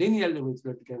increases linearly with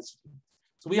relative density.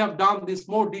 So we have done this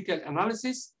more detailed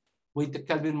analysis with the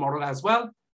Kelvin model as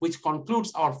well, which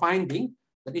concludes our finding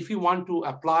that if you want to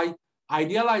apply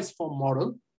idealized foam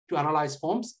model to analyze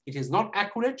foams, it is not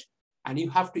accurate, and you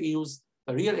have to use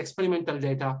the real experimental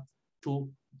data to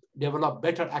develop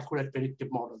better accurate predictive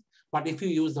model. But if you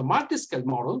use the multiscale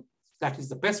model, that is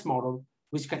the best model,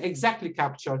 which can exactly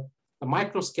capture the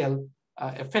microscale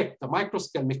effect, the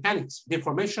microscale mechanics,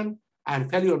 deformation and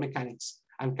failure mechanics,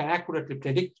 and can accurately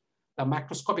predict the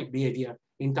macroscopic behavior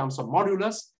in terms of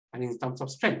modulus and in terms of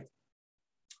strength.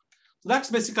 So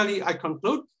that's basically, I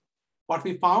conclude, what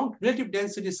we found. Relative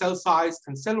density, cell size,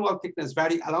 and cell wall thickness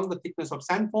vary along the thickness of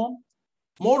sand foam.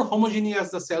 More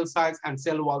homogeneous the cell size and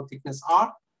cell wall thickness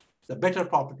are, the better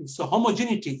properties. So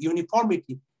homogeneity,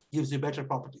 uniformity gives you better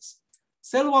properties.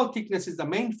 Cell wall thickness is the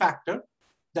main factor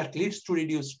that leads to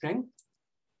reduced strength.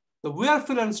 The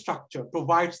wear-fill structure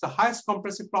provides the highest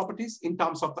compressive properties in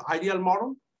terms of the ideal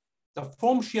model. The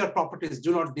foam shear properties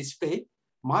do not display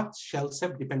much shell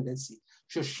shape dependency.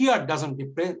 So shear doesn't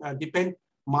depend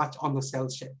much on the cell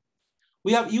shape.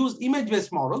 We have used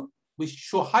image-based model, which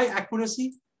show high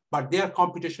accuracy, but they are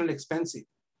computationally expensive.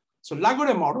 So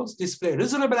Lagore models display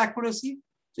reasonable accuracy.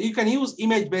 So you can use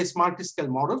image-based multiscale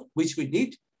model, which we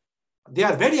did. They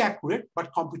are very accurate,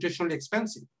 but computationally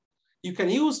expensive. You can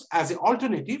use as an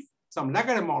alternative some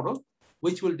Lagore model,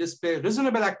 which will display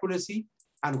reasonable accuracy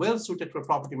and well suited for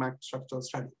property microstructural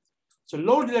study. So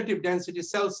low relative density,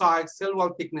 cell size, cell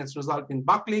wall thickness result in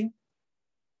buckling.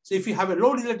 So if you have a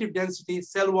low relative density,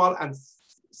 cell wall and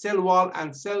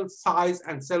cell size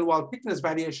and cell wall thickness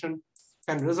variation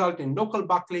can result in local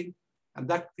buckling, and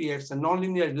that creates a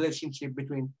nonlinear relationship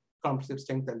between compressive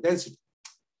strength and density.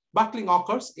 Buckling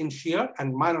occurs in shear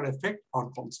and minor effect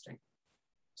on foam strength.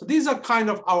 So these are kind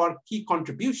of our key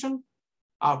contribution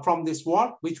from this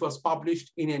work, which was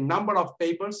published in a number of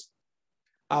papers.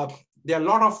 There are a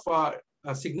lot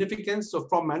of significance. So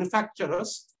from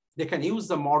manufacturers, they can use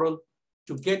the model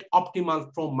to get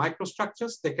optimal foam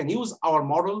microstructures. They can use our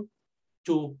model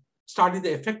to study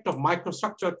the effect of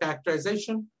microstructural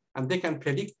characterization, and they can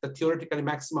predict the theoretically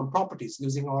maximum properties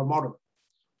using our model.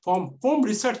 From foam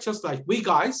researchers like we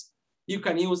guys, you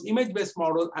can use image-based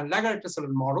model and Lagore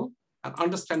model and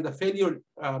understand the failure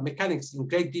mechanics in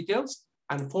great details.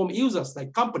 And foam users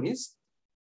like companies,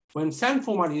 when sand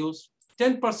foam are used,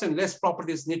 10% less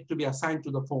properties need to be assigned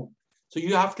to the foam. So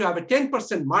you have to have a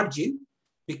 10% margin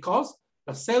because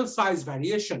the cell size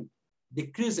variation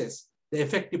decreases the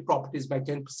effective properties by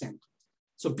 10%.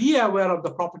 So be aware of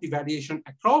the property variation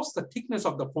across the thickness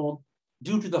of the foam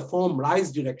due to the foam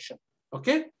rise direction,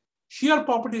 okay? Shear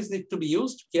properties need to be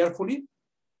used carefully.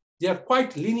 They are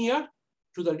quite linear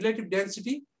to the relative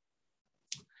density.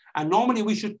 And normally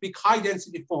we should pick high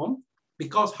density foam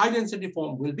because high density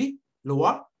foam will be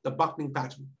lower the buckling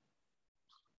pattern.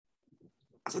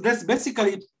 So that's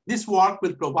basically, this work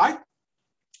will provide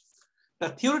the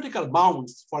theoretical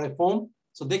bounds for a foam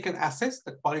so they can assess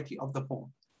the quality of the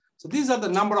foam. So these are the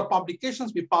number of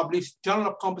publications we published: Journal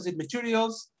of Composite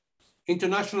Materials,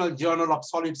 International Journal of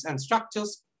Solids and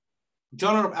Structures,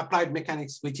 Journal of Applied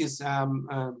Mechanics, which is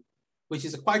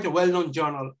quite a well-known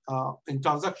journal in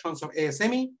transactions of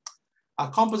ASME,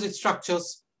 Composite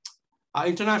Structures,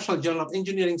 International Journal of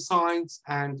Engineering Science,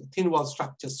 and Thin Wall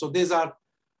Structures. So these are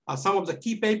some of the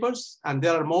key papers, and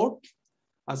there are more.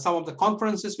 Some of the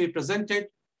conferences we presented,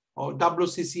 or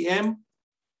WCCM,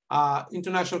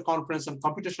 International Conference on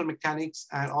Computational Mechanics,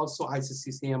 and also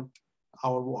ICCCM,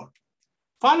 our work.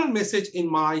 Final message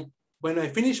when I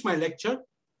finish my lecture,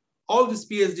 all these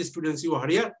PhD students you are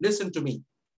here, listen to me.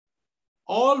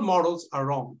 All models are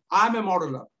wrong. I'm a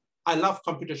modeler. I love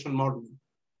computational modeling.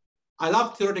 I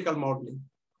love theoretical modeling.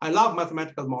 I love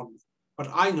mathematical modeling. But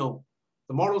I know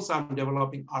the models I'm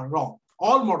developing are wrong.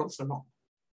 All models are wrong.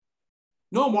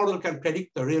 No model can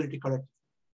predict the reality correctly,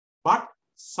 but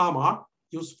some are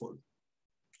useful.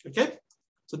 Okay?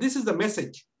 So this is the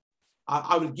message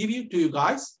I will give to you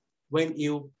guys when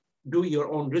you do your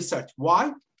own research.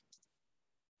 Why?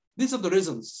 These are the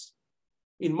reasons.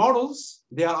 In models,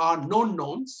 there are known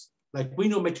knowns, like we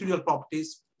know material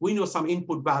properties, we know some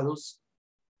input values.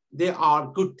 They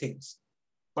are good things.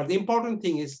 But the important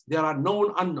thing is there are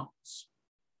known unknowns.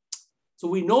 So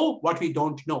we know what we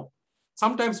don't know.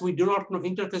 Sometimes we do not know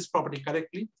interface property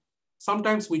correctly.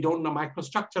 Sometimes we don't know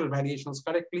microstructural variations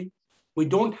correctly. We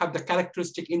don't have the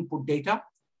characteristic input data,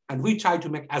 and we try to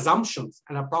make assumptions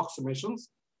and approximations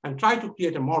and try to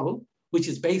create a model which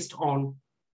is based on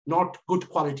not good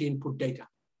quality input data.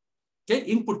 Okay,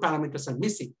 input parameters are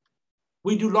missing.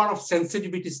 We do a lot of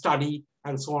sensitivity study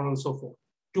and so on and so forth.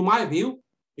 To my view,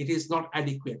 it is not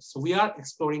adequate. So we are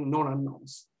exploring known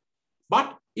unknowns.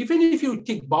 But even if you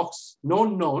tick box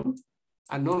known known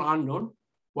and known unknown,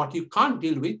 what you can't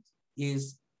deal with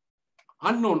is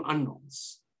unknown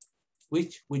unknowns,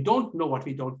 which we don't know what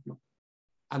we don't know.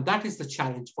 And that is the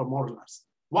challenge for modelers.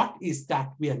 What is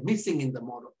that we are missing in the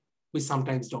model? We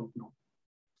sometimes don't know.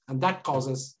 And that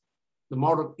causes the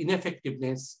model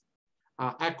ineffectiveness,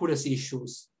 accuracy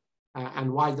issues,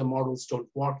 and why the models don't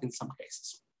work in some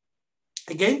cases.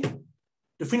 Again,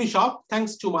 to finish up,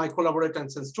 thanks to my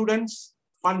collaborators and students,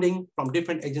 funding from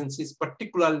different agencies,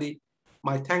 particularly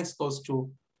my thanks goes to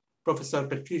Professor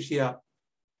Patricia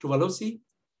Tuvalusi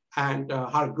and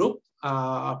her group,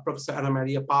 Professor Anna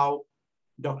Maria Pau,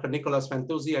 Dr. Nicholas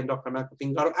Fantuzzi, and Dr. Marco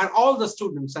Pingaro, and all the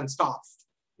students and staff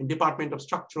in Department of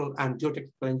Structural and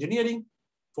Geotechnical Engineering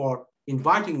for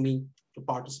inviting me to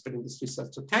participate in this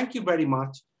research. So thank you very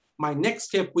much. My next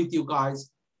step with you guys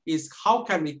is how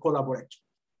can we collaborate?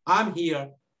 I'm here.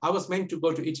 I was meant to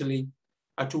go to Italy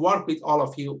to work with all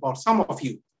of you or some of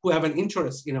you who have an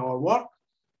interest in our work.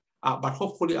 But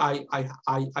hopefully I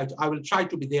will try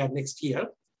to be there next year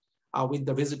with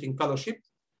the visiting fellowship.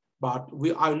 But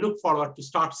I look forward to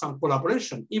start some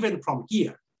collaboration even from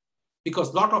here, because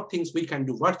a lot of things we can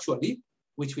do virtually,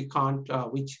 which we can't,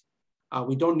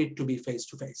 we don't need to be face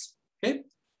to face. Okay.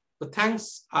 So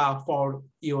thanks for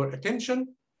your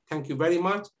attention. Thank you very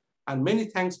much. And many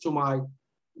thanks to my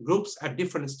groups at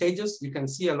different stages. You can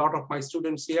see a lot of my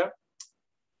students here.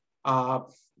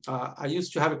 I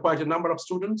used to have quite a number of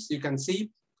students. You can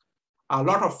see a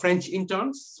lot of French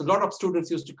interns. So a lot of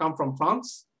students used to come from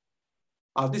France.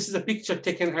 This is a picture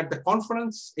taken at the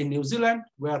conference in New Zealand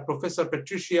where Professor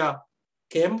Patricia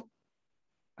came.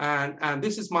 And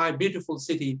this is my beautiful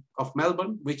city of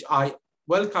Melbourne, which I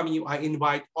welcome you. I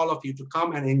invite all of you to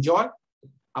come and enjoy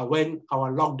when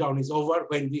our lockdown is over,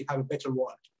 when we have a better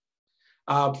world.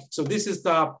 So this is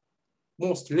the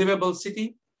most livable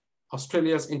city,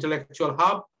 Australia's intellectual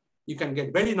hub. You can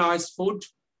get very nice food,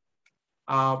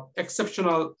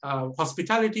 exceptional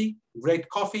hospitality, great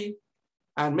coffee,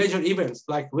 and major events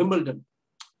like Wimbledon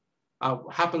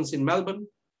happens in Melbourne.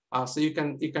 So you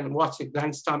can watch a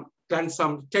Grand Slam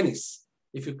tennis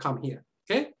if you come here.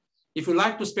 Okay. If you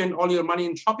like to spend all your money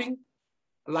in shopping,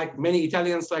 like many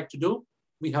Italians like to do,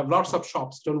 we have lots of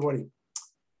shops. Don't worry.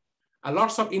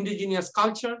 Lots of indigenous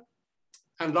culture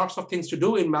and lots of things to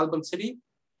do in Melbourne City.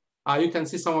 You can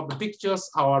see some of the pictures,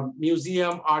 our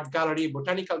museum, art gallery,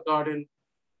 botanical garden,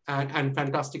 and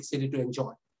fantastic city to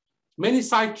enjoy. Many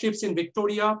side trips in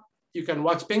Victoria. You can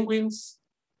watch penguins.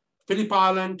 Phillip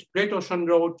Island, Great Ocean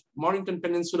Road, Mornington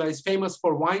Peninsula is famous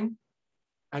for wine,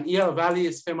 and Yarra Valley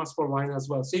is famous for wine as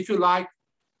well. So if you like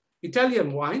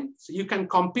Italian wine, so you can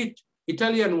compete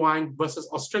Italian wine versus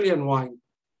Australian wine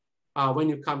when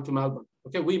you come to Melbourne.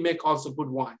 Okay, we make also good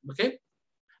wine. Okay,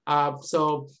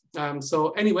 so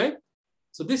anyway,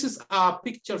 so this is a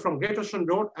picture from Great Ocean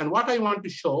Road, and what I want to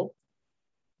show,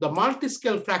 the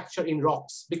multiscale fracture in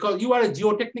rocks, because you are a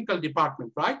geotechnical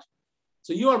department, right?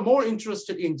 So you are more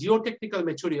interested in geotechnical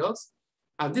materials,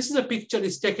 and this is a picture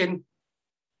is taken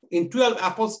in 12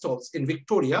 Apostles in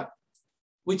Victoria,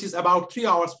 which is about 3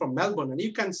 hours from Melbourne, and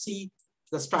you can see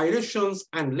the striations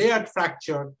and layered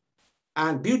fracture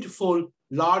and beautiful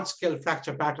large-scale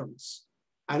fracture patterns.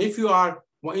 And if you are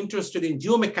more interested in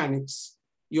geomechanics,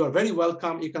 you are very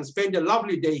welcome. You can spend a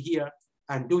lovely day here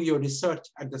and do your research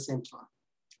at the same time.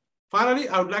 Finally,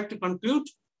 I would like to conclude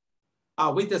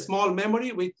with a small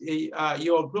memory with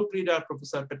your group leader,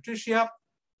 Professor Patricia.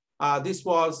 This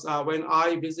was when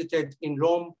I visited in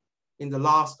Rome in the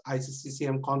last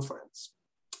ICCCM conference.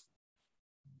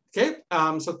 Okay,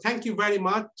 so thank you very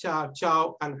much,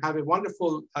 ciao, and have a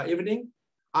wonderful evening.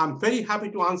 I'm very happy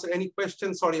to answer any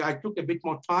questions. Sorry, I took a bit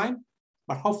more time,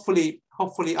 but hopefully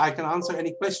I can answer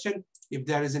any question if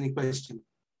there is any question.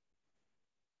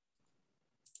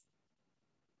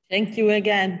 Thank you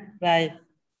again, Rai.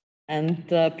 And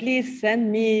please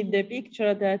send me the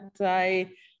picture that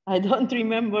I don't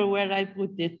remember where I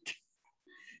put it.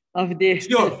 Of the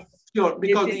sure,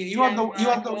 because you are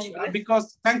the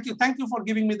because thank you for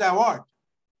giving me the award.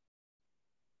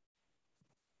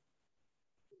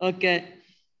 Okay.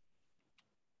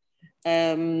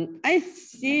 I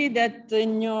see that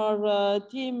in your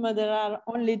team there are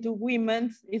only 2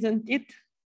 women, isn't it?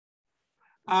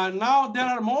 Now there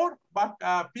are more, but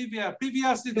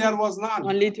previously there was none.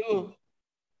 Only 2.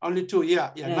 Only 2,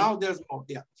 yeah. Now there's more,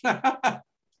 yeah.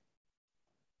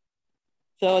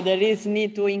 So there is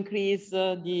need to increase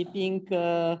the pink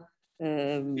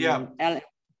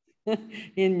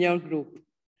in your group.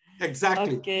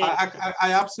 Exactly. Okay.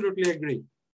 I absolutely agree.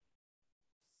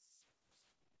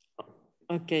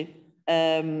 Okay.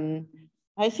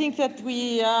 I think that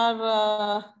we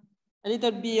are a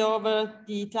little bit over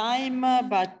the time,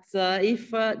 but if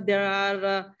there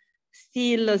are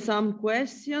still some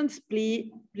questions,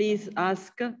 please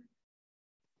ask.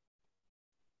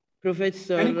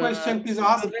 Professor. Any question, please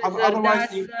ask.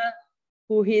 Otherwise,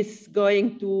 who is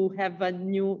going to have a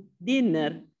new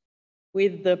dinner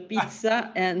with the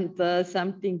pizza and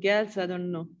something else. I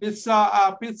don't know.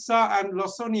 Pizza, pizza and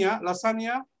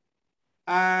lasagna.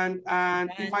 And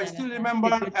if I still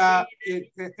remember, in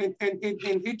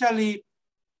Italy,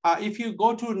 if you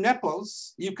go to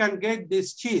Naples, you can get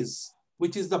this cheese,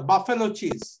 which is the buffalo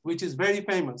cheese, which is very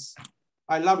famous.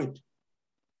 I love it.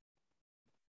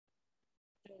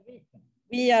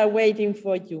 We are waiting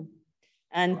for you.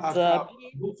 And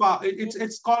buffa,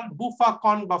 it's called buffa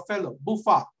con buffalo.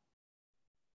 Buffa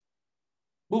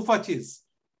cheese.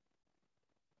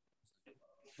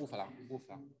 Bufala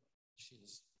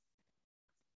cheese.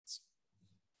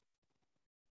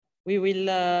 We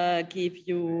will give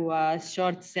you a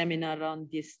short seminar on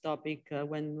this topic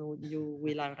when you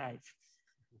will arrive.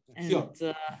 And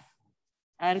Sure.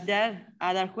 Are there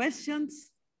other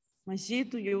questions? Majid,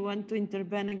 do you want to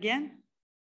intervene again?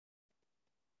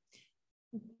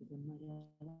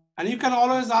 And you can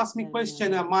always ask me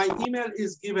question. My email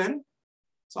is given.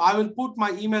 So I will put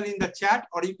my email in the chat,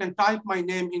 or you can type my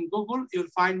name in Google.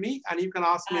 You'll find me and you can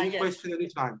ask me any question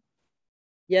anytime.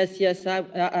 Yes, yes.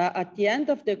 At the end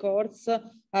of the course,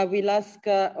 I will ask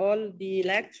all the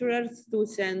lecturers to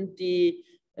send the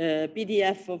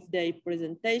PDF of their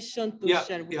presentation to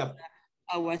share with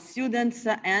our students.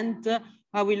 And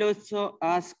I will also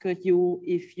ask you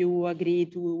if you agree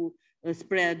to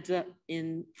spread to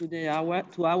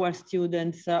our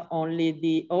students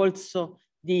only also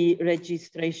the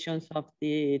registrations of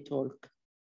the talk.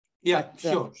 Yeah,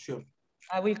 but, sure.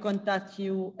 I will contact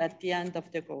you at the end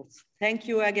of the course. Thank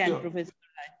you again, Professor.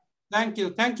 Thank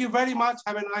you. Thank you very much.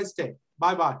 Have a nice day.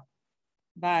 Bye-bye.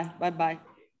 Bye. Bye-bye.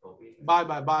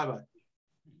 Bye-bye. Bye-bye.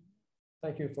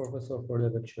 Thank you, Professor, for the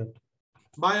lecture.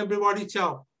 Bye, everybody.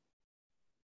 Ciao.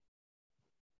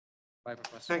 Bye,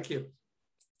 Professor. Thank you.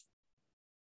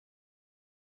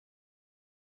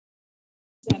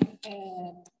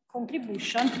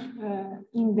 Contribution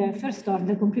in the first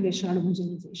order computational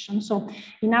homogenization. So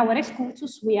in our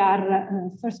excursus, we are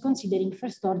first considering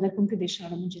first order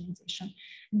computational homogenization.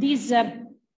 This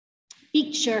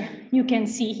picture you can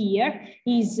see here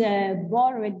is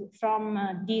borrowed from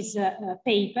this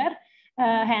paper,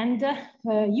 and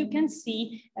you can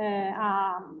see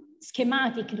a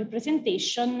schematic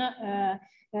representation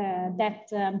that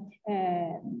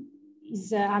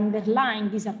is underlying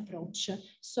this approach.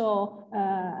 So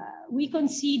we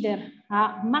consider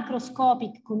a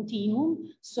macroscopic continuum.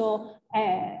 So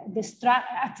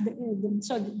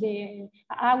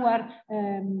our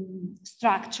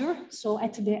structure, so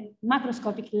at the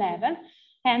macroscopic level,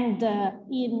 and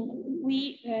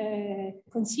we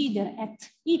consider at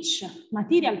each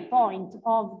material point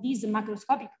of this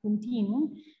macroscopic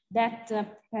continuum that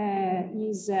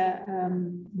is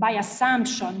by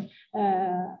assumption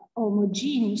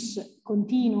homogeneous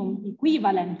continuum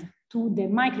equivalent to the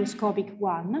microscopic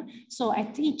one. So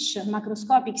at each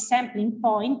macroscopic sampling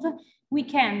point, we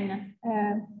can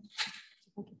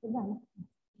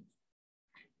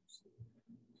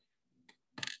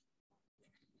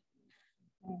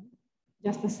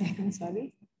just a second,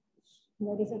 sorry.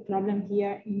 There is a problem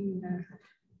here in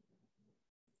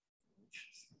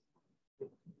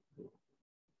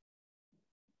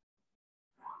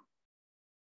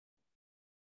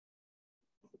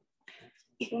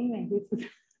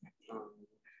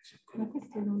ma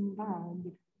questo non va.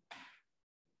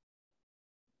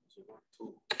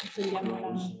 Togliamo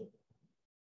la...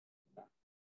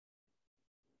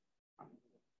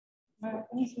 Ma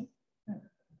come si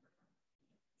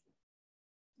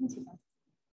fa?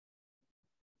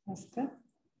 Aspetta.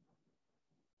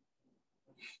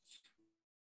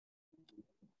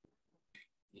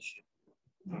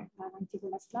 Avanti con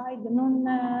la slide, non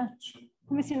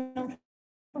come se non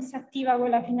fosse attiva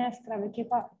quella finestra, perché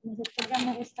qua se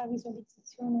togliamo questa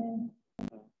visualizzazione.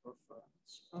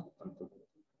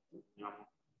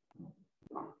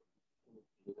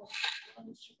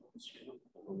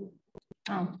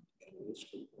 Ah.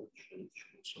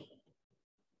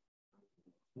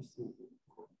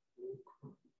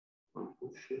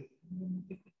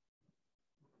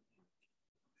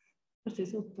 Forse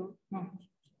sotto? No.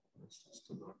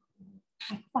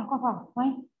 Qua,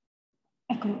 vai.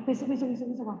 Eccolo, questo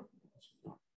qua.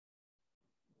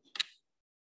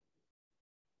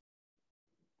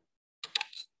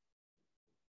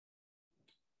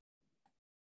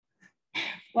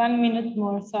 One minute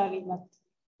more, sorry, but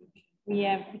we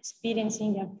are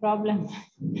experiencing a problem.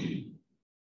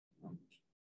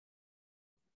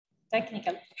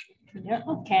 Technical.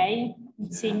 Okay,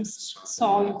 it seems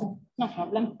solved. No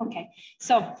problem. Okay,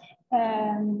 so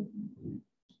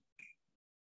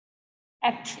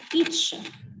at each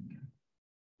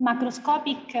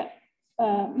macroscopic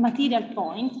material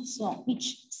point, so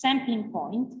each sampling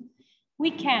point,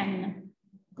 we can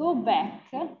go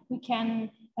back, we can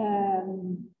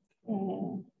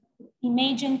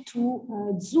imagine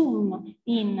to zoom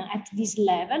in at this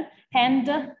level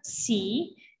and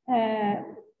see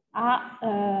a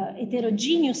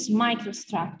heterogeneous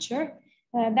microstructure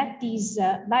that is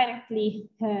directly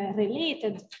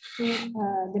related to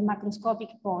the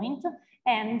macroscopic point.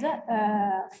 And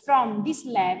from this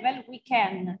level, we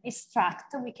can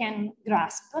extract, we can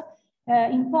grasp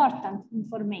important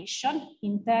information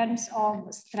in terms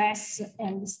of stress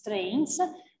and strains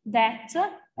that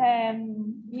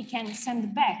we can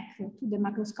send back to the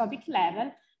macroscopic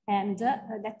level and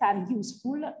that are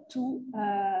useful to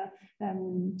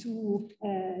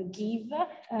give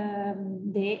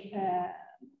the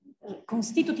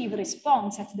constitutive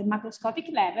response at the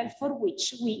macroscopic level for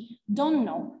which we don't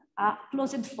know a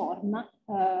closed form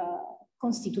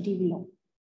constitutive law.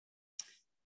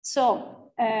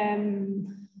 So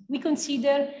we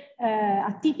consider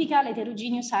a typical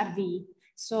heterogeneous RV.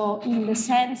 So in the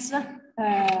sense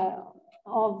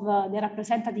of the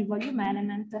representative volume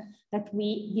element that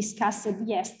we discussed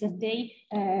yesterday,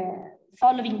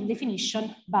 following the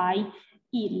definition by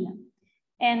Hill.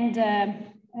 And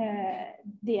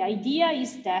the idea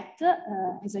is that,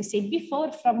 as I said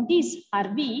before, from this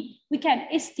RV, we can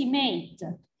estimate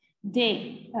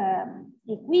the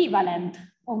equivalent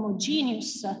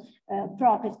homogeneous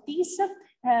properties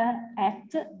at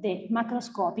the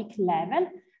macroscopic level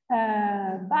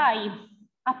by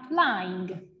applying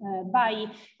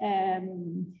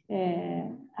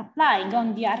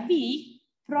on the RV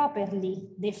properly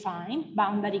defined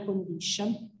boundary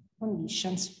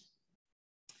conditions.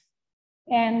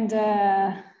 And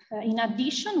in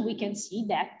addition, we can see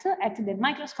that at the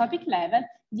microscopic level,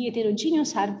 the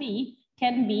heterogeneous RV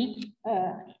can be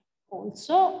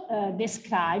also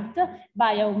described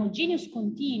by a homogeneous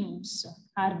continuous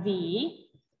RV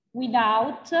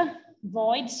without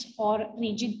voids or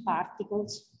rigid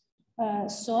particles.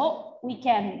 So we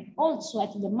can also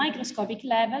at the microscopic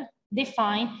level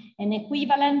define an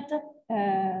equivalent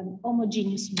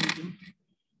homogeneous medium.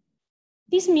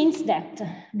 This means that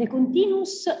the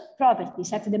continuous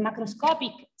properties at the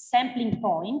macroscopic sampling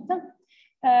point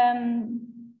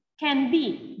can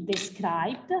be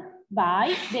described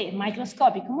by the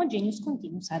microscopic homogeneous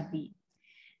continuous RV.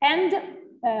 And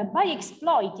by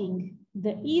exploiting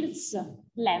the Hill's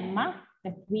lemma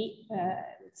that we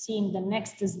see in the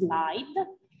next slide,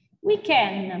 we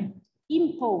can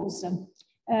impose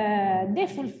the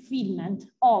fulfillment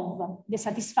of the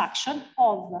satisfaction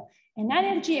of an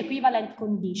energy equivalent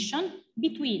condition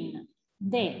between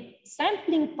the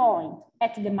sampling point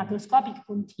at the macroscopic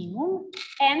continuum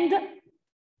and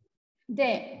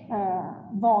the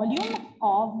volume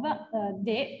of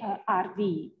the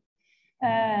RV.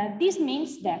 This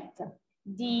means that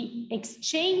the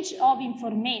exchange of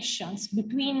informations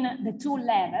between the two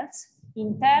levels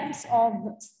in terms of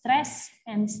stress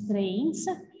and strains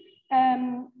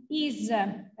is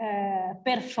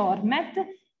performed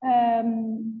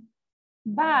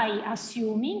by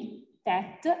assuming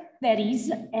that there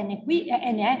is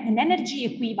an energy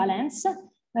equivalence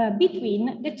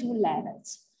between the two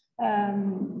levels.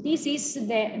 This is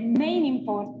the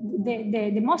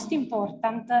the most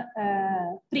important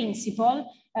principle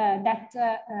that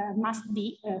must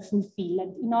be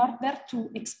fulfilled in order to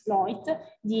exploit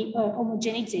the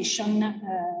homogenization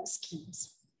schemes.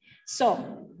 So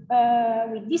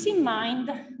with this in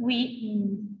mind,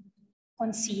 we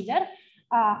consider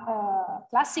a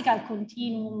classical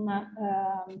continuum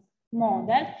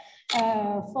model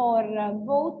for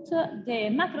both the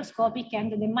macroscopic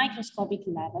and the microscopic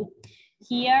level.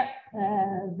 Here,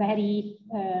 very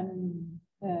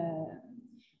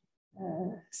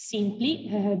simply,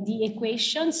 the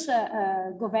equations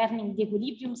governing the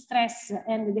equilibrium stress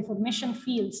and the deformation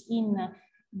fields in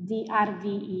the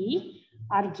RVE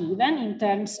are given in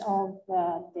terms of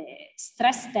the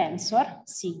stress tensor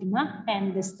sigma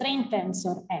and the strain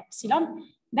tensor epsilon.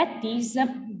 That is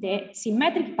the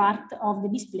symmetric part of the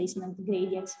displacement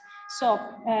gradients. So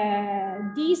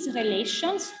these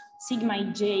relations, sigma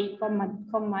ij,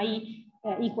 comma I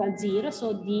equals 0,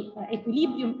 so the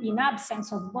equilibrium in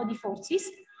absence of body forces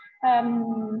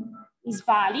is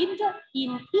valid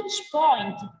in each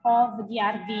point of the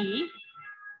RV.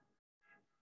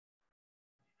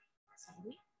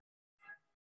 Sorry.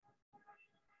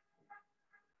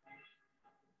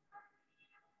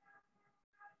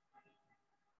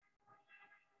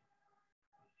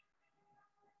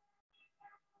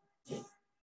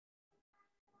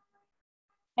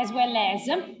 As well as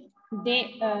the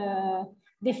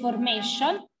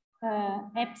deformation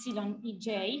epsilon ej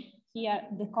here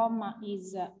the comma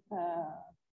is a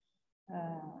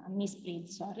misprint,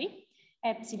 sorry,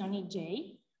 epsilon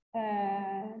EJ,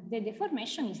 the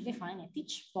deformation is defined at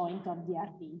each point of the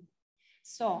RV.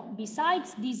 So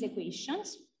besides these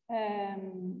equations,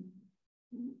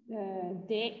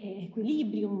 the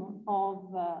equilibrium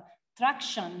of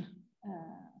traction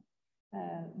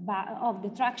of the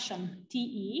traction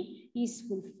TE is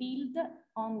fulfilled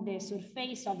on the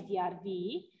surface of the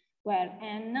RV, where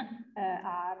n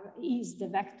is the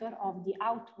vector of the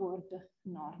outward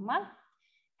normal,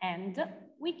 and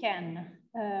we can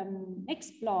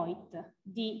exploit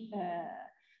the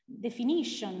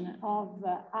definition of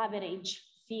average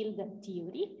field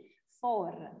theory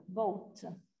for both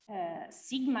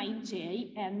sigma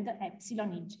EJ and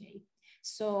epsilon EJ.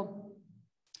 So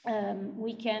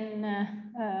we can,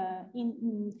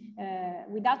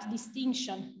 without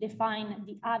distinction, define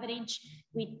the average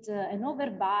with an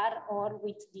overbar or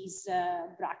with these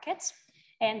brackets.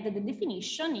 And the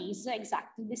definition is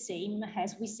exactly the same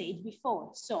as we said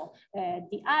before. So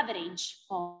the average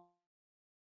of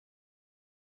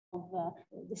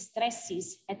the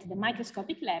stresses at the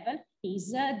microscopic level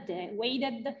is the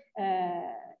weighted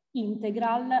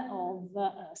integral of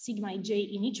sigma j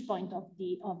in each point of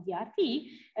the RV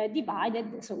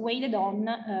divided, so weighted on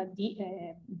the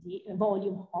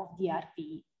volume of the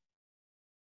RV.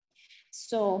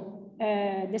 So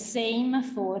the same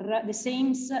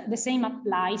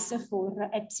applies for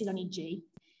epsilon EJ.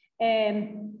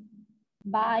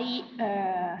 By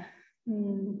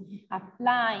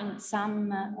applying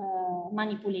some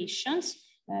manipulations,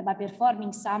 by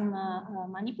performing some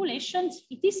manipulations,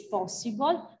 it is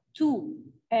possible to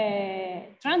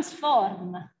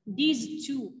transform these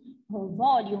two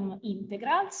volume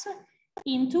integrals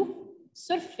into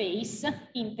surface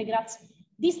integrals.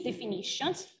 These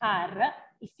definitions are,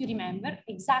 if you remember,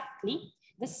 exactly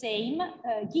the same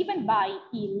given by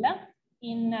Hill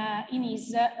in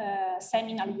his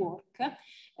seminal work.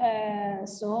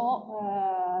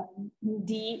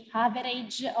 The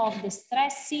average of the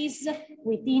stresses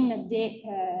within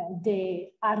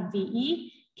the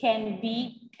RVE can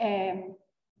be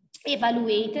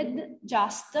evaluated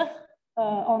just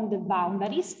on the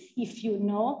boundaries if you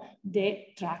know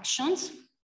the tractions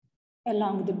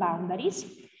along the boundaries.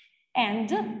 And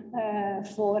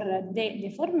for the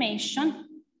deformation,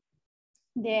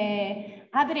 the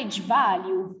average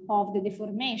value of the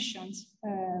deformations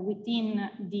within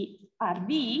the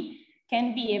RV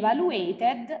can be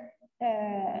evaluated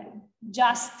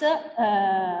just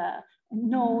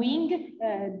knowing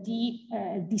the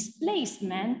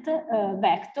displacement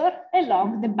vector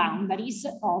along the boundaries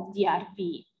of the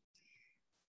RV.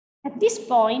 At this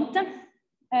point,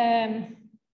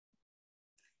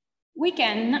 we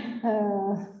can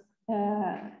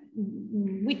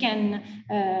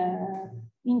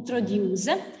introduce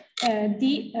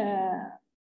the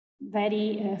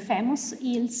very famous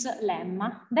Hill's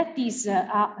lemma. That is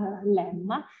a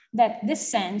lemma that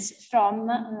descends from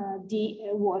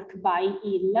the work by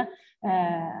Hill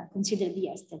considered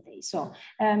yesterday. So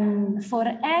for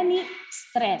any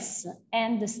stress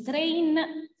and strain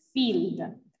field,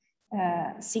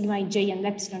 sigma ej and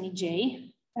epsilon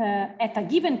ej, at a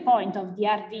given point of the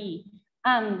RV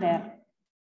under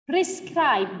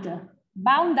prescribed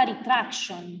boundary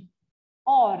traction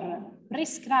or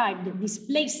prescribed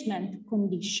displacement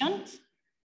conditions,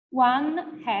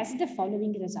 one has the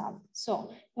following result.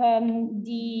 So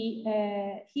the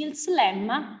Hill's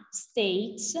lemma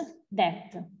states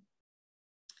that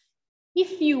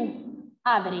if you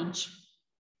average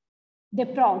the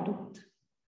product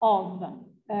of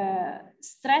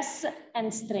stress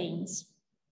and strains,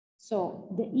 so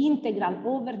the integral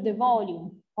over the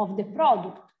volume of the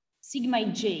product sigma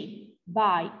ej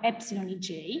by epsilon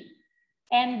ej,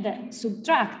 and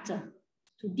subtract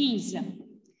to this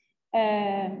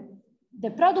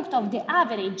the product of the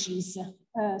averages,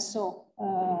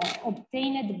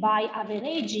 obtained by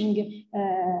averaging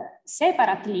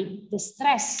separately the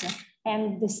stress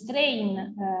and the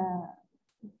strain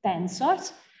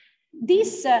tensors,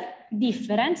 this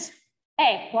difference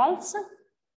equals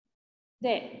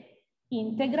the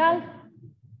integral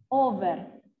over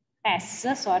S,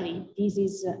 sorry, this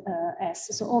is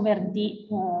S, so over the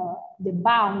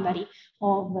boundary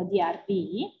of the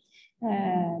RV,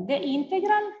 the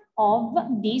integral of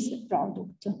this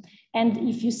product. And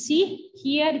if you see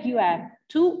here, you have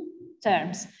two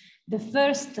terms. The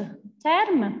first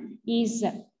term is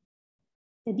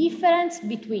the difference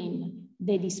between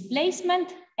the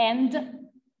displacement and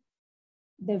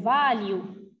the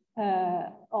value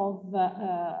of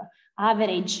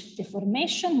average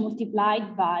deformation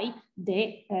multiplied by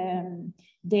the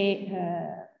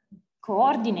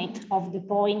coordinate of the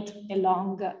point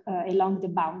along the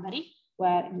boundary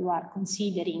where you are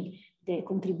considering the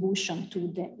contribution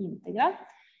to the integral,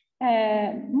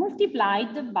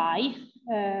 multiplied by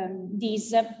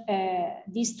these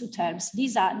two terms.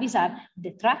 These are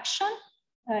the traction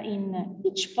in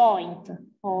each point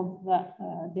of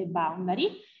the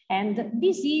boundary, and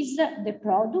this is the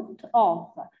product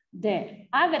of the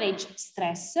average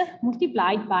stress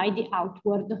multiplied by the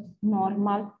outward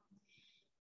normal.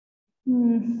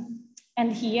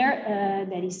 And here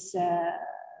there is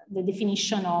the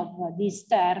definition of this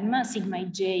term, sigma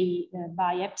ej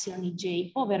by epsilon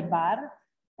ej over bar,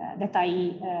 that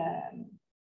I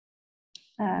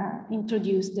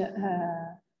introduced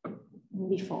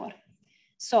before.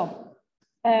 So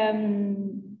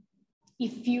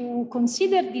if you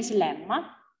consider this lemma,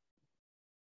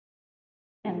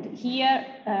 and here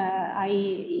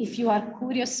if you are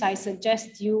curious, I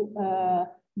suggest you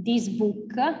this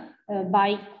book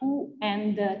by Ku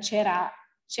and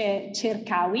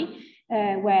Cherkawi,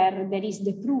 where there is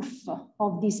the proof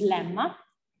of this lemma.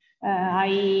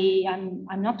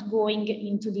 I'm not going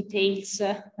into details,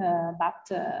 but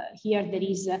here there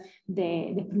is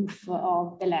the proof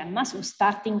of the lemma. So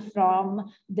starting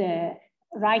from the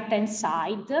right-hand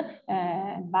side,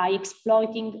 by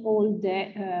exploiting all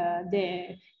the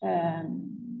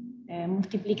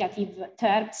multiplicative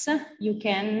terms, you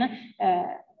can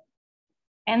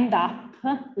end up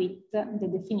with the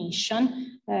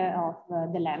definition of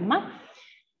the lemma.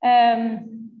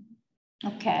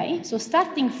 Okay, so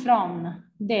starting from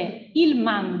the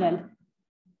Hill-Mandel,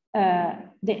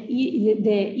 the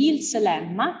Hill's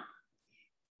lemma,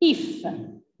 if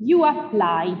you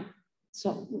apply,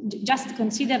 so just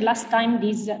consider last time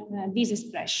this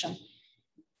expression.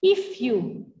 If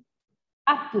you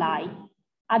apply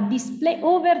a display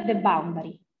over the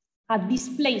boundary, a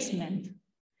displacement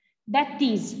that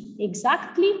is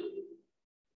exactly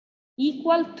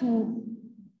equal to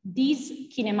this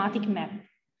kinematic map.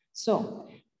 So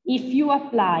if you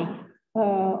apply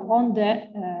on the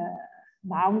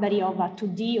boundary of a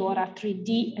 2D or a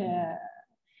 3D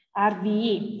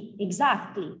RVE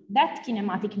exactly that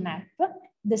kinematic map,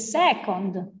 the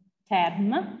second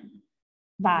term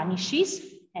vanishes,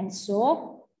 and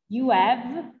so you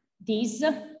have this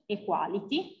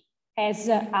equality as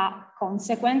a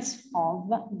consequence of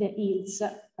the Hill's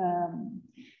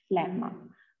lemma.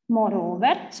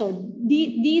 Moreover, so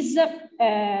this is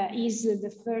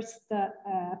the first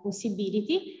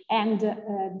possibility, and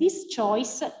this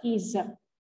choice is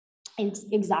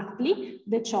exactly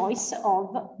the choice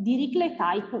of Dirichlet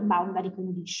type boundary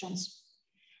conditions.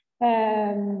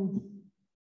 There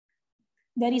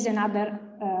is another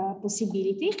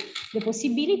possibility. The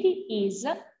possibility is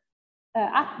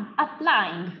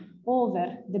applying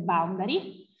over the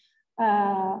boundary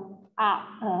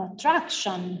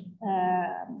traction,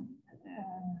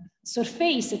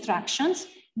 surface attractions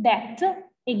that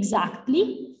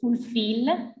exactly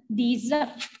fulfill these,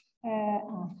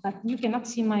 but you cannot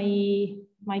see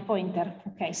my pointer.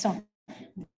 Okay, so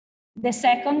the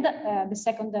second,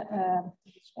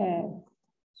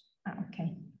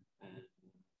 okay.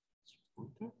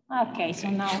 Okay, so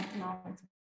now.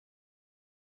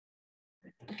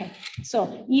 Okay,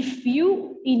 so if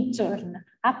you in turn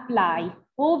apply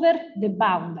over the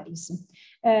boundaries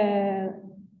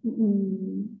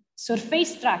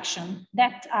surface traction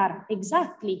that are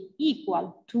exactly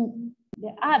equal to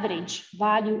the average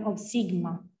value of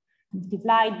sigma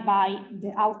multiplied by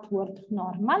the outward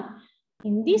normal,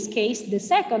 in this case, the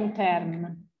second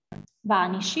term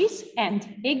vanishes, and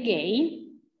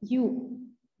again, you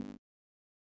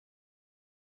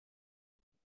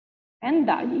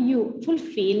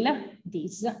fulfill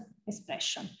this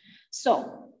expression.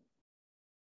 So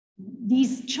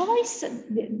this choice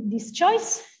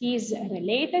is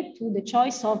related to the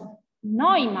choice of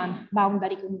Neumann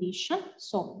boundary condition.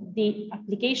 So the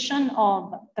application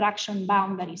of traction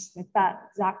boundaries that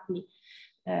are exactly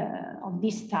of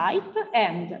this type.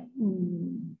 And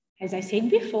as I said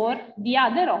before, the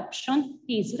other option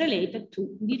is related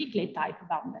to Dirichlet type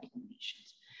boundary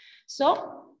conditions.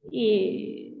 So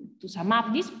to sum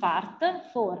up this part,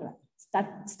 for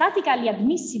statically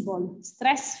admissible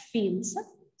stress fields,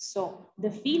 so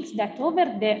the fields that over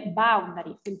the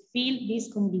boundary fulfill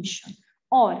this condition,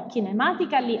 or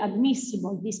kinematically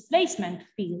admissible displacement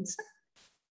fields,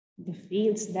 the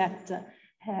fields that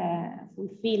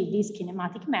fulfill this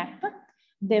kinematic map,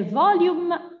 the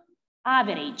volume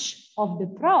average of the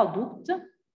product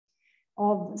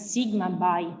of sigma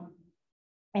by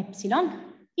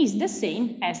epsilon is the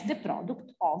same as the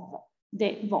product of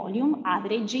the volume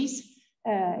averages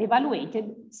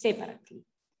evaluated separately.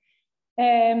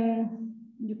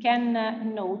 You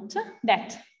can note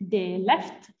that the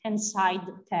left-hand side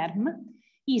term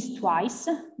is twice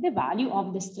the value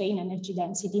of the strain energy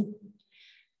density.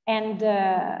 And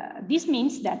this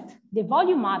means that the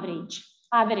volume averaged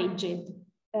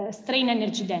strain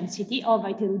energy density of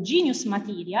heterogeneous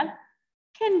material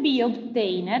can be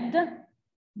obtained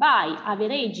by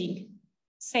averaging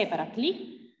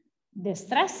separately the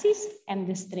stresses and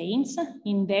the strains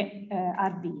in the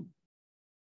RV.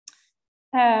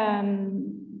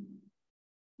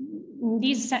 In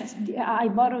this sense, I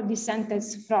borrowed this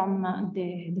sentence from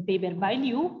the paper by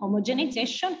Liu.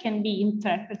 Homogenization can be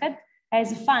interpreted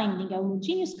as finding a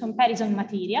homogeneous comparison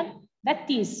material that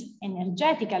is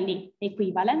energetically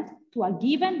equivalent to a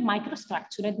given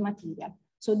microstructured material.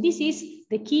 So this is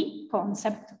the key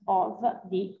concept of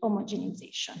the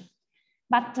homogenization.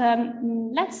 But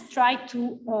let's try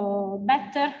to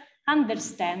better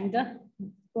understand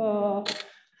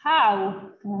how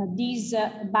these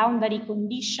boundary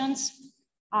conditions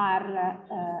are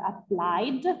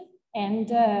applied. And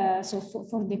so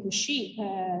for the Cauchy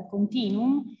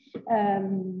continuum,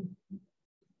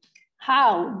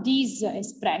 how this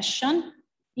expression,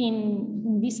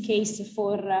 in this case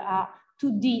for a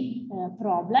 2D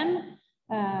problem,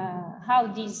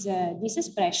 how this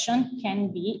expression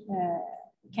can be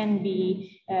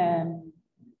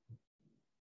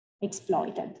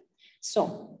exploited.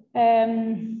 So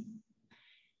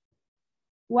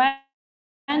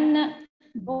when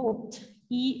both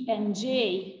E and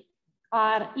J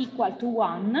are equal to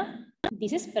 1,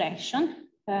 this expression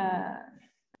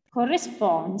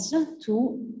corresponds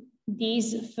to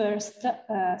this first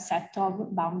set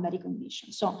of boundary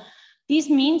conditions. So this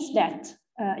means that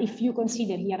if you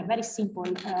consider here a very simple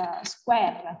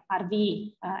square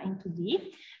RV into D,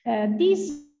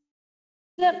 this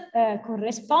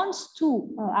corresponds to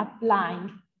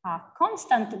applying a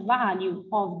constant value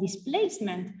of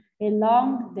displacement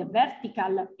along the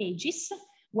vertical edges,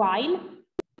 while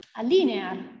a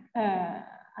linear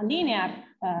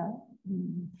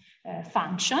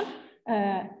function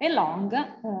along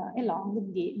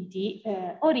the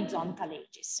horizontal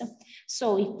edges.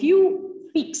 So if you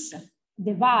fix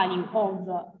the value of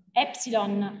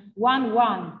epsilon 1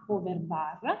 over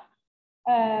bar,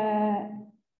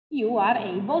 you are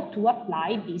able to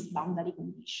apply these boundary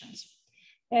conditions.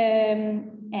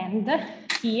 And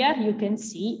here you can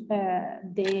see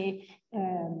the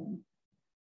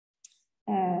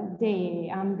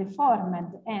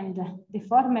undeformed and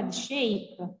deformed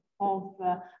shape of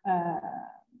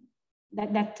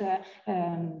that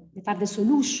are the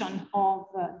solution of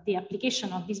the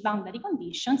application of these boundary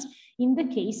conditions in the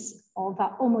case of a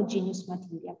homogeneous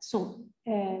material. So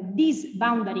these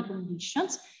boundary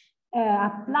conditions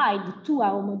applied to a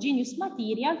homogeneous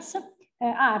materials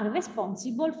are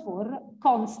responsible for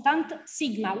constant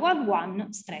sigma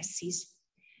 1 stresses.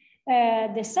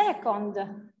 The second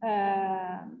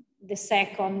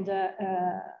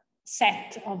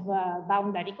set of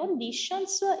boundary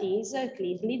conditions is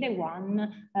clearly the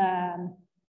one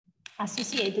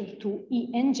associated to E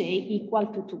and J equal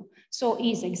to 2. So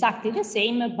is exactly the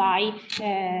same by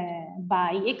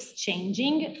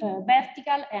exchanging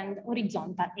vertical and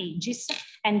horizontal edges.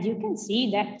 And you can see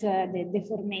that the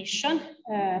deformation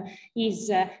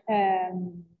is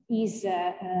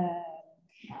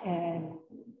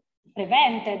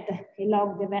prevented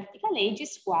along the vertical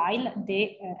edges, while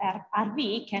the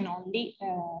RV can only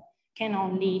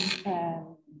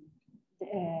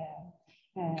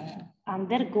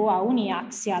undergo a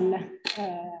uniaxial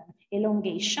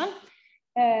elongation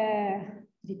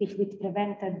with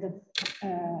prevented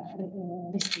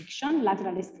restriction,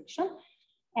 lateral restriction,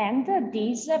 and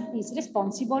this is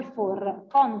responsible for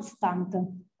constant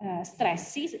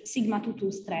stresses, sigma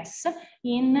 2 stress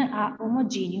in a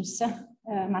homogeneous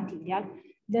material.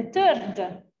 The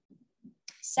third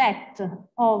set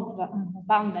of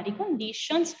boundary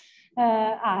conditions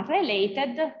are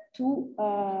related to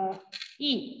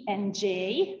E and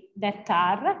J that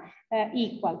are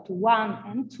equal to 1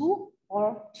 and 2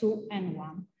 or 2 and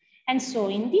 1. And so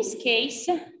in this case,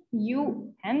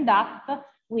 you end up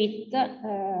with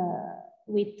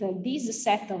this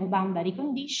set of boundary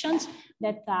conditions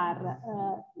that are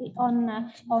on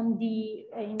the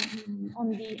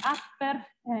upper,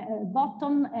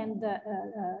 bottom and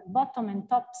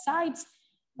top sides.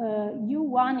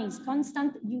 U1 is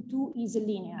constant, U2 is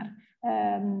linear.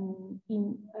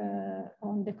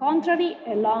 On the contrary,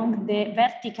 along the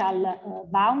vertical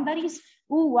boundaries,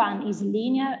 U1 is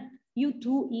linear,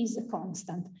 U2 is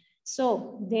constant.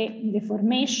 So the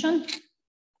deformation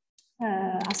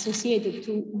associated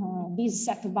to this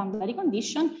set of boundary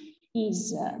condition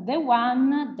is the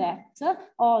one that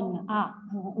on a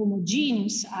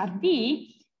homogeneous RV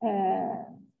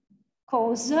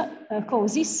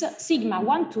causes sigma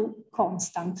 1,2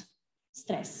 constant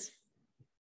stress.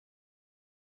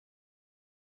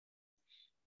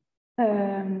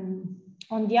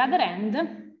 On the other end,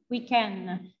 we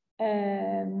can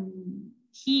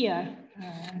here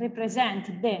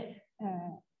represent the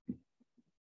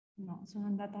no, sono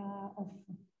andata off,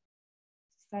 si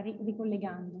sta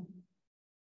ricollegando,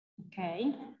 ok?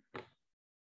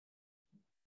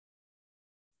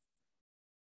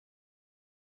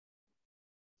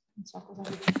 Non so cosa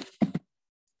dire.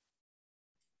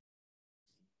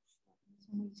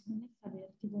 Sono disconnessa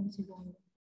per tipo un secondo.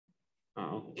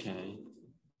 Ah, ok.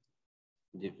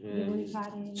 Devo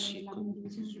rifare la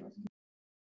condivisione.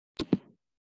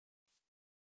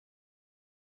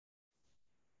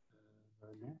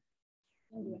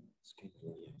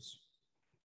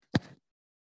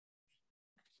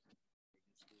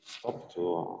 Stop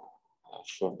to a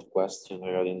short question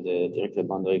regarding the directed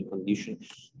boundary condition.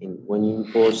 When you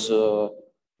impose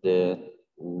the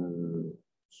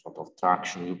sort of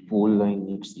traction, you pull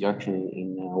in X direction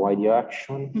in Y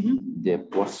direction, the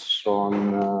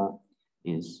Poisson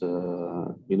is,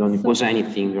 you don't impose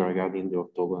anything regarding the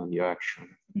orthogonal direction.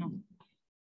 No.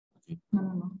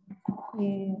 No.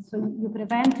 So you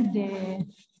prevent the...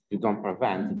 You don't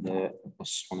prevent the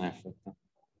Poisson effect,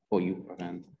 or you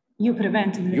prevent? You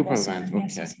prevent the You Poisson.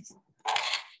 prevent, okay. Yes.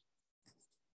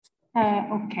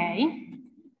 Okay.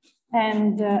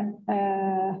 And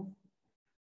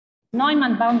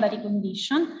Neumann boundary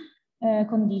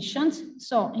conditions.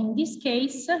 So in this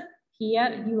case,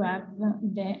 here you have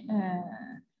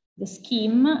the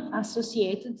scheme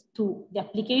associated to the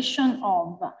application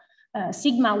of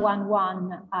sigma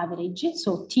 1,1 average,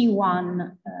 so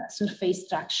T1 surface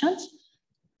tractions,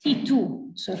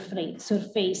 T2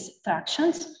 surface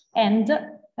tractions, and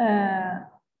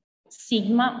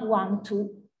sigma 1,2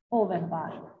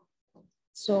 overbar.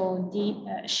 So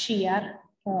the shear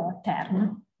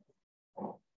term.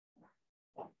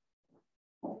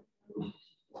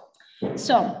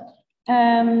 So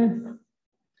at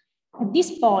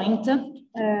this point,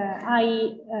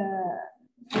 I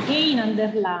again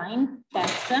underline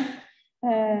that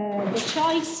the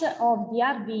choice of the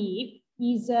RVE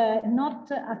is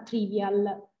not a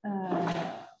trivial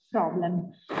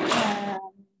problem,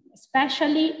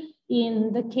 especially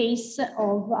in the case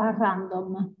of a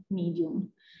random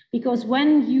medium. Because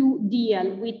when you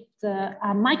deal with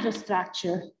a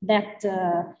microstructure that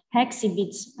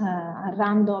exhibits a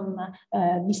random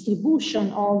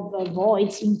distribution of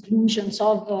voids, inclusions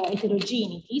of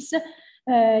heterogeneities,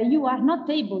 you are not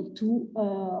able to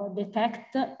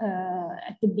detect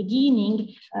at the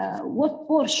beginning what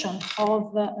portion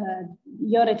of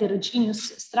your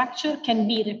heterogeneous structure can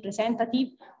be representative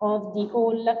of the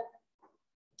whole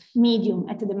medium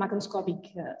at the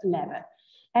macroscopic level.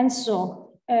 And so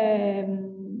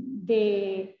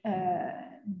the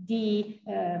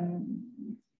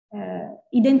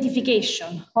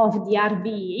identification of the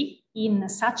RVE in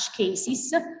such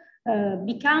cases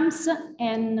becomes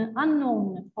an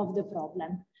unknown of the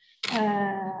problem.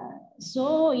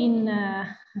 So in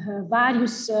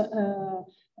various,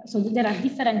 so there are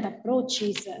different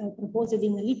approaches proposed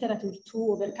in the literature to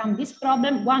overcome this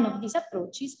problem. One of these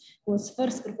approaches was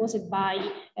first proposed by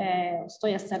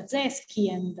Stoya-Starzewski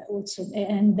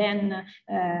and then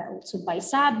also by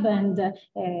Sab, and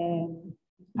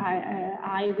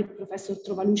I with Professor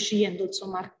Trovaluci and also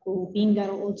Marco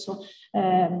Pingaro also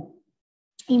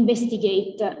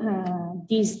investigate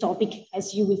this topic,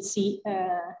 as you will see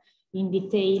in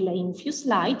detail in a few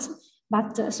slides.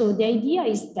 But so the idea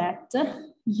is that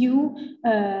you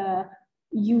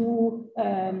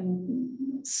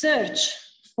search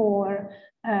for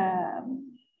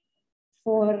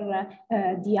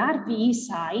the RVE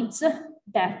sites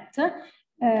that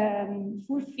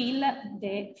fulfill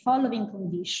the following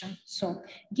condition. So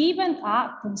given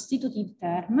a constitutive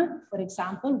term, for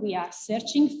example, we are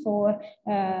searching for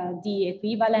the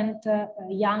equivalent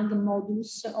Young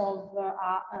modulus of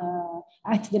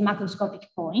at the macroscopic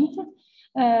point.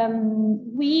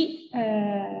 We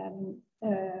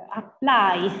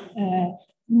apply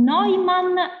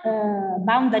Neumann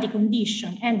boundary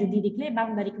condition and the Dirichlet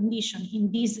boundary condition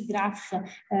in this graph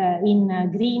in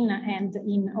green and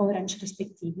in orange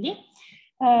respectively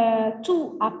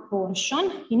to a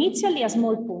portion, initially a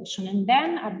small portion and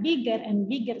then a bigger and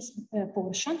bigger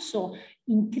portion. So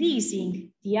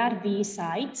increasing the RVE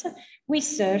sites, we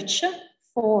search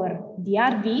for the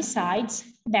RVE sites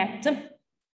that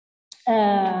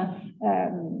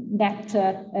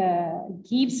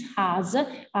gives us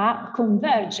a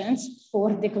convergence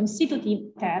for the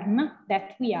constitutive term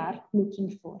that we are looking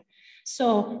for.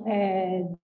 So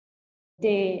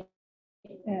the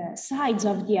size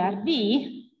of the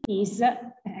RV is,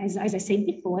 as I said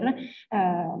before,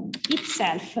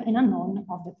 itself an unknown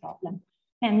of the problem.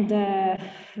 And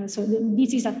so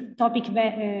this is a topic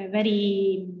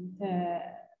very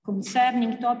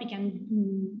concerning topic and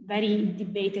very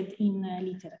debated in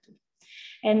literature.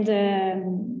 And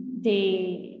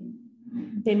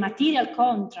the material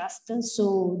contrast,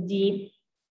 so the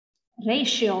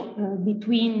ratio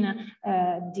between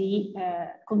the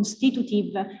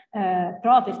constitutive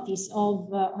properties of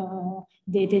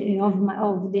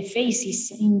the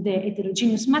phases in the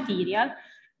heterogeneous material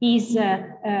is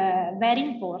very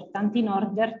important in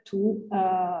order to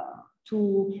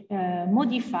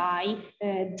modify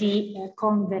the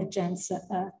convergence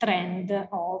trend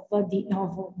of the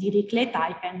Dirichlet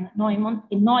type and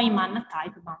Neumann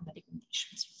type boundary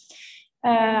conditions.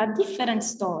 A different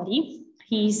story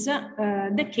is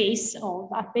the case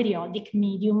of a periodic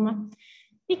medium,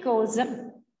 because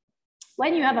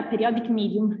when you have a periodic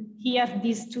medium, here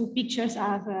these two pictures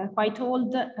are quite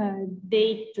old,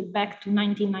 date back to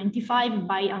 1995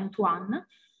 by Antoine.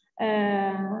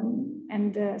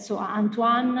 So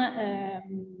Antoine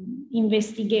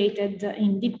investigated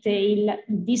in detail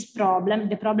this problem,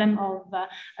 the problem of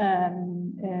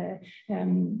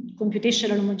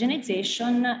computational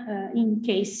homogenization in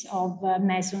case of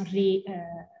masonry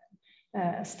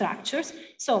structures.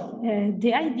 So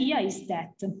the idea is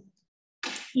that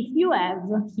if you have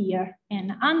here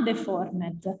an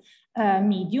undeformed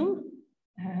medium,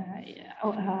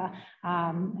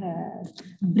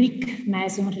 brick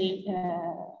masonry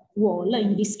wall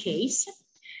in this case,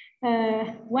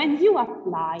 when you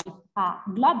apply a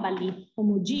globally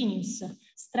homogeneous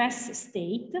stress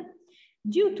state,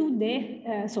 due to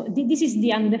the, so this is the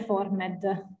undeformed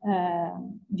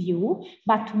view,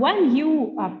 but when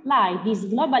you apply this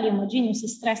globally homogeneous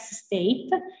stress state,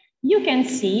 you can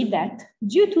see that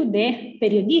due to the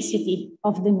periodicity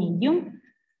of the medium,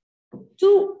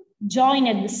 two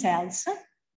joined cells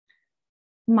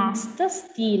must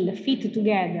still fit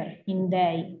together in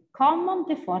their common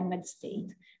deformed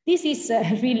state. This is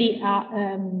really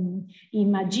an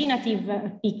imaginative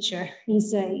picture.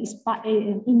 It's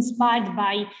inspired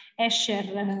by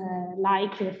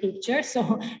Escher-like picture.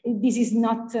 So this is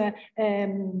not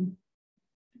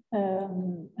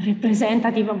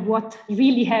representative of what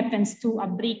really happens to a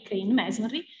brick in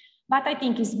masonry, but I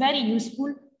think it's very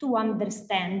useful to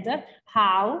understand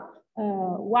how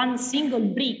one single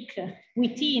brick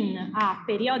within a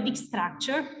periodic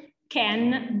structure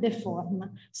can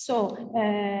deform. So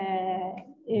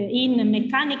in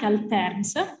mechanical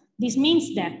terms, this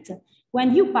means that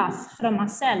when you pass from a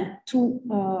cell to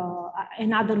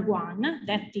another one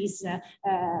that is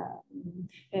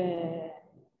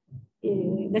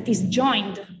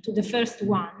joined to the first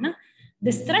one,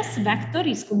 the stress vector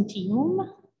is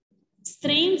continuum,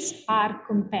 strains are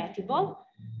compatible,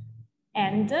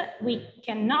 and we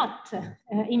cannot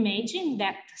imagine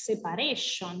that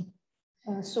separation.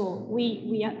 So we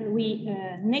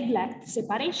neglect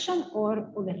separation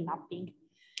or overlapping.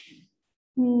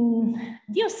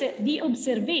 The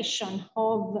observation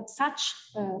of such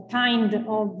kind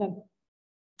of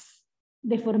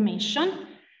deformation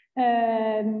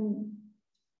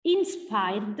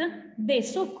inspired the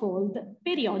so-called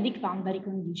periodic boundary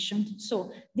condition.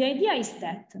 So the idea is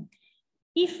that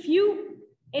if you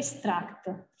extract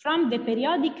from the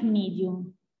periodic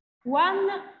medium one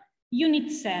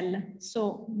unit cell,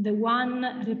 so the one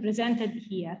represented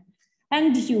here,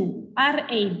 and you are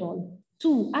able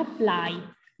to apply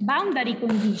boundary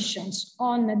conditions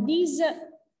on this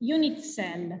unit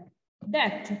cell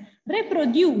that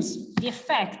reproduce the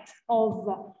effect of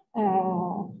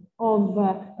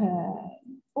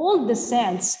all the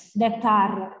cells that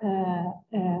are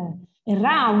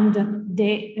around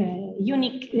the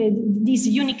this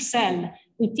unique cell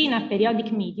within a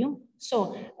periodic medium.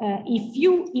 So if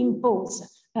you impose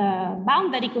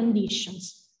boundary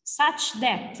conditions such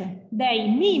that they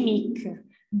mimic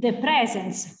the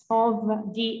presence of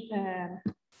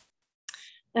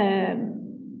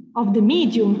the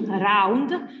medium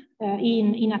around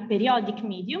in a periodic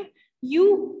medium,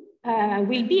 you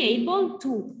will be able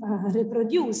to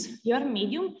reproduce your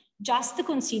medium just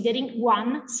considering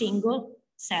one single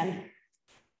cell.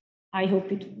 I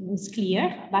hope it was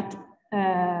clear, but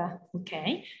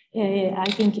Okay, I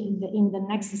think in the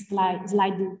next slide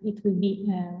it will be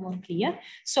more clear.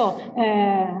 So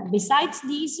besides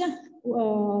these,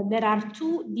 there are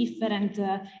two different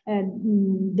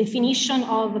definitions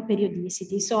of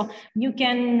periodicity. So you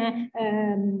can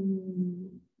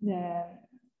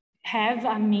have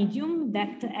a medium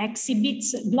that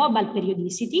exhibits global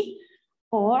periodicity,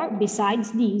 or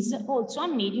besides this, also a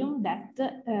medium that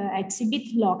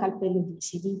exhibits local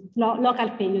periodicity.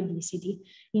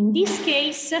 In this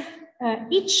case,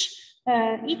 each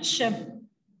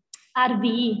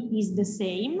RVE is the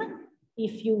same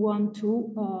if you want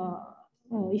to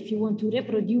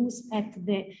reproduce at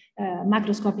the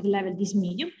macroscopic level this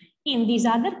medium. In this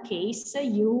other case,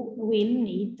 you will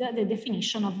need the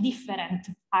definition of different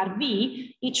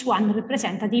RVE, each one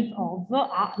representative of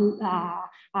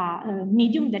a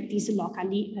medium that is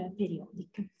locally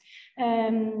periodic.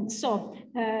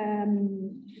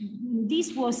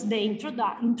 This was the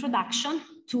introduction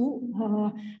to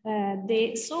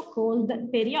the so-called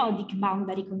periodic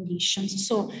boundary conditions.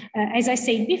 So, as I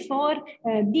said before,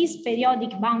 these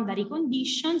periodic boundary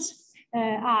conditions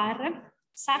are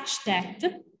such that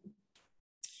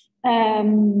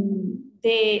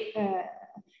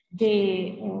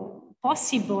the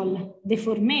possible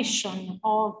deformation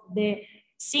of the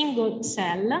single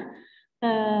cell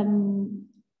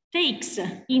takes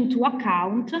into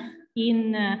account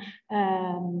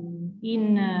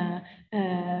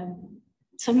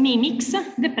so mimics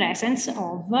the presence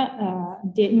of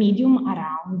the medium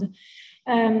around.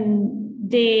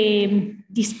 The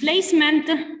displacement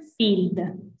field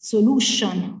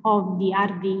solution of the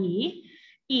RVE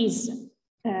is,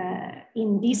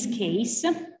 in this case,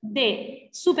 the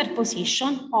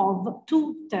superposition of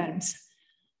two terms.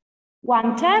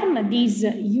 One term, this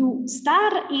U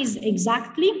star, is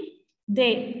exactly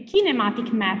the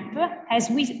kinematic map as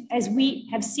we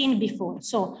have seen before.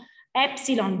 So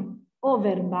epsilon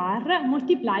over bar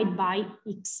multiplied by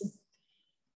x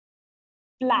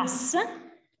plus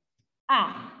a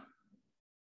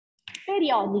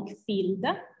periodic field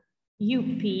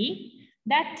UP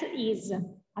that is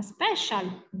a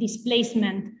special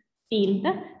displacement field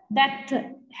that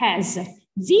has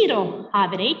zero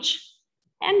average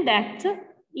and that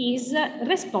is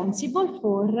responsible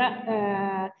for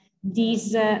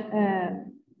these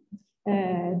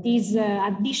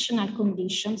additional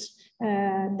conditions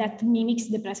that mimics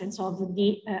the presence of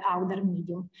the outer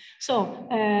medium. So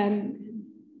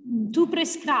to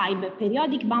prescribe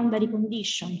periodic boundary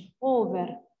condition over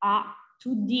a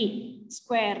 2D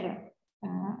square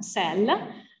cell,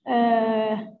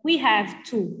 we have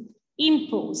to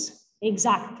impose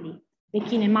exactly the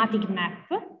kinematic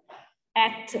map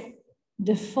at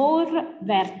the 4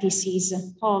 vertices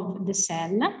of the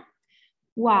cell,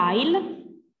 while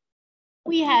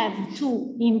we have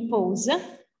to impose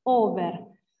over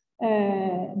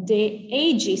the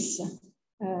edges,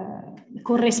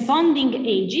 corresponding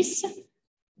edges,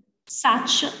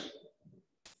 such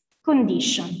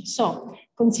condition. So,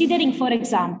 considering, for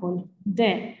example,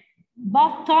 the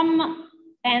bottom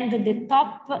and the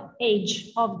top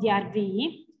edge of the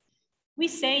RVE, we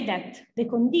say that the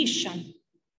condition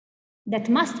that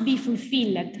must be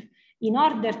fulfilled in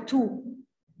order to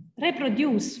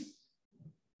reproduce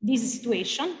this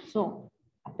situation, so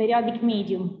a periodic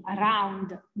medium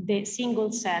around the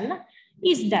single cell,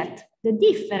 is that the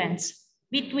difference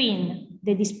between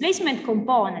the displacement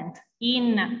component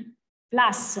in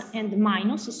plus and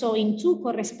minus, so in two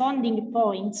corresponding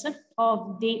points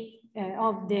of the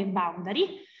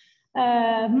boundary,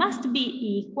 must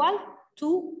be equal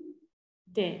to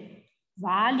the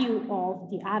value of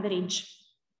the average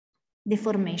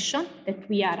deformation that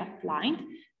we are applying,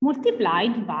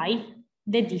 multiplied by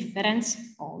the difference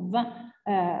of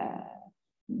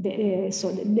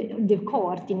the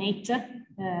coordinate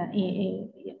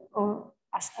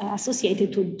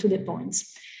associated to the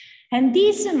points. And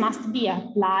this must be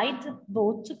applied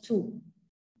both to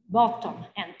bottom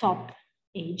and top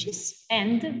edges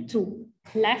and to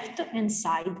left and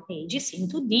side edges. In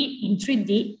 2D, in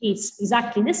 3D, it's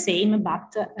exactly the same,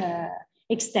 but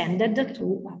extended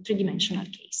to a three-dimensional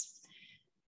case.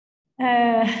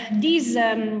 These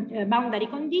boundary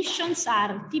conditions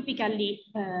are typically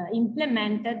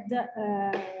implemented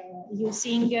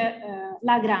using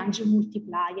Lagrange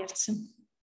multipliers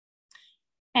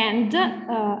and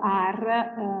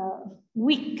are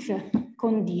weak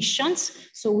conditions.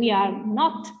 So we are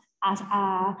not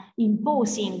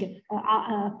imposing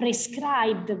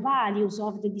prescribed values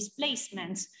of the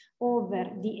displacements over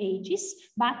the edges,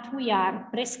 but we are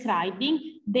prescribing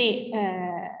the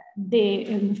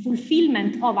the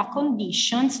fulfillment of a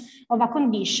condition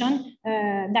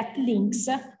that links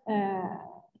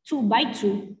 2 by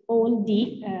 2 all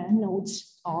the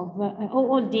nodes of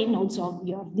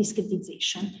your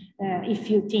discretization. If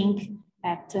you think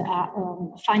at a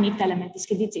finite element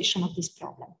discretization of this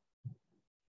problem.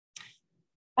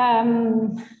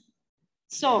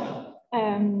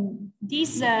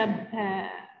 These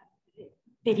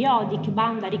periodic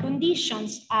boundary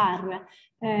conditions are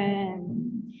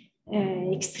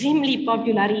extremely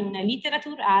popular in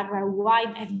literature,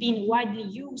 have been widely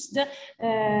used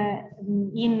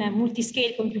in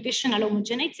multiscale computational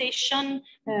homogenization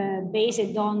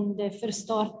based on the first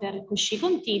order Cauchy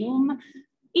continuum.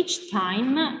 Each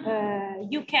time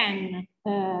you can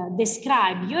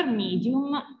describe your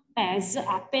medium as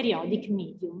a periodic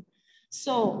medium.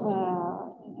 So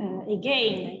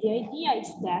again, the idea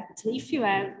is that if you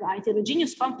have a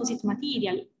heterogeneous composite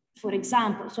material, for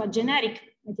example, so a generic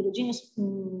heterogeneous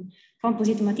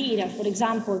composite material, for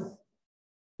example,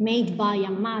 made by a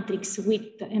matrix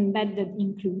with embedded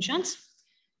inclusions,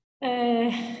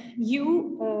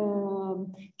 you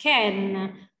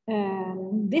can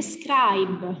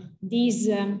describe this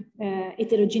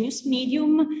heterogeneous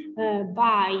medium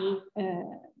by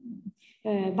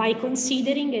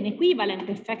considering an equivalent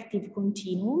effective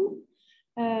continuum.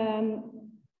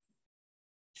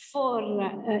 For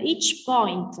each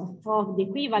point of the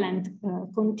equivalent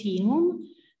continuum,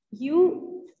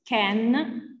 you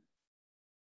can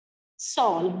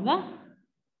solve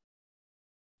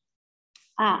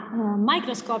a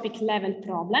microscopic level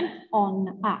problem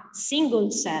on a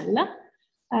single cell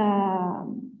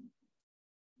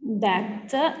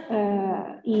that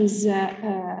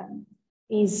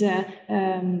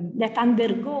that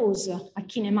undergoes a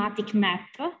kinematic map,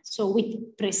 so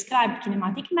with prescribed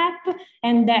kinematic map,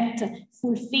 and that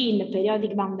fulfill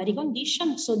periodic boundary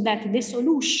conditions, so that the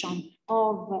solution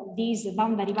of this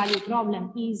boundary value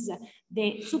problem is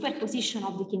the superposition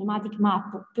of the kinematic map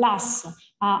plus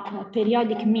a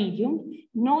periodic medium.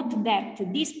 Note that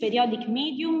this periodic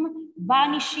medium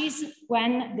vanishes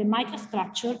when the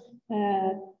microstructure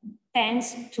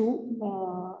tends to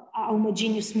a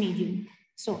homogeneous medium.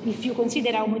 So if you consider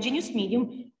a homogeneous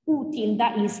medium, U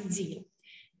tilde is 0.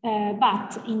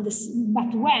 But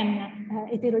when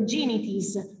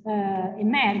heterogeneities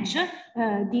emerge,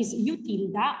 this U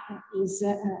tilde is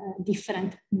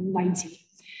different by 0.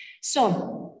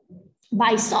 So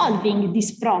by solving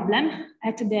this problem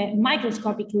at the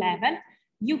microscopic level,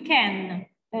 you can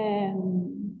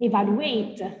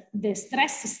evaluate the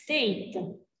stress state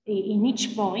in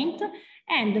each point,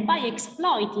 and by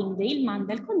exploiting the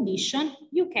Hill-Mandel condition,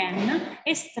 you can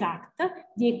extract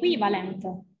the equivalent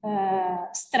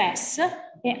stress,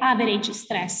 average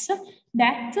stress,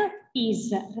 that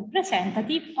is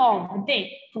representative of the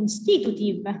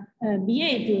constitutive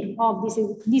behavior of this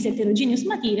heterogeneous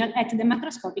material at the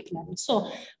macroscopic level.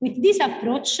 So with this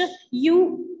approach,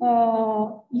 you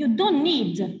don't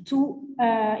need to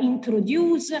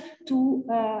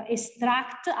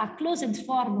extract a closed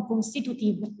form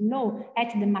constitutive law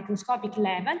at the macroscopic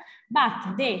level,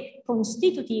 but the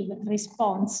constitutive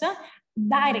response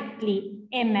directly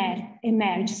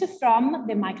emerges from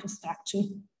the microstructure.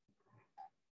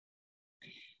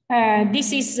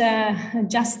 This is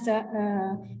just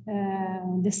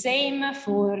the same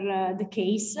for the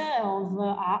case of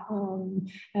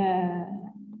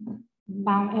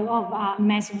a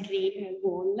masonry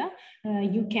wall.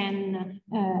 You can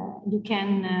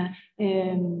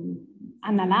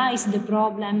analyze the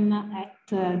problem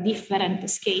at different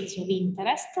scales of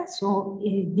interest. So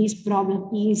this problem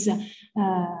is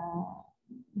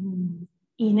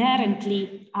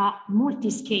inherently a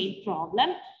multi-scale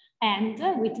problem. And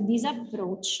with this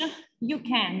approach, you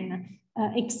can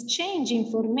exchange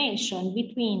information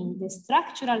between the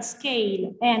structural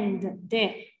scale and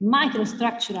the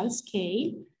microstructural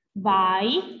scale by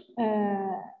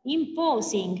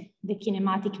imposing the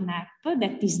kinematic map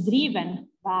that is driven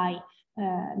by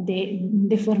the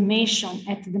deformation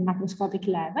at the macroscopic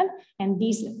level, and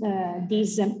this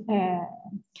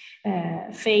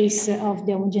phase of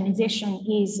the homogenization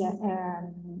is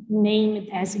named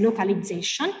as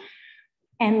localization.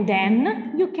 And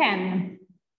then you can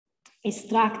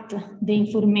extract the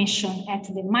information at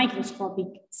the microscopic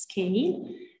scale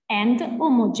and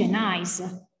homogenize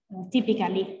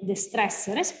typically the stress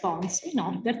response in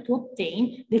order to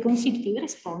obtain the constitutive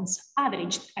response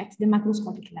averaged at the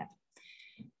macroscopic level.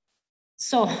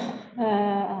 So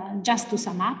just to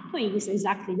sum up, it is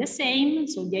exactly the same.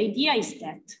 So the idea is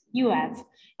that you have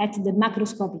at the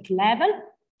macroscopic level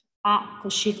a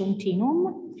Cauchy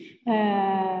continuum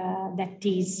that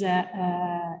is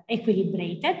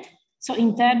equilibrated. So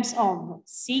in terms of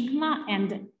sigma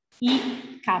and E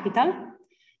capital,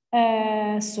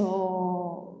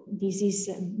 so this is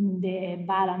the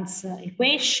balance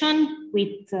equation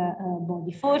with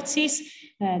body forces.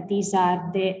 These are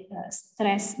the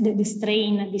stress, the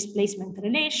strain displacement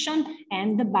relation,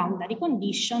 and the boundary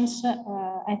conditions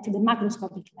at the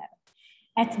macroscopic level.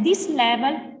 At this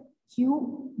level,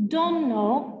 you don't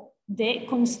know the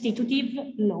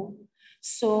constitutive law.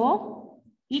 So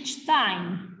each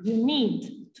time you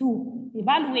need to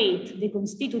evaluate the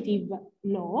constitutive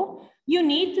law, you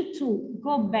need to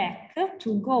go back,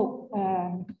 to go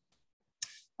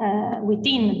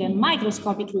within the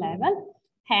microscopic level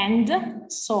and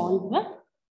solve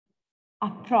a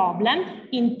problem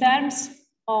in terms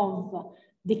of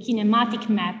the kinematic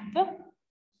map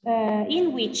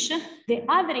in which the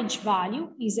average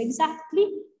value is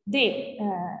exactly the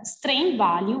strain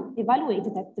value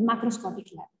evaluated at the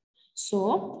macroscopic level.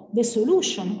 So the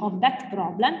solution of that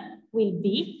problem will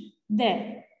be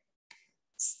the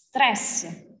stress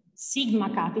sigma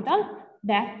capital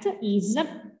that is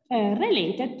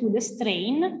related to the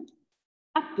strain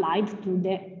applied to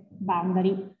the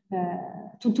boundary,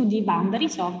 to the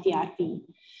boundaries of the RV.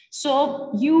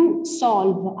 So you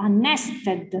solve a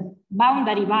nested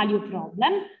boundary value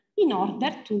problem in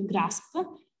order to grasp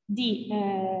the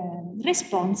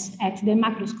response at the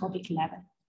macroscopic level.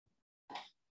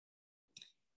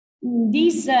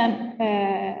 This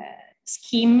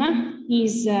scheme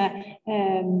is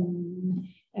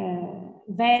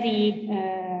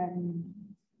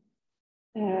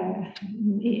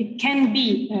it can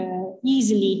be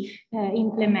easily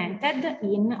implemented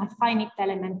in a finite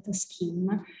element scheme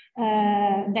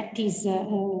that is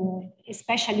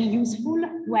especially useful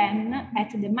when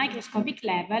at the microscopic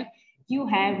level you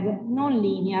have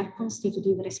nonlinear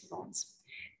constitutive response.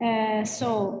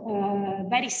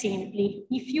 Very simply,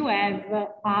 if you have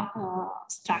a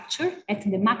structure at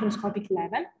the macroscopic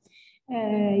level,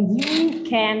 you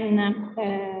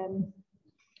can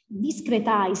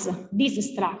discretize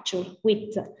this structure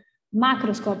with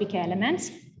macroscopic elements.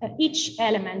 Each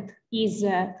element is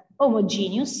a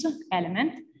homogeneous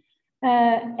element,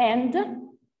 and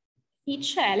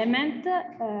each element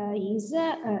is,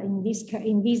 in this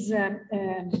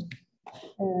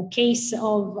case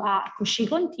of a Cauchy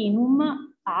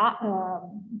continuum,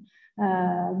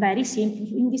 very simple.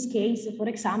 In this case, for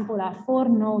example, a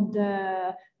 4-node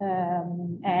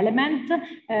element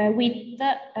with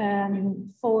the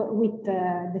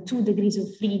 2 degrees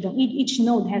of freedom. Each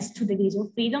node has 2 degrees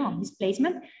of freedom of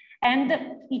displacement, and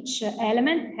each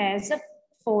element has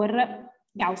 4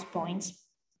 Gauss points.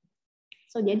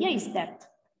 So the idea is that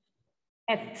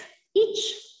at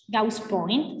each Gauss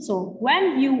point, so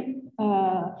when you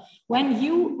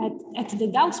at the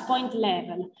Gauss point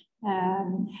level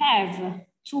have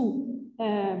to,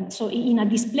 so in a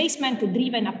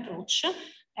displacement-driven approach,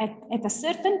 at a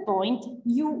certain point,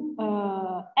 you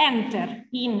enter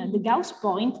in the Gauss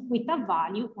point with a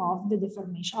value of the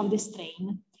deformation of the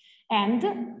strain. And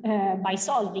by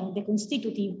solving the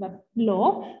constitutive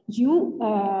law, you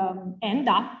end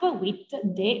up with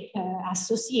the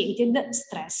associated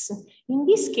stress. In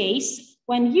this case,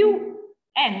 when you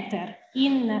enter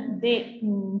in the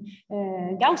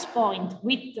Gauss point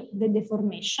with the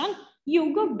deformation,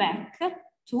 you go back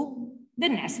to the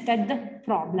nested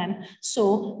problem.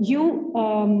 So you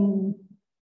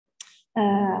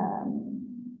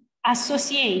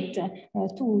associate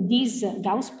to this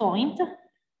Gauss point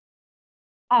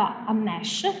a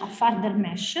mesh, a further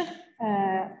mesh,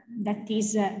 that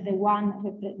is the one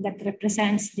that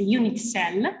represents the unit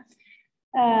cell,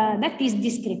 that is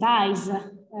discretized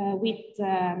with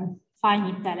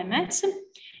finite elements.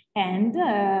 And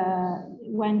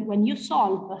when you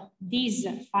solve this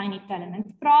finite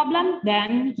element problem,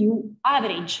 then you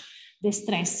average the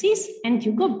stresses and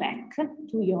you go back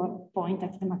to your point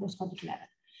at the macroscopic level.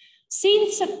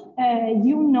 Since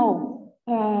you know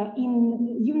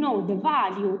the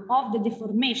value of the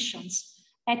deformations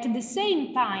at the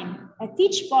same time at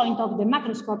each point of the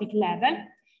macroscopic level,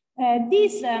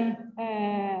 this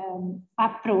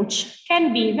approach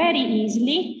can be very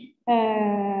easily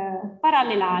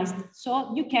parallelized.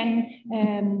 So you can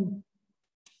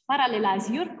parallelize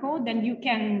your code and you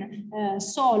can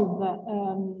solve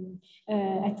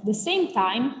at the same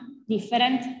time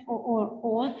different or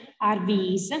all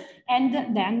RVs,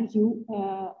 and then you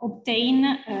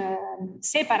obtain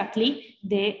separately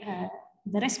the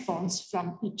response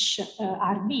from each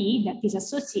RV that is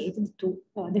associated to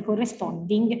the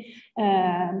corresponding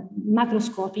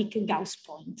macroscopic Gauss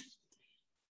point.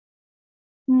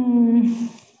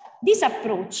 this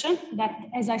approach that,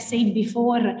 as I said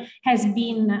before, has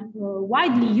been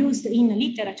widely used in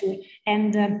literature,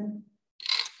 and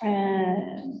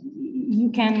you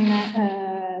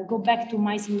can go back to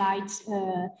my slides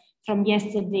from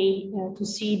yesterday to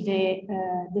see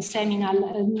the seminal,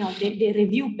 the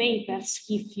review papers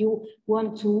if you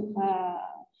want to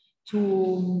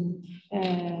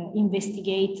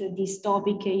investigate this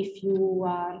topic, if you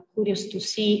are curious to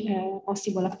see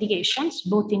possible applications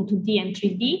both in 2D and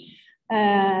 3D.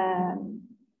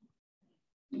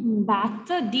 But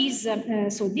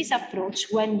this approach,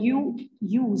 when you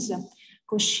use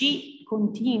Cauchy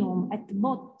continuum at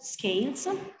both scales,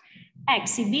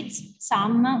 exhibits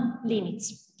some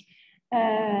limits.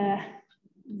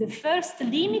 The first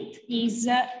limit is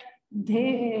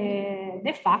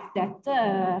the fact that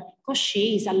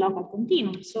Cauchy is a local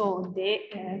continuum, so the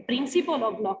principle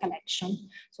of local action.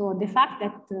 So the fact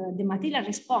that the material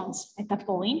response at a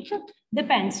point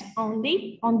depends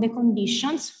only on the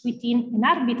conditions within an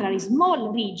arbitrary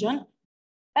small region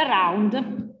around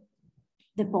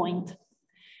the point.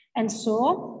 And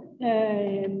so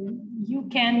you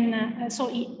can, so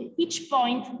each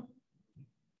point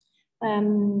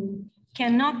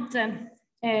cannot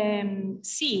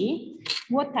see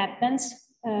what happens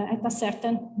at a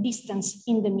certain distance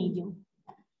in the medium.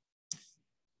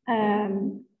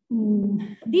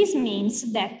 This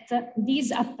means that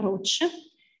this approach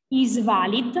is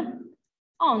valid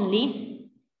only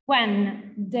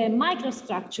when the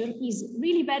microstructure is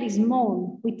really very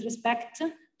small with respect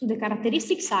to the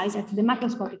characteristic size at the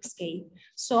macroscopic scale.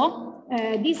 So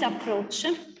this approach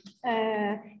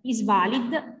is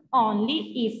valid only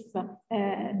if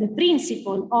the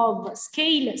principle of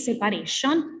scale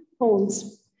separation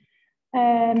holds.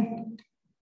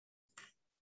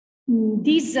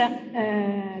 This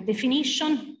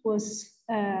definition was,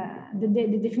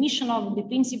 the definition of the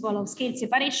principle of scale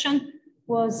separation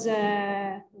was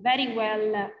very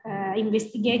well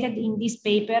investigated in this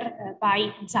paper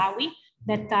by Zawi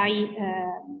that I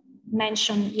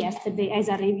mentioned yesterday as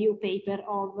a review paper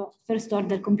of first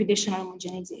order computational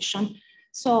homogenization.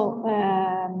 So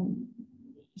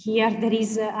here there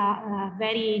is a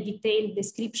very detailed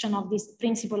description of this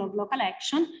principle of local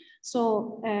action.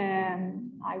 So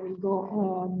I will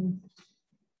go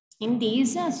in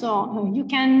this. So you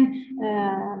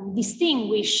can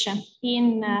distinguish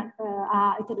in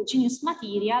a heterogeneous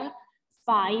material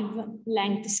 5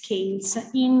 length scales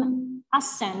in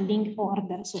ascending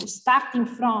order. So starting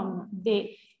from the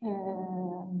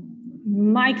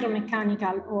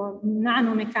micromechanical or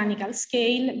nanomechanical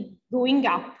scale, going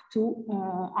up to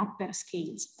upper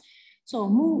scales. So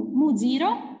mu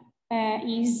 0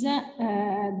 is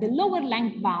the lower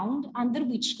length bound under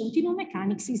which continuum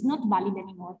mechanics is not valid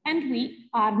anymore. And we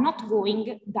are not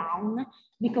going down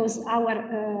because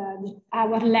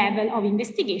our level of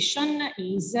investigation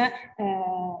is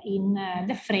in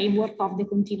the framework of the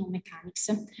continuum mechanics.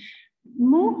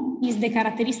 Mu is the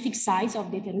characteristic size of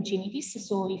the heterogeneities.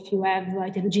 So if you have a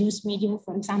heterogeneous medium,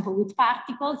 for example, with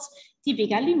particles,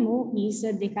 typically mu is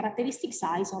the characteristic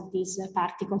size of these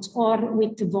particles, or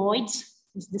with voids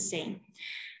is the same.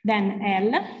 Then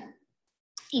L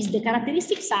is the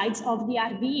characteristic size of the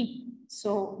RVE.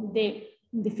 So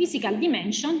the physical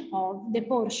dimension of the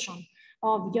portion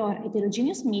of your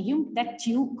heterogeneous medium that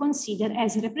you consider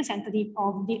as representative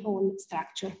of the whole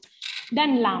structure.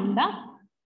 Then lambda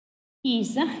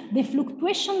is the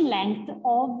fluctuation length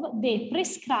of the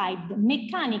prescribed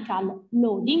mechanical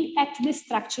loading at the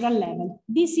structural level.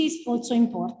 This is also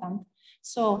important.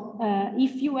 So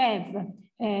if you have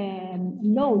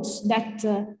loads that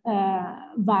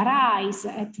varies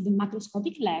at the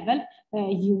macroscopic level,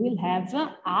 you will have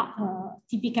a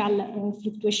typical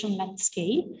fluctuation length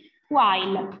scale,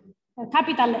 while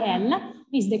capital L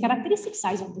is the characteristic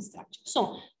size of the structure.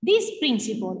 So this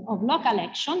principle of local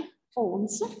action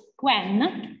holds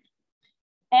when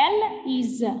L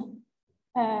is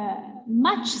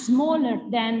much smaller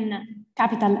than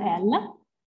capital L.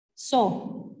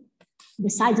 So the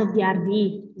size of the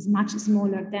RVE is much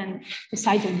smaller than the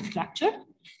size of the structure.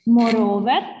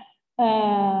 Moreover,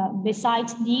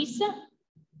 besides this,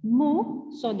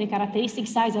 mu, so the characteristic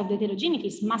size of the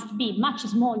heterogeneities, must be much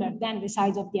smaller than the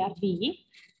size of the RVE.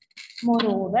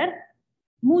 Moreover,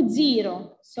 mu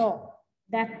 0, so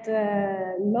that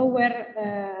lower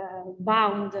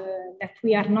bound that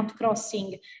we are not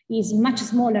crossing is much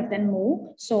smaller than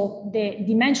mu. So the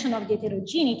dimension of the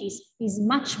heterogeneities is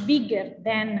much bigger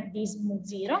than this mu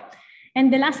 0.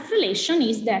 And the last relation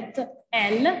is that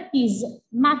L is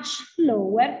much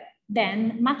lower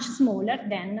than, much smaller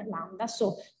than lambda.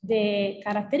 So the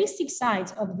characteristic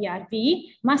size of the RV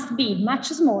must be much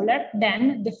smaller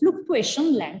than the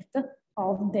fluctuation length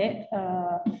of the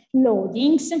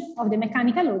loadings, of the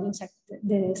mechanical loadings at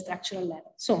the structural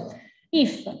level. So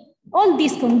if all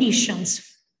these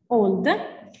conditions hold,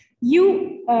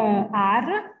 you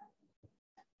are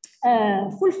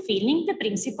fulfilling the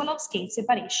principle of scale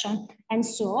separation. And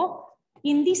so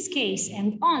in this case,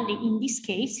 and only in this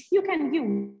case, you can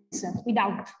use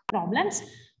without problems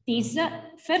this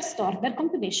first order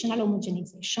computational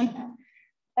homogenization.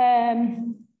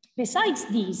 Besides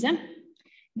this,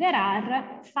 there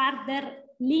are further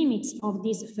limits of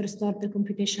this first order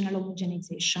computational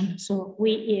homogenization. So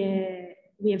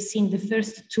we have seen the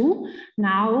first two.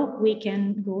 Now we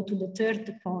can go to the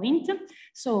third point.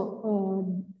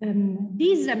 So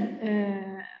this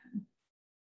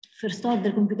first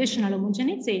order computational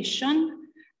homogenization,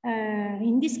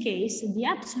 in this case, the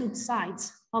absolute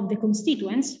size of the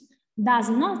constituents does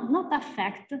not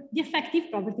affect the effective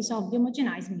properties of the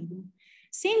homogenized medium.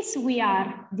 Since we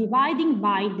are dividing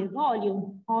by the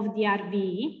volume of the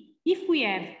RV, if we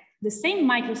have the same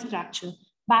microstructure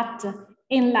but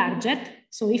enlarged,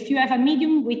 so if you have a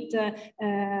medium with the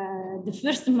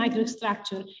first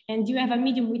microstructure and you have a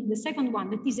medium with the second one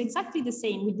that is exactly the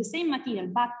same, with the same material,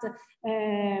 but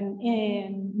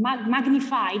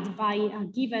magnified by a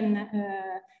given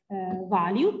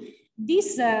value,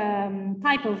 this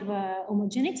type of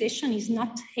homogenization is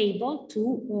not able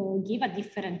to give a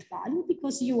different value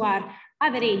because you are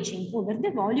averaging over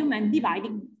the volume and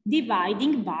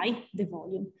dividing by the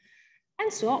volume.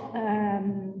 And so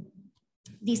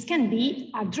this can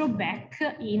be a drawback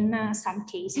in some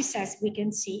cases, as we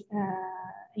can see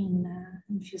in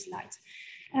a few slides.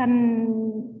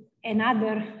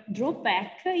 Another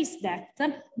drawback is that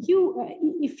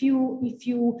if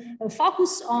you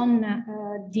focus on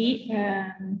the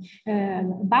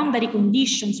boundary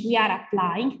conditions we are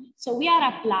applying, so we are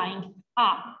applying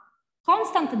a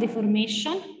constant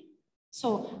deformation,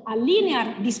 so a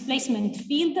linear displacement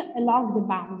field along the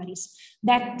boundaries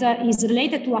that is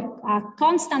related to a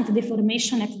constant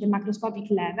deformation at the macroscopic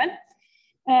level,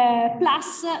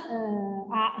 plus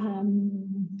a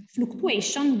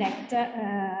fluctuation that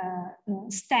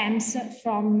stems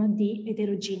from the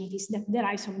heterogeneities, that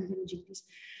derives from the heterogeneities.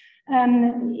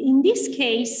 In this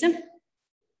case,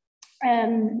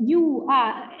 you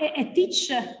are at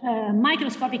each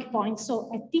microscopic point,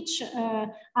 so at each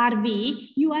RV,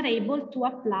 you are able to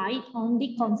apply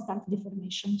only constant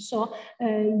deformation. So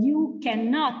you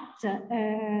cannot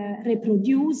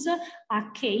reproduce a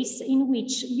case in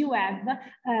which you have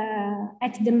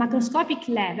at the macroscopic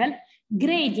level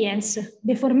gradients,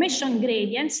 deformation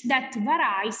gradients that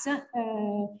varies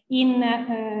in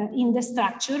the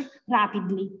structure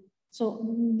rapidly. So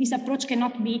this approach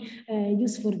cannot be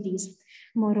used for this.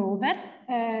 Moreover,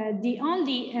 the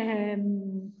only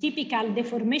typical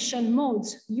deformation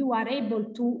modes you are able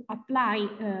to apply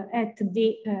at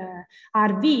the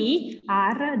RV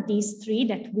are these three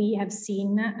that we have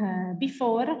seen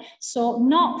before. So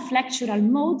no flexural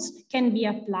modes can be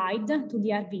applied to the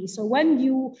RV. So when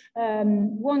you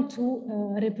want to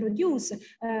reproduce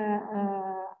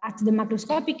at the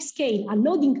macroscopic scale a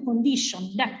loading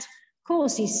condition that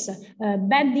causes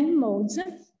bending modes,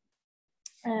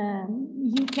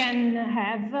 you can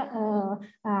have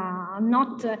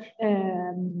not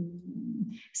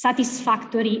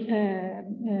satisfactory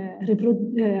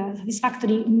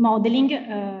modeling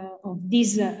of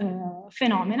these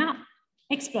phenomena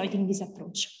exploiting this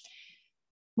approach.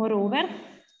 Moreover,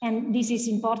 and this is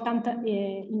important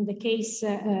in the case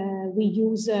we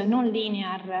use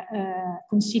nonlinear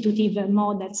constitutive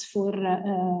models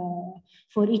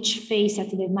for each phase at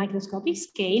the microscopic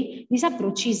scale, this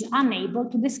approach is unable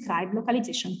to describe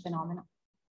localization phenomena.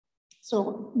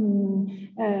 So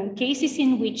cases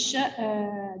in which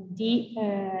the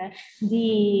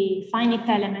finite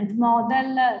element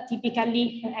model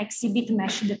typically exhibit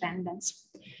mesh dependence.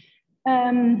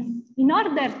 In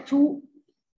order to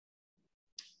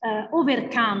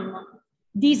overcome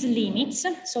these limits,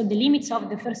 so the limits of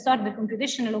the first order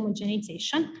computational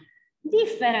homogenization,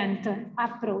 different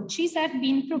approaches have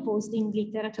been proposed in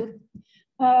literature.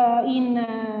 In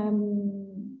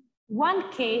one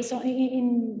case, so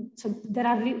there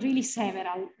are really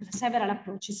several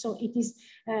approaches. So it is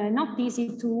not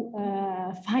easy to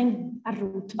find a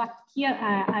route, but here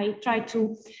I try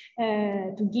to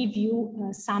give you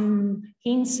some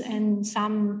hints and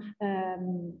some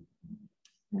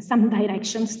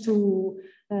directions to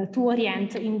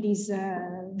orient in this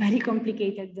very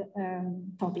complicated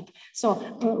topic. So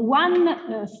one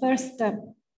first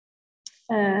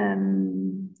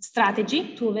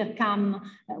strategy to overcome,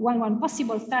 one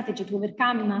possible strategy to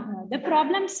overcome the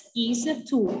problems is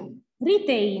to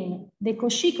retain the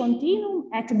Cauchy continuum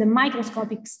at the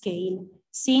microscopic scale,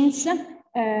 since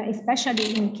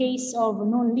especially in case of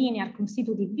nonlinear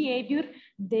constitutive behavior,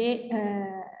 the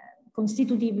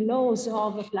constitutive laws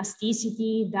of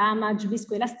plasticity, damage,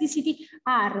 viscoelasticity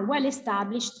are well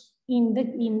established in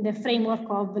the framework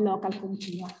of local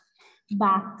continua.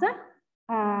 But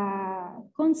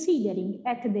considering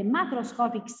at the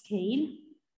macroscopic scale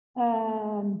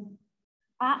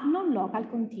a non-local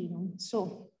continuum.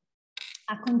 So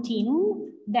a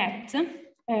continuum that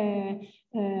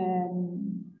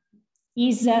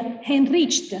is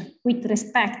enriched with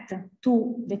respect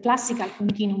to the classical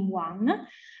continuum one,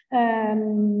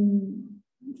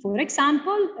 for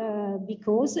example,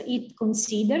 because it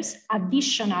considers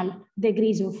additional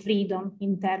degrees of freedom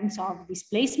in terms of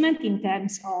displacement, in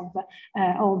terms of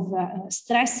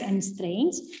stress and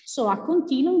strains. So a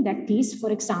continuum that is,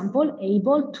 for example,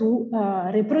 able to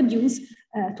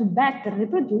to better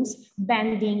reproduce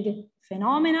bending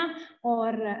phenomena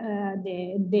or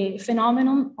the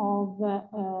phenomenon of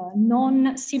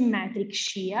non-symmetric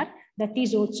shear that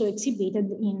is also exhibited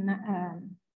in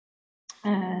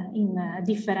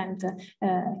different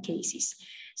cases.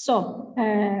 So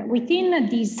within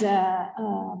this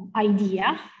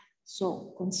idea,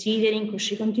 so considering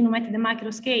Cauchy continuum at the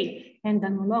micro scale and a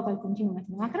non-local continuum at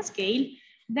the macro scale,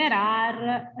 there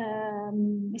are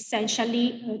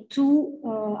essentially two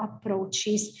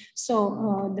approaches.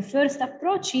 So the first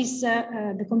approach is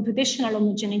the computational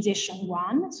homogenization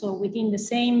one. So within the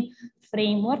same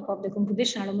framework of the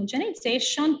computational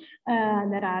homogenization,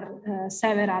 there are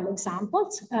several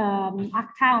examples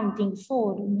accounting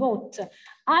for both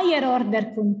higher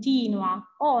order continua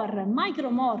or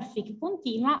micromorphic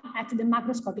continua at the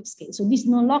macroscopic scale. So this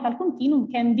non-local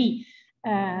continuum can be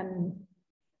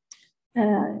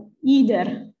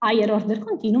either higher order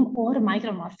continuum or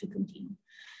micromorphic continuum.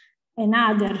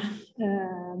 Another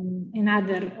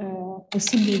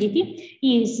possibility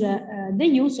is the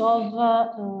use of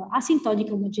asymptotic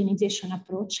homogenization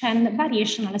approach and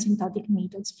variational asymptotic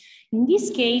methods. In this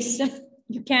case,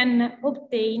 you can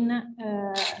obtain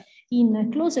in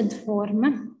closed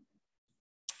form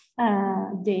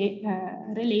the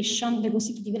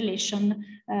constitutive relation,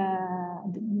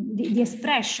 the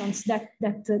expressions that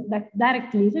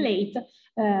directly relate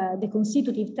the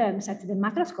constitutive terms at the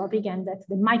macroscopic and at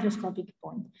the microscopic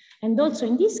point. And also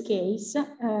in this case,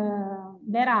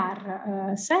 there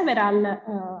are several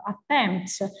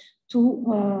attempts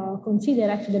to consider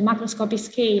at the macroscopic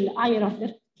scale higher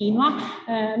order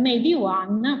continua, maybe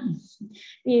one,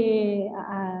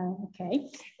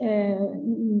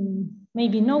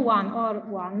 maybe no one or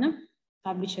one,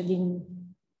 published in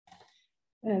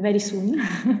very soon,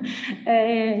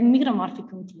 micromorphic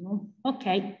continuum.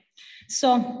 Okay,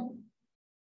 so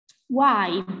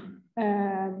why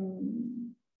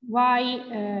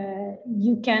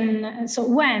you can, so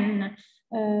when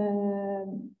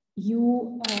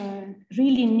you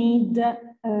really need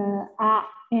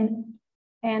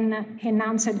an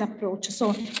enhanced approach,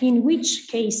 so in which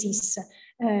cases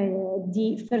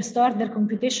the first order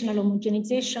computational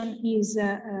homogenization is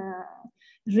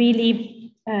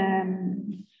really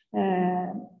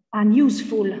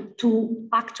unuseful to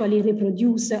actually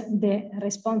reproduce the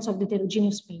response of the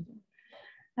heterogeneous medium.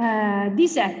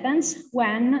 This happens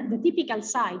when the typical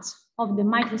size of the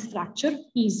microstructure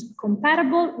is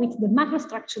comparable with the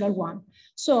macrostructural one.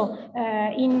 So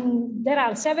there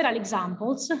are several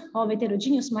examples of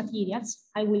heterogeneous materials.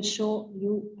 I will show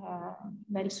you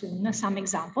very soon some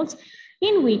examples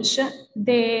in which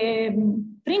the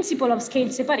principle of scale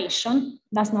separation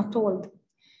does not hold.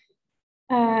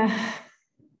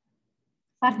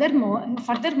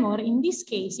 Furthermore, in these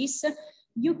cases,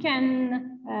 you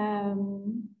can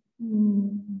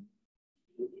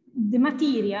the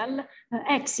material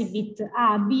exhibit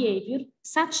a behavior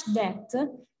such that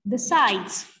the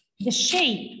size, the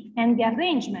shape, and the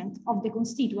arrangement of the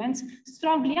constituents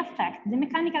strongly affect the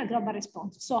mechanical global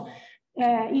response. So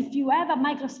if you have a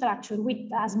microstructure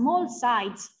with a small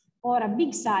size or a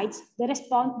big size, the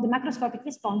macroscopic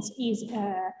response is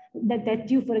that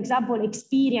you, for example,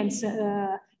 experience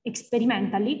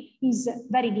experimentally is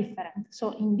very different.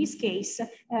 So in this case,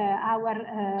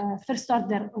 our first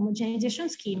order homogenization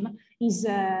scheme is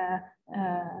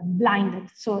blinded,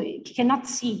 so it cannot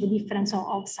see the difference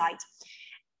of size.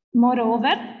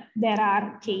 Moreover, there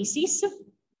are cases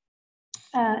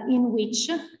in which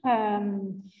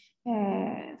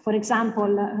for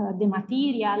example, the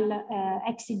material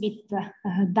exhibit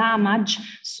damage,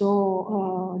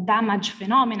 so damage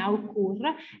phenomena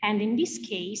occur, and in this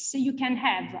case you can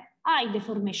have high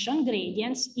deformation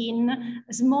gradients in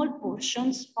small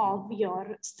portions of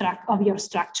your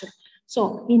structure.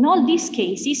 So in all these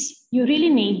cases, you really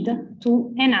need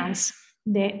to enhance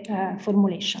the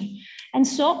formulation. And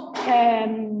so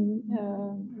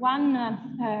one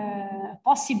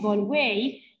possible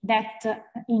way that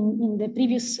in the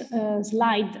previous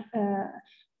slide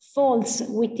falls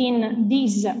within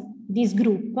this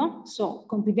group, so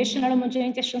computational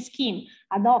homogenization scheme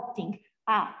adopting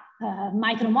a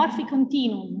micromorphic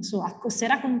continuum, so a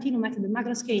Coursera continuum at the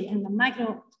macro scale and a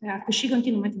Cauchy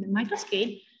continuum at the micro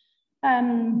scale,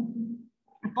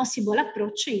 a possible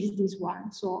approach is this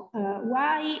one. So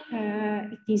why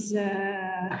it is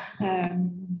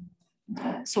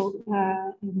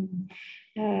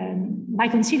by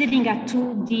considering a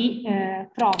 2D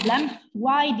problem,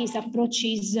 why this approach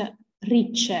is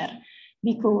richer?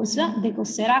 Because the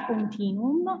Coursera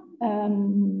continuum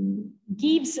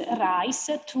gives rise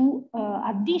to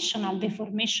additional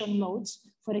deformation modes.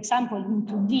 For example, in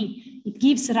 2D, it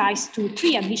gives rise to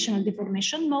 3 additional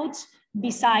deformation modes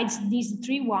besides these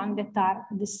 3 that are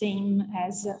the same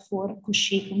as for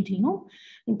Cauchy continuum.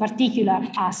 In particular,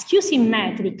 a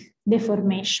skew-symmetric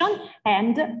deformation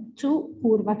and 2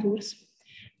 curvatures.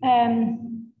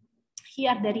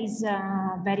 Here there is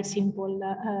a very simple,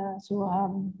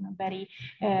 very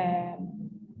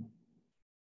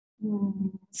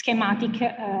schematic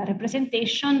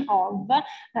representation of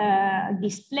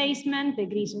displacement,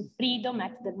 degrees of freedom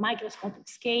at the microscopic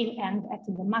scale and at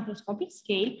the macroscopic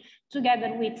scale,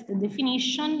 together with the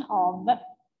definition of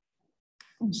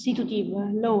constitutive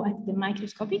law at the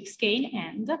microscopic scale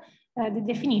and the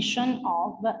definition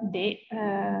of the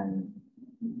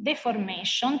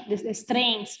deformation, the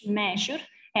strains measure,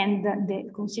 and the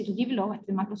constitutive law at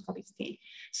the macroscopic scale.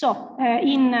 So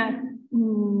in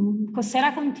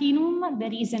Coursera continuum,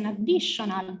 there is an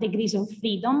additional degrees of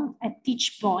freedom at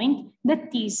each point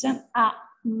that is a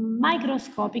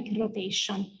microscopic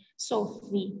rotation, so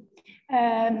free.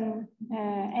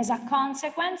 As a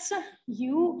consequence,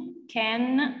 you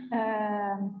can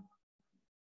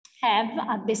have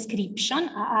a description.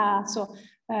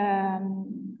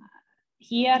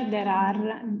 Here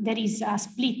there is a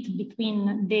split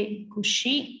between the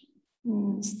Cauchy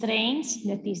strains,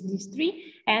 that is these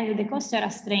 3, and the Coursera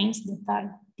strains that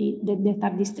are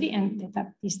these 3 and that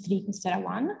are these 3 Coursera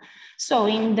 1. So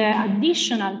in the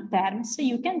additional terms,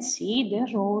 you can see the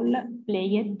role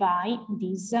played by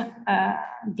this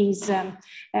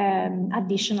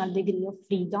additional degree of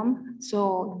freedom.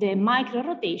 So the micro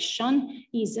rotation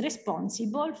is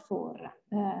responsible for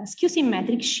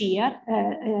skew-symmetric shear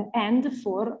and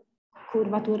for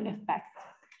curvature effect.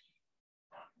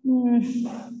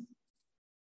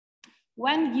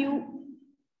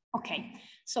 Okay,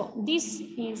 so this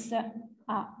is a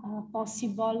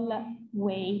possible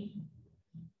way,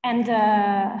 and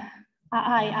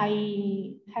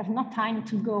I have not time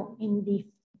to go in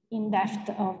depth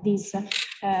of this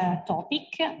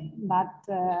topic, but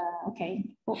okay.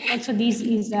 Also, this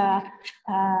is a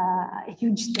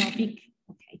huge topic.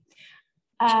 Okay,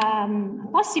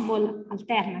 possible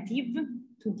alternative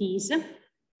to this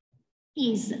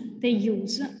is the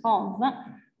use of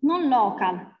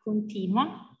non-local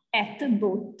continua at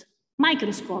both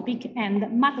microscopic and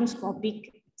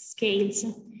macroscopic scales.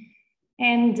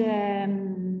 And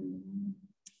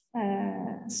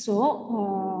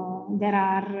there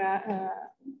are,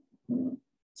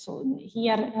 so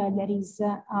here there is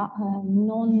a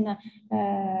non-complete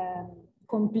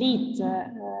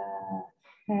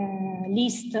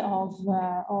list of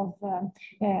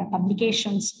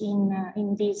publications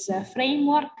in this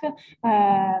framework,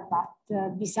 but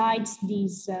besides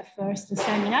these first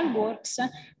seminal works,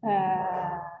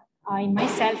 I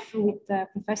myself with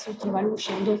Professor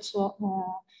Trivalucci and also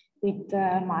with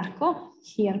Marco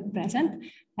here present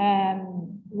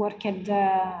worked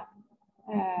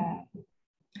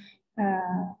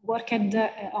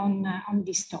on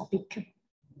this topic,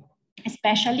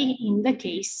 especially in the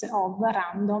case of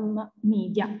random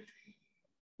media.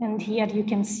 And here you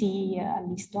can see a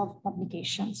list of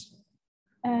publications.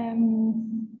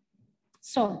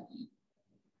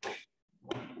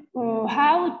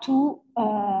 How to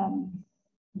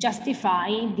justify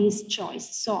this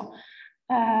choice? So,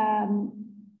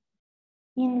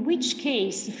 in which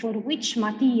case, for which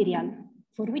material,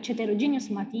 for which heterogeneous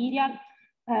material,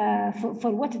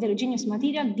 for what heterogeneous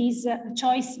material this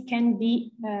choice can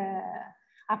be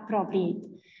appropriate?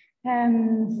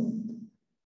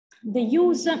 The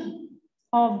use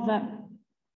of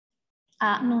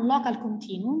a non-local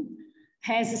continuum,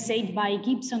 as said by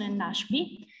Gibson and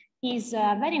Ashby, is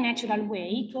a very natural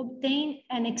way to obtain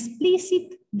an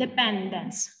explicit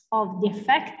dependence of the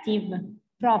effective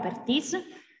properties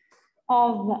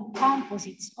of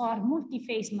composites or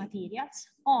multi-phase materials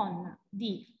on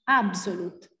the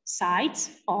absolute sides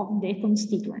of the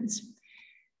constituents.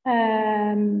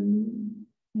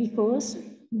 Because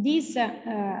this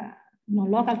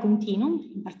non-local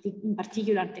continuum, in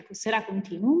particular the Coursera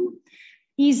continuum,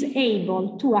 is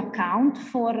able to account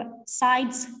for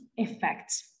sides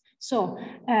effects. So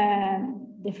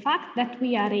the fact that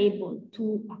we are able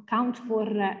to account for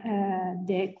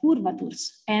the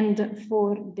curvatures and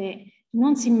for the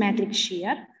non-symmetric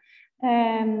shear,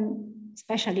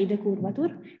 especially the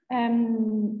curvature,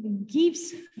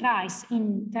 gives rise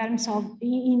in terms of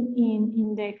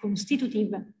in the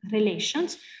constitutive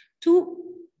relations to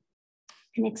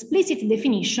an explicit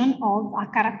definition of a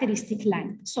characteristic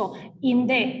length. So in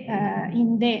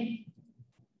the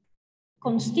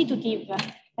constitutive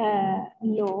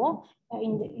law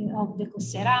of the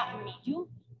Coursera medium,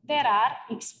 there are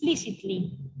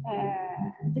explicitly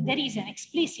there is an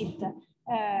explicit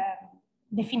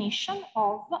definition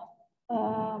of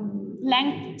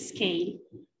length scale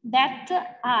that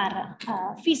are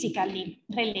physically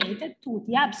related to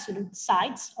the absolute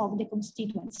sides of the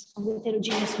constituents of the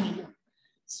heterogeneous medium.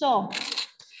 So,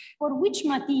 for which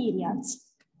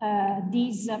materials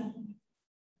this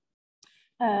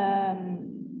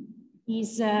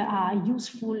is a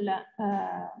useful,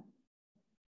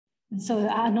 so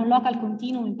a non-local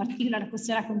continuum, in particular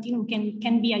Coursera continuum,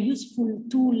 can be a useful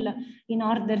tool in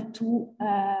order to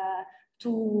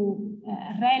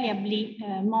reliably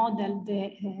model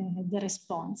the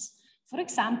response. For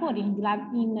example, in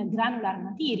granular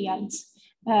materials,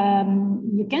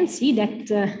 you can see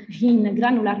that in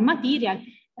granular material,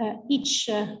 each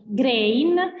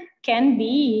grain can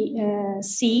be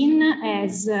seen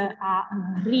as a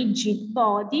rigid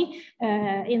body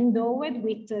endowed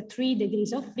with 3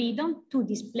 degrees of freedom, 2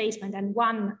 displacement and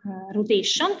 1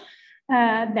 rotation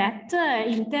that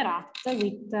interacts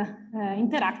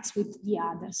with the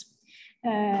others.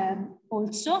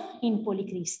 Also in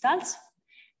polycrystals,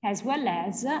 as well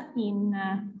as in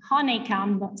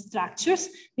honeycomb structures,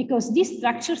 because these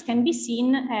structures can be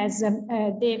seen as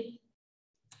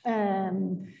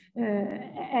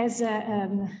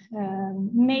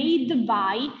made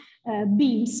by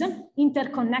beams,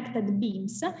 interconnected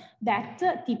beams that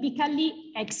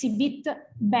typically exhibit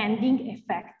bending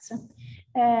effects.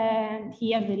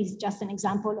 Here there is just an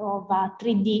example of a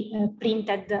 3D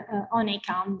printed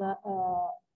honeycomb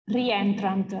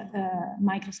re-entrant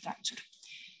microstructure.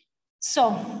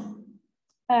 So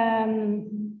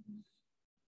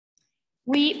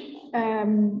we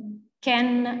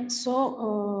can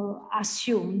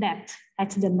assume that at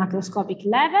the macroscopic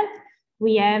level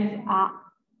we have a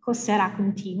Coursera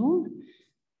continuum,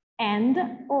 and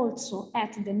also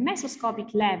at the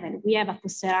mesoscopic level we have a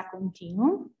Coursera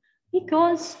continuum,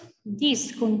 because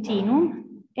this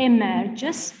continuum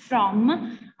emerges from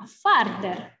a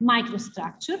further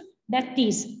microstructure that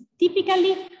is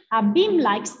typically a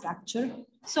beam-like structure.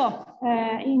 So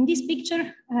in this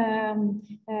picture,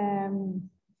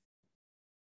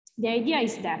 the idea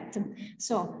is that,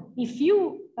 so if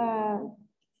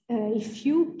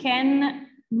you can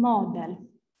model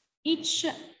each,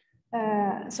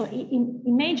 so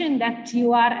imagine that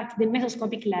you are at the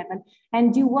mesoscopic level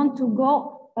and you want to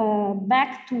go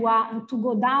back to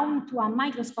go down to a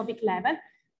microscopic level.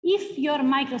 If your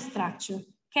microstructure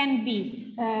can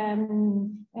be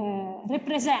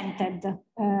represented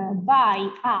by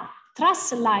a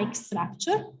truss-like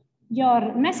structure,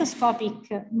 your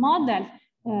mesoscopic model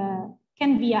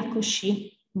can be a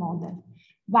Cauchy model.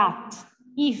 But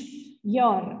if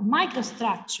your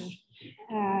microstructure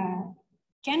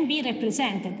can be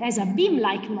represented as a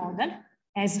beam-like model,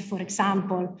 as for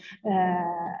example,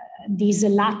 these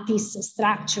lattice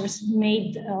structures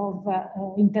made of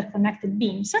interconnected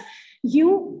beams,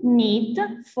 you need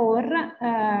for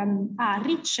a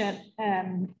richer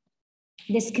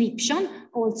description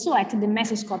also at the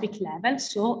mesoscopic level.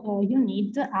 So you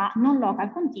need a non-local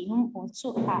continuum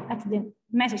also at the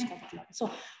mesoscopic level. So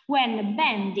when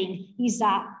bending is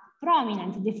a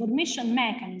prominent deformation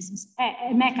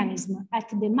mechanism at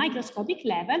the microscopic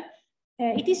level,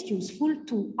 it is useful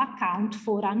to account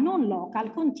for a non-local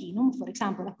continuum, for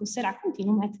example, a Coursera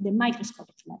continuum at the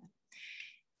microscopic level.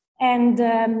 And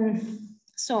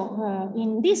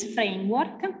in this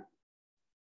framework,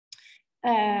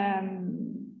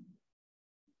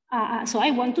 so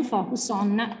I want to focus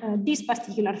on this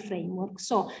particular framework.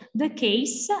 So the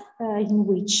case in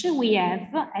which we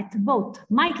have at both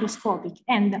microscopic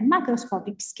and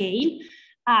macroscopic scale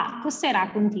a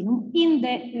Coursera continuum. In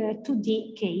the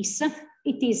 2D case,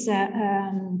 it is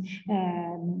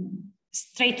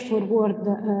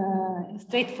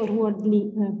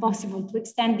straightforwardly possible to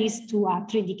extend this to a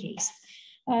 3D case.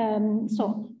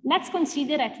 So let's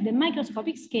consider at the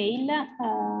microscopic scale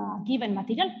given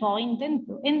material point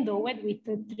endowed with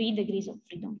 3 degrees of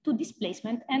freedom, 2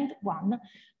 displacement and 1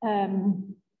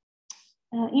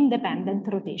 independent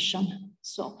rotation.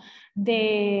 So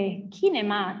the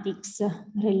kinematics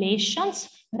relations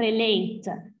relate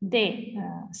the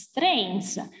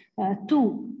strains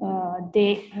to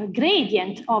the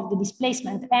gradient of the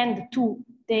displacement and to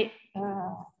the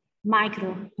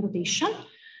micro rotation,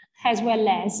 as well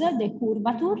as the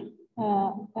curvature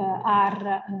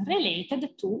are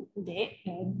related to the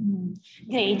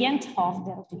gradient of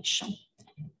the rotation.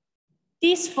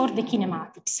 This for the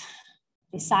kinematics.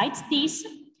 Besides this,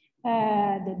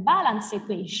 the balance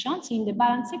equations, in the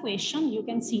balance equation, you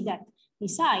can see that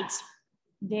besides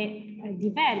the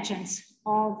divergence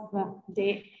of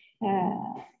the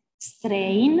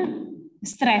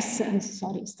stress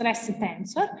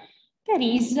tensor, there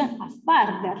is a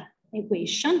further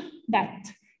equation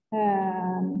that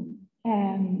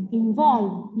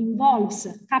involves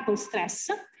couple stress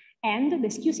and the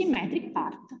skew-symmetric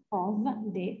part of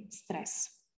the stress.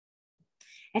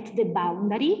 At the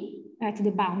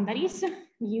boundaries,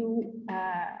 you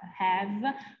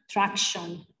have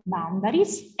traction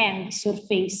boundaries and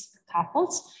surface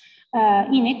couples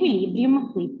in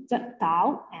equilibrium with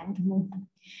tau and mu.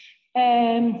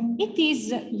 It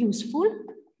is useful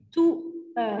to,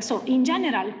 so in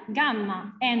general,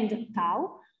 gamma and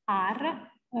tau are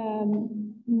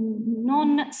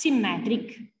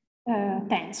non-symmetric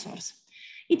tensors.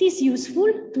 It is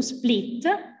useful to split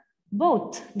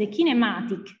both the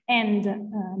kinematic and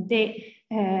the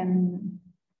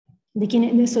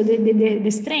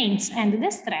strains and the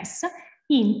stress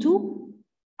into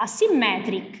a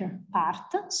symmetric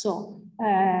part. So,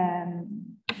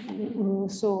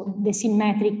 the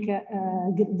symmetric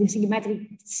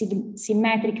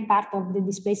part of the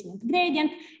displacement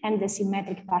gradient and the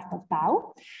symmetric part of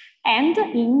tau, and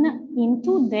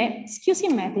into the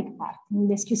skew-symmetric part. In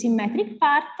the skew-symmetric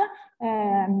part,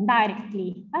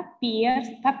 directly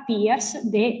appears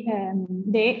the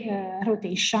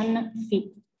rotation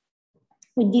phi.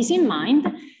 With this in mind,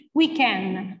 we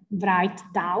can write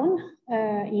down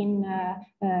in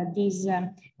this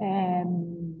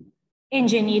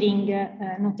engineering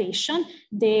notation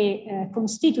the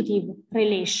constitutive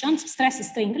relations,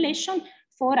 stress-strain relation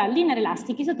for a linear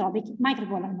elastic isotropic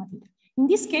micropolar material. In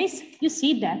this case, you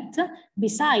see that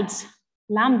besides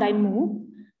lambda and mu,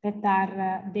 that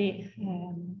are the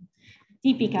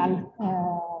typical,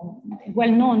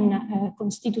 well-known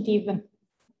constitutive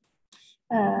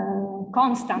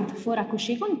constant for a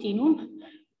Cauchy continuum,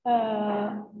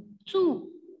 2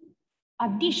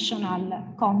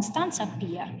 additional constants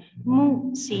appear.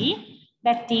 Mu c,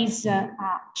 that is a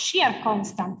shear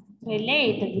constant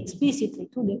related explicitly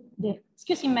to the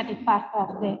skew-symmetric part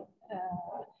of the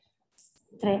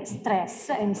stress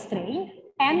and strain,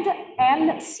 and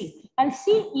LC.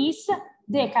 LC is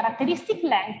the characteristic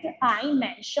length I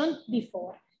mentioned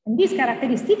before. And this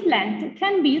characteristic length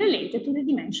can be related to the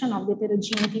dimension of the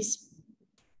heterogeneities.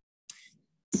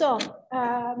 So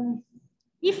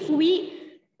if we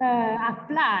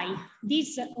apply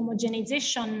this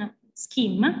homogenization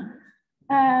scheme,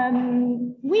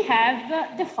 we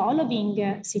have the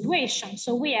following situation.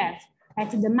 So we have at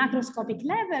the macroscopic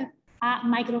level a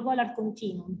micropolar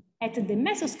continuum, at the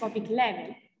mesoscopic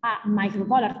level a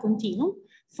micropolar continuum.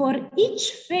 For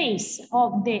each phase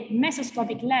of the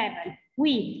mesoscopic level,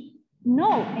 we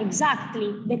know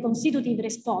exactly the constitutive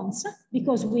response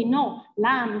because we know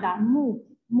lambda, mu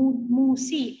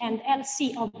c, and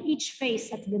LC of each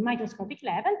phase at the microscopic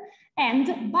level.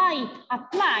 And by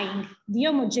applying the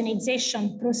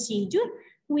homogenization procedure,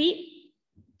 we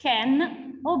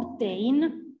can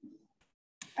obtain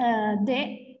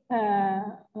the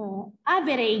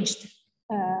averaged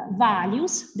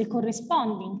values, the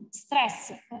corresponding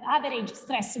stress, average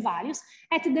stress values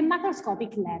at the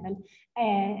macroscopic level.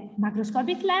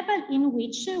 Macroscopic level in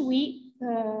which we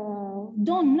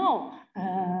don't know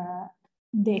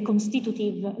the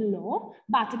constitutive law,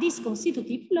 but this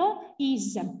constitutive law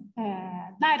is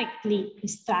directly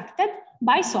extracted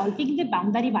by solving the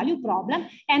boundary value problem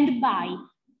and by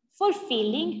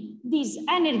fulfilling this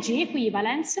energy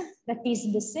equivalence, that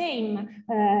is the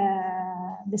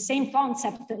same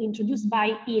concept introduced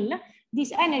by Hill,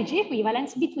 this energy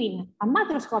equivalence between a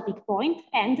macroscopic point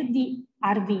and the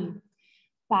RV.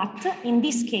 But in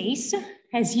this case,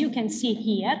 as you can see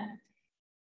here,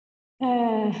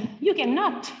 you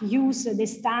cannot use the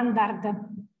standard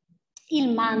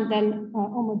Hill-Mandel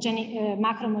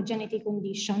macro-homogeneity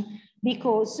condition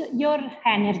because your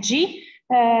energy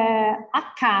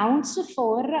accounts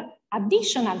for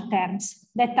additional terms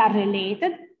that are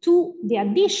related to the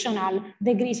additional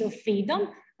degrees of freedom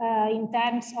in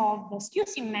terms of the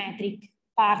skew-symmetric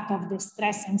part of the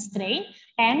stress and strain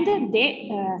and the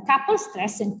couple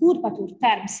stress and curvature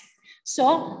terms.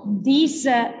 So this,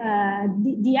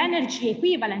 the energy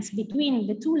equivalence between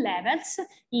the two levels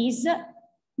is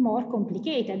more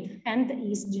complicated and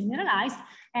is generalized.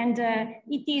 And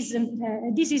it is,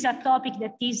 this is a topic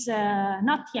that is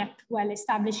not yet well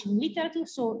established in literature,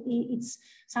 so it's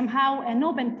somehow an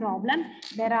open problem.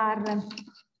 There are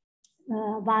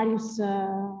various,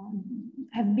 there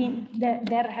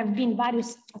have been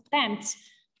various attempts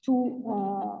to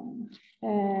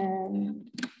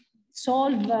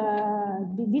solve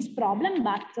this problem,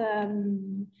 but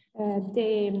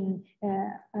the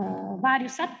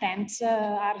various attempts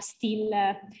are still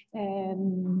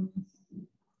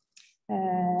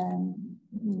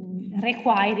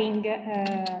requiring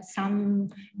some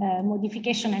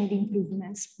modification and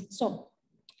improvements. So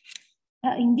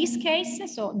in this case,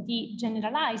 so the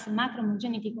generalized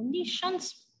macrohomogeneity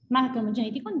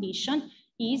condition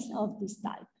is of this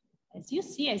type. As you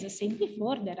see, as I said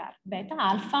before, there are beta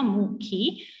alpha mu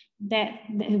k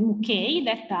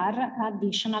that are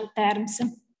additional terms.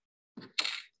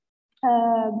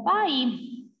 By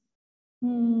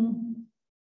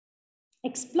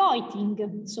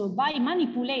exploiting, so by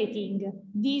manipulating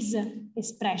this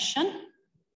expression,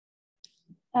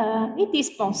 it is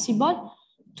possible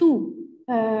to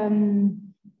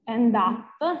end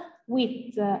up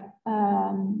with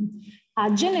a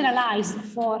generalized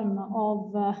form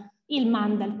of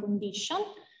Hill-Mandel condition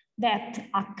that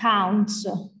accounts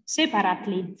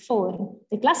separately for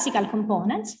the classical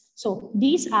components. So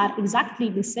these are exactly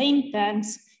the same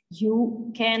terms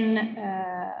you can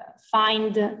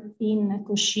find in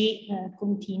Cauchy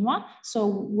continua. So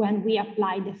when we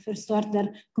apply the first order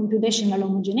computational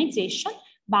homogenization,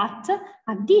 but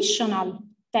additional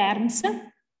terms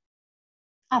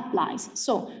applies.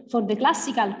 So for the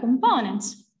classical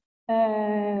components,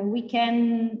 we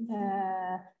can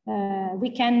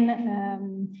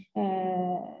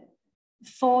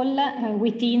fall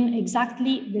within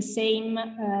exactly the same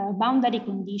boundary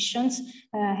conditions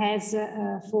as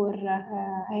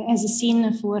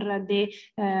seen for the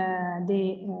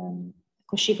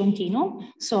Cauchy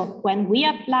continuum. So when we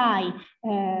apply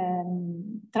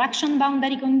traction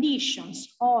boundary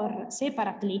conditions or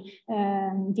separately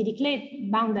Dirichlet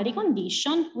boundary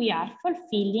condition, we are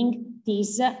fulfilling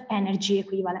this energy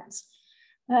equivalence.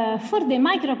 For the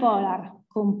micropolar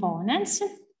components,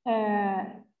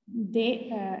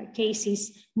 the case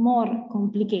is more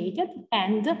complicated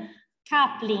and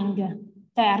coupling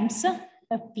terms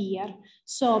appear.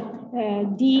 So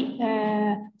the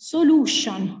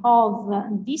solution of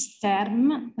this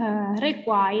term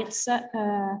requires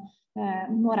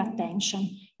more attention.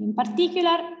 In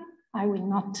particular, I will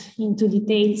not into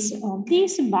details of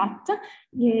this, but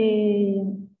it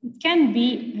can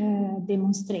be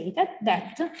demonstrated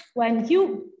that when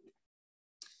you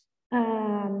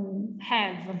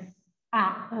have a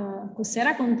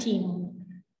Coursera continuum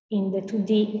in the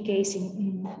 2D case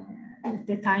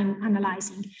that I'm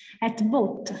analyzing at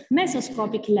both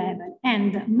mesoscopic level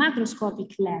and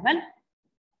macroscopic level,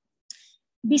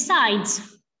 besides,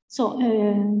 so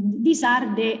these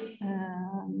are the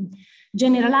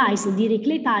generalized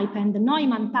Dirichlet type and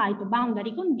Neumann type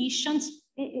boundary conditions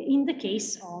in the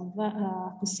case of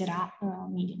Coursera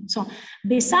medium. So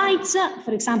besides,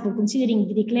 for example, considering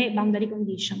Dirichlet boundary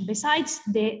condition, besides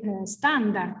the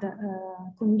standard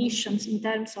conditions in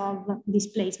terms of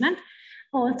displacement,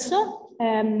 also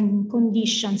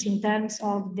conditions in terms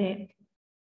of the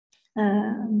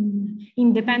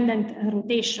independent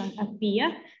rotation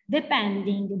appear,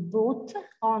 depending both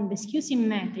on the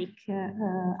skew-symmetric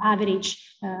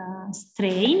average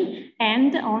strain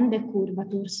and on the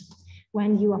curvatures.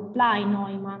 When you apply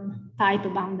Neumann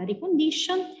type boundary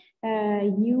condition,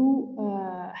 you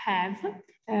have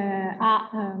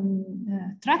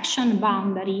traction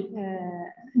boundary.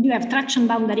 You have traction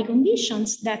boundary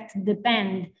conditions that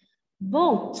depend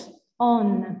both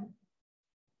on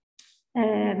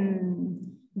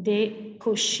the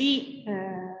Cauchy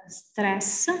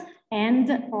stress and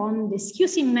on the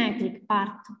skew-symmetric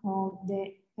part of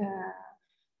the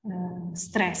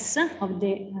stress,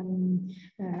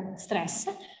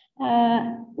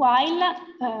 while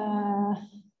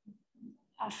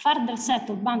a further set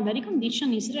of boundary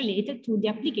condition is related to the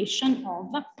application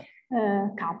of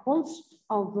couples,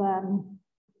 of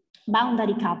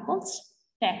boundary couples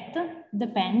that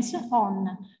depends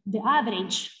on the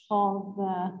average of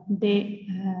the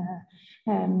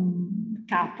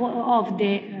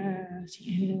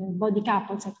body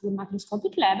couples at the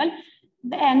macroscopic level,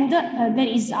 and there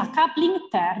is a coupling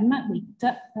term with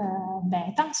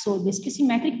beta, so the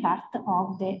symmetric part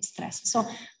of the stress. So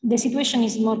the situation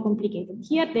is more complicated.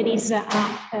 Here there is a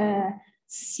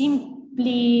simplified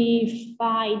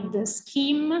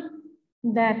scheme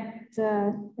that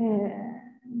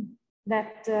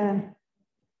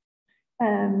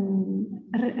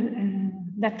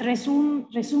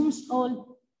resumes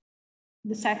all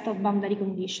the set of boundary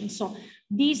conditions. So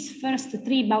these first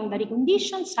three boundary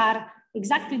conditions are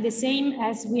exactly the same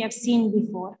as we have seen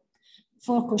before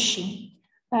for Cauchy.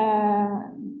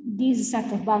 This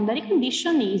set of boundary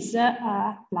condition is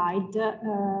applied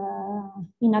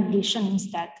in addition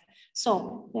instead.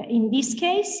 So in this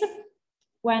case,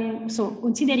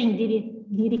 considering the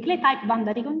Dirichlet type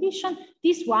boundary condition,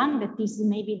 this one that is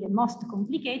maybe the most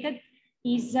complicated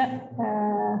is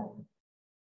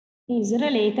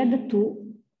related to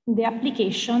the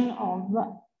application of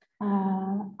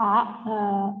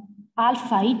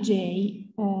alpha ij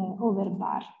over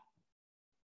bar.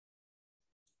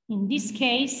 In this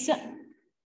case,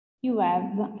 you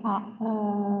have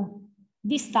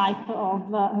this type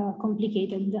of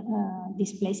complicated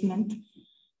displacement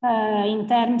in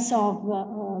terms of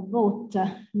both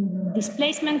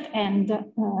displacement and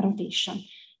rotation.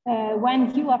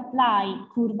 When you apply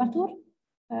curvature,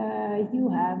 you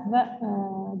have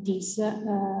this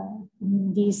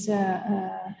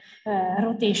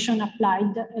rotation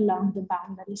applied along the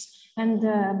boundaries. And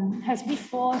as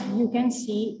before, you can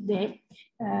see the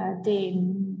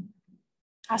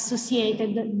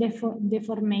associated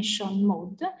deformation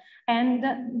mode and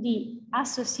the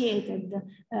associated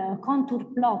contour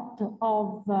plot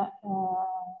of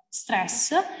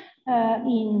stress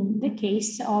in the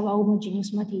case of a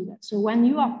homogeneous material. So when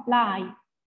you apply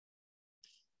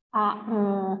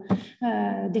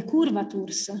the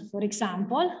curvatures, for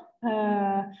example,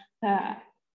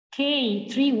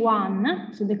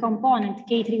 K31, so the component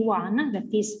K31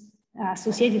 that is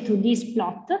associated to this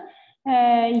plot,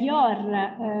 your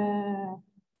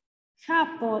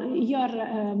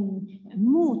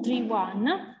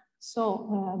mu31, so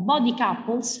body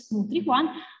couples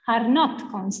mu31 are not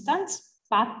constants,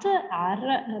 but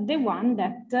are the one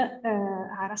that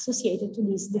are associated to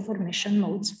these deformation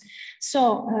modes.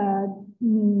 So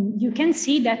you can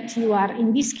see that you are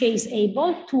in this case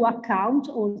able to account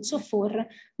also for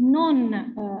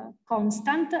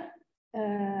non-constant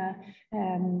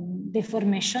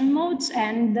deformation modes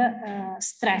and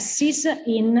stresses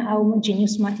in a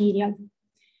homogeneous material.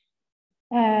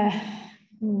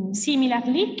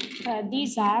 Similarly,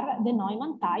 these are the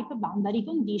Neumann type boundary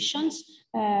conditions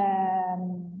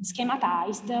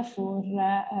schematized for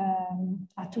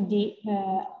a 2D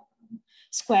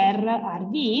square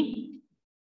RV.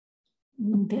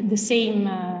 The same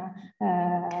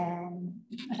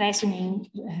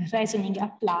reasoning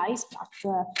applies, but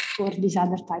for this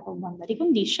other type of boundary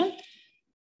condition.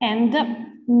 And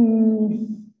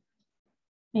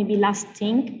maybe last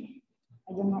thing,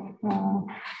 I don't know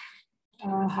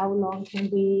how long can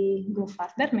we go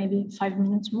further? Maybe 5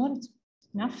 minutes more, it's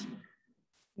enough.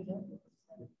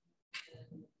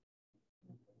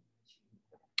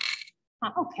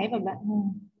 Okay, vabbè.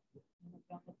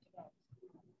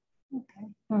 Okay,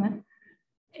 vabbè.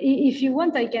 If you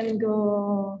want, I can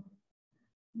go,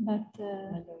 but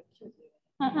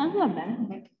va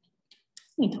bene.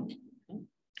 Finito.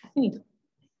 Finito.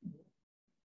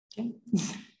 Okay.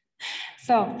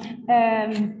 So,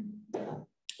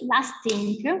 last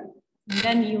thing,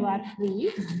 then you are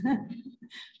free,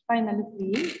 finally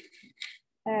free,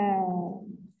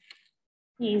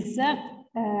 is a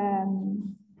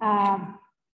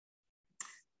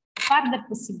further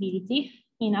possibility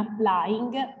in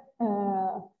applying,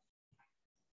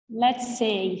 let's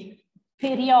say,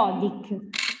 periodic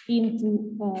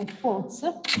into quotes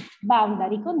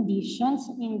boundary conditions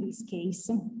in this case.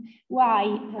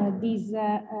 Why this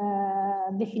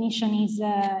definition is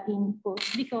in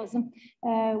quotes? Because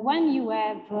when you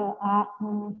have a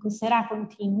Coursera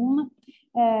continuum,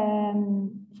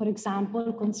 for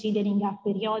example, considering a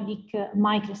periodic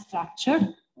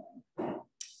microstructure,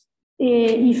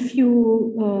 if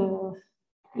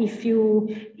you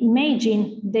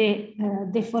imagine the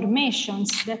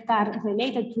deformations that are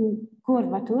related to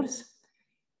curvatures,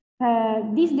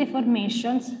 these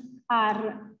deformations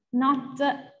are not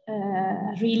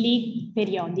really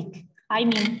periodic. I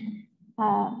mean,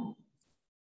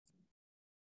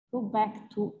 go back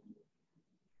to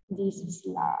this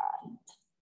slide.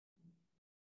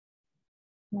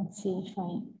 Let's see if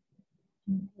I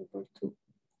able to.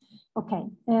 Okay,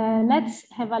 let's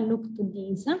have a look to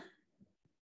this.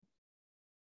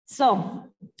 So,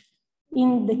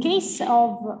 in the case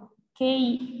of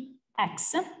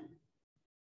Kx,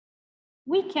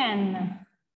 we can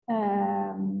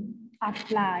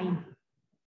apply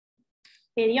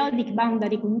periodic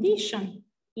boundary condition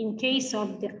in case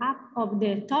of the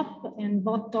top and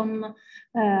bottom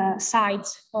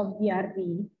sides of the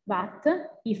RV. But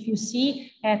if you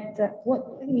see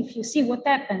what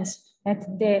happens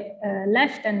at the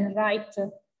left and right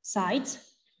sides,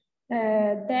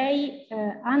 they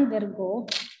undergo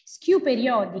skew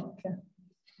periodic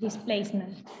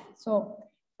displacement. So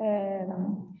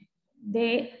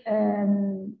the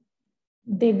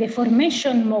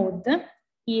deformation mode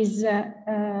is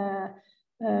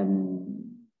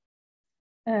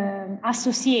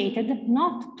associated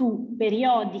not to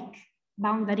periodic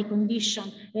boundary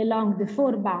condition along the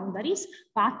four boundaries,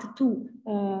 but to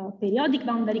periodic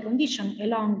boundary condition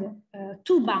along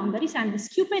two boundaries and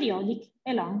skew periodic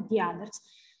along the others.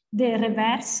 The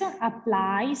reverse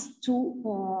applies to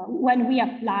when we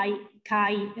apply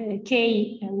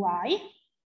ky.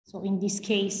 So in this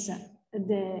case,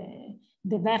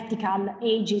 the vertical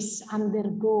edges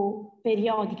undergo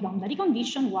periodic boundary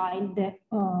condition, while the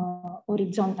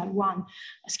horizontal one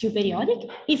skew periodic.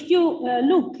 If you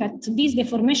look at this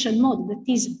deformation mode that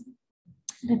is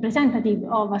representative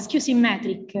of a skew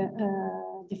symmetric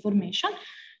deformation,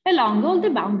 along all the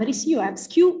boundaries you have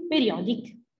skew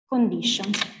periodic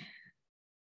conditions.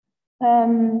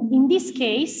 In this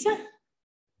case,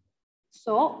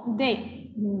 so the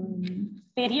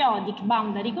periodic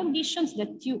boundary conditions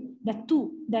that you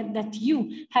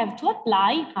have to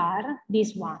apply are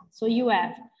this one. So you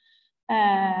have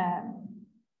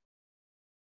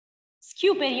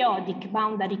skew periodic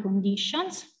boundary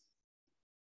conditions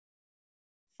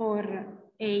for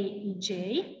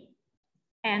AEJ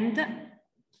and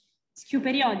skew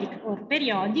periodic or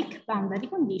periodic boundary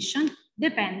condition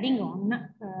depending on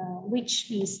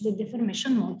which is the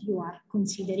deformation mode you are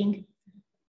considering.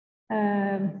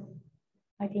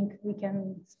 I think we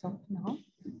can stop now.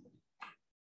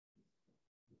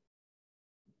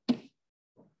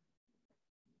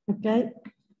 Okay,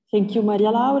 thank you, Maria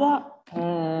Laura,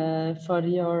 for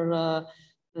your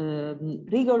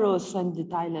rigorous and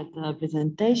detailed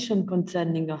presentation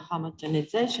concerning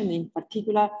homogenization, in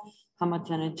particular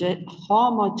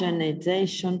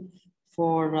homogenization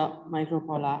for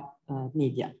micropolar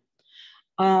media.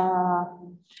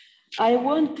 I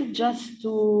want just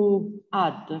to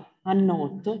add a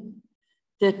note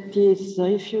that is,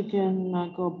 if you can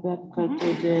go back to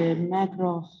the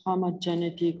macro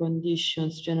homogeneity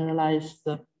conditions generalized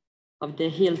of the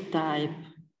hill type.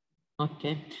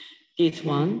 Okay, this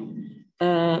one.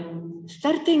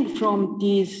 Starting from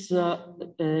this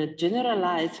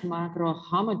generalized macro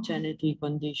homogeneity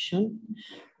condition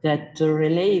that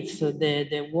relates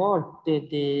the work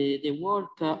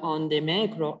on the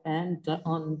macro and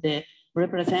on the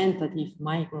representative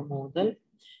micro model,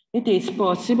 it is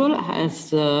possible,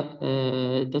 as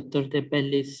Dr. De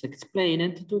Bellis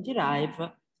explained, to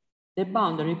derive the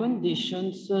boundary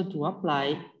conditions to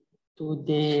apply to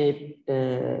the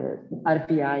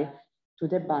RPI, to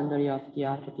the boundary of the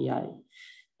RPI.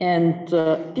 And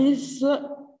these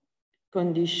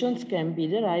conditions can be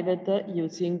derived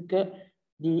using the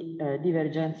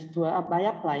divergence by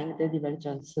applying the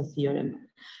divergence theorem.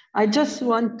 I just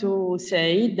want to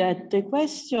say that the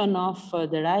question of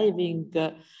deriving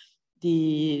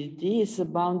these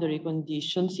boundary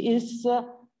conditions is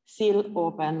still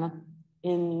open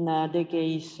in the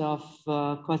case of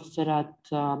Coursera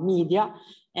media.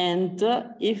 And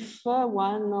if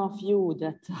one of you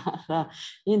that are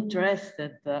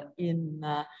interested in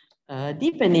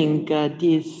deepening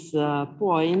this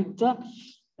point,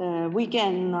 we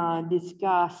can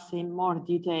discuss in more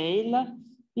detail,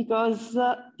 because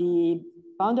the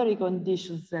boundary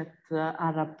conditions that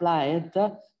are applied,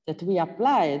 that we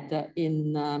applied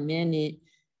in many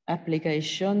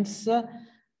applications,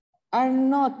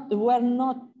 were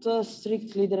not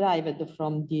strictly derived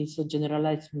from these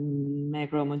generalized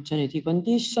macro-homogeneity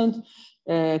conditions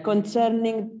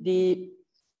concerning the,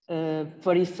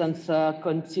 for instance,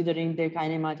 considering the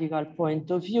kinematical point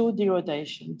of view, the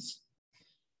rotations.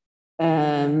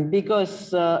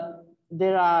 Because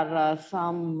there are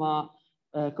some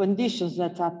conditions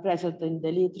that are present in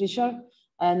the literature,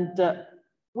 and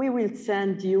we will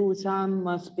send you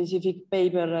some specific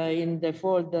paper in the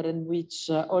folder in which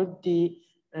all the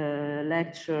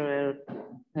lecturer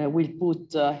will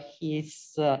put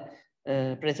his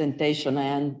presentation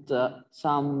and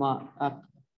some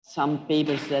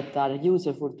papers that are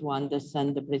useful to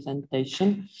understand the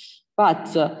presentation.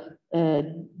 But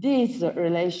these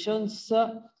relations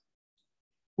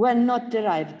were not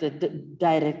derived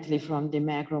directly from the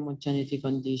macro-homogeneity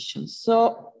conditions.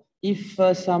 So if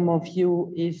some of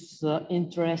you is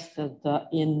interested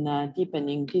in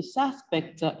deepening this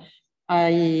aspect,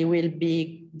 I will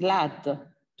be glad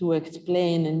to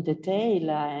explain in detail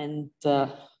and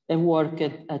work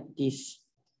at this,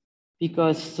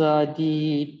 because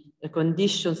the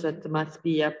conditions that must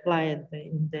be applied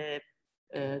in the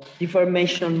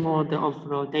deformation mode of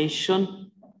rotation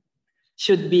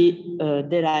should be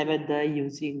derived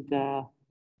using the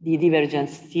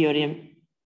divergence theorem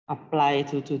applied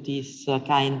to this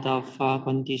kind of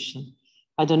condition.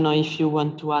 I don't know if you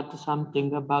want to add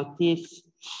something about this.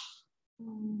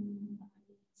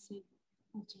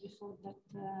 Before that,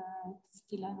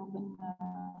 still an open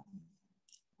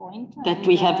point that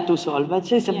we have to solve.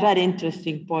 It's a very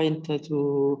interesting point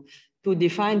to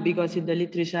define, because in the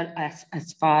literature,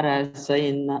 as far as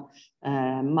in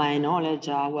my knowledge,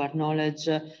 our knowledge,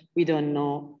 we don't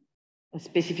know a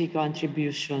specific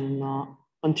contributions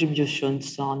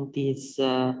on this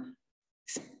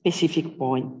specific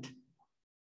point.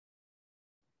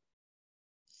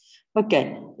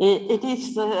 Okay, it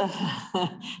is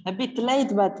a bit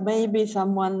late, but maybe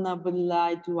someone would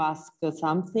like to ask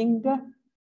something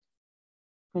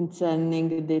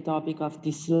concerning the topic of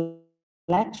this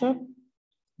lecture.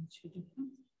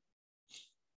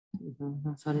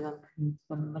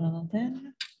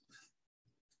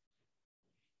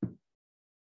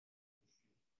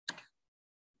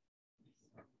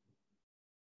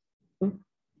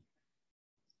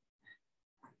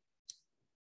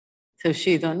 Sei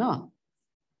uscito? No.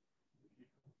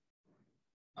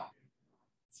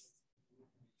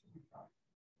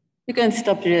 You can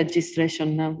stop the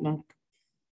registration now, Mark.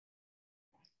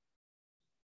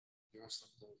 You want to stop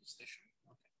the registration?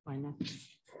 Okay. Why not?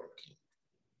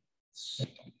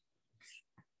 Okay.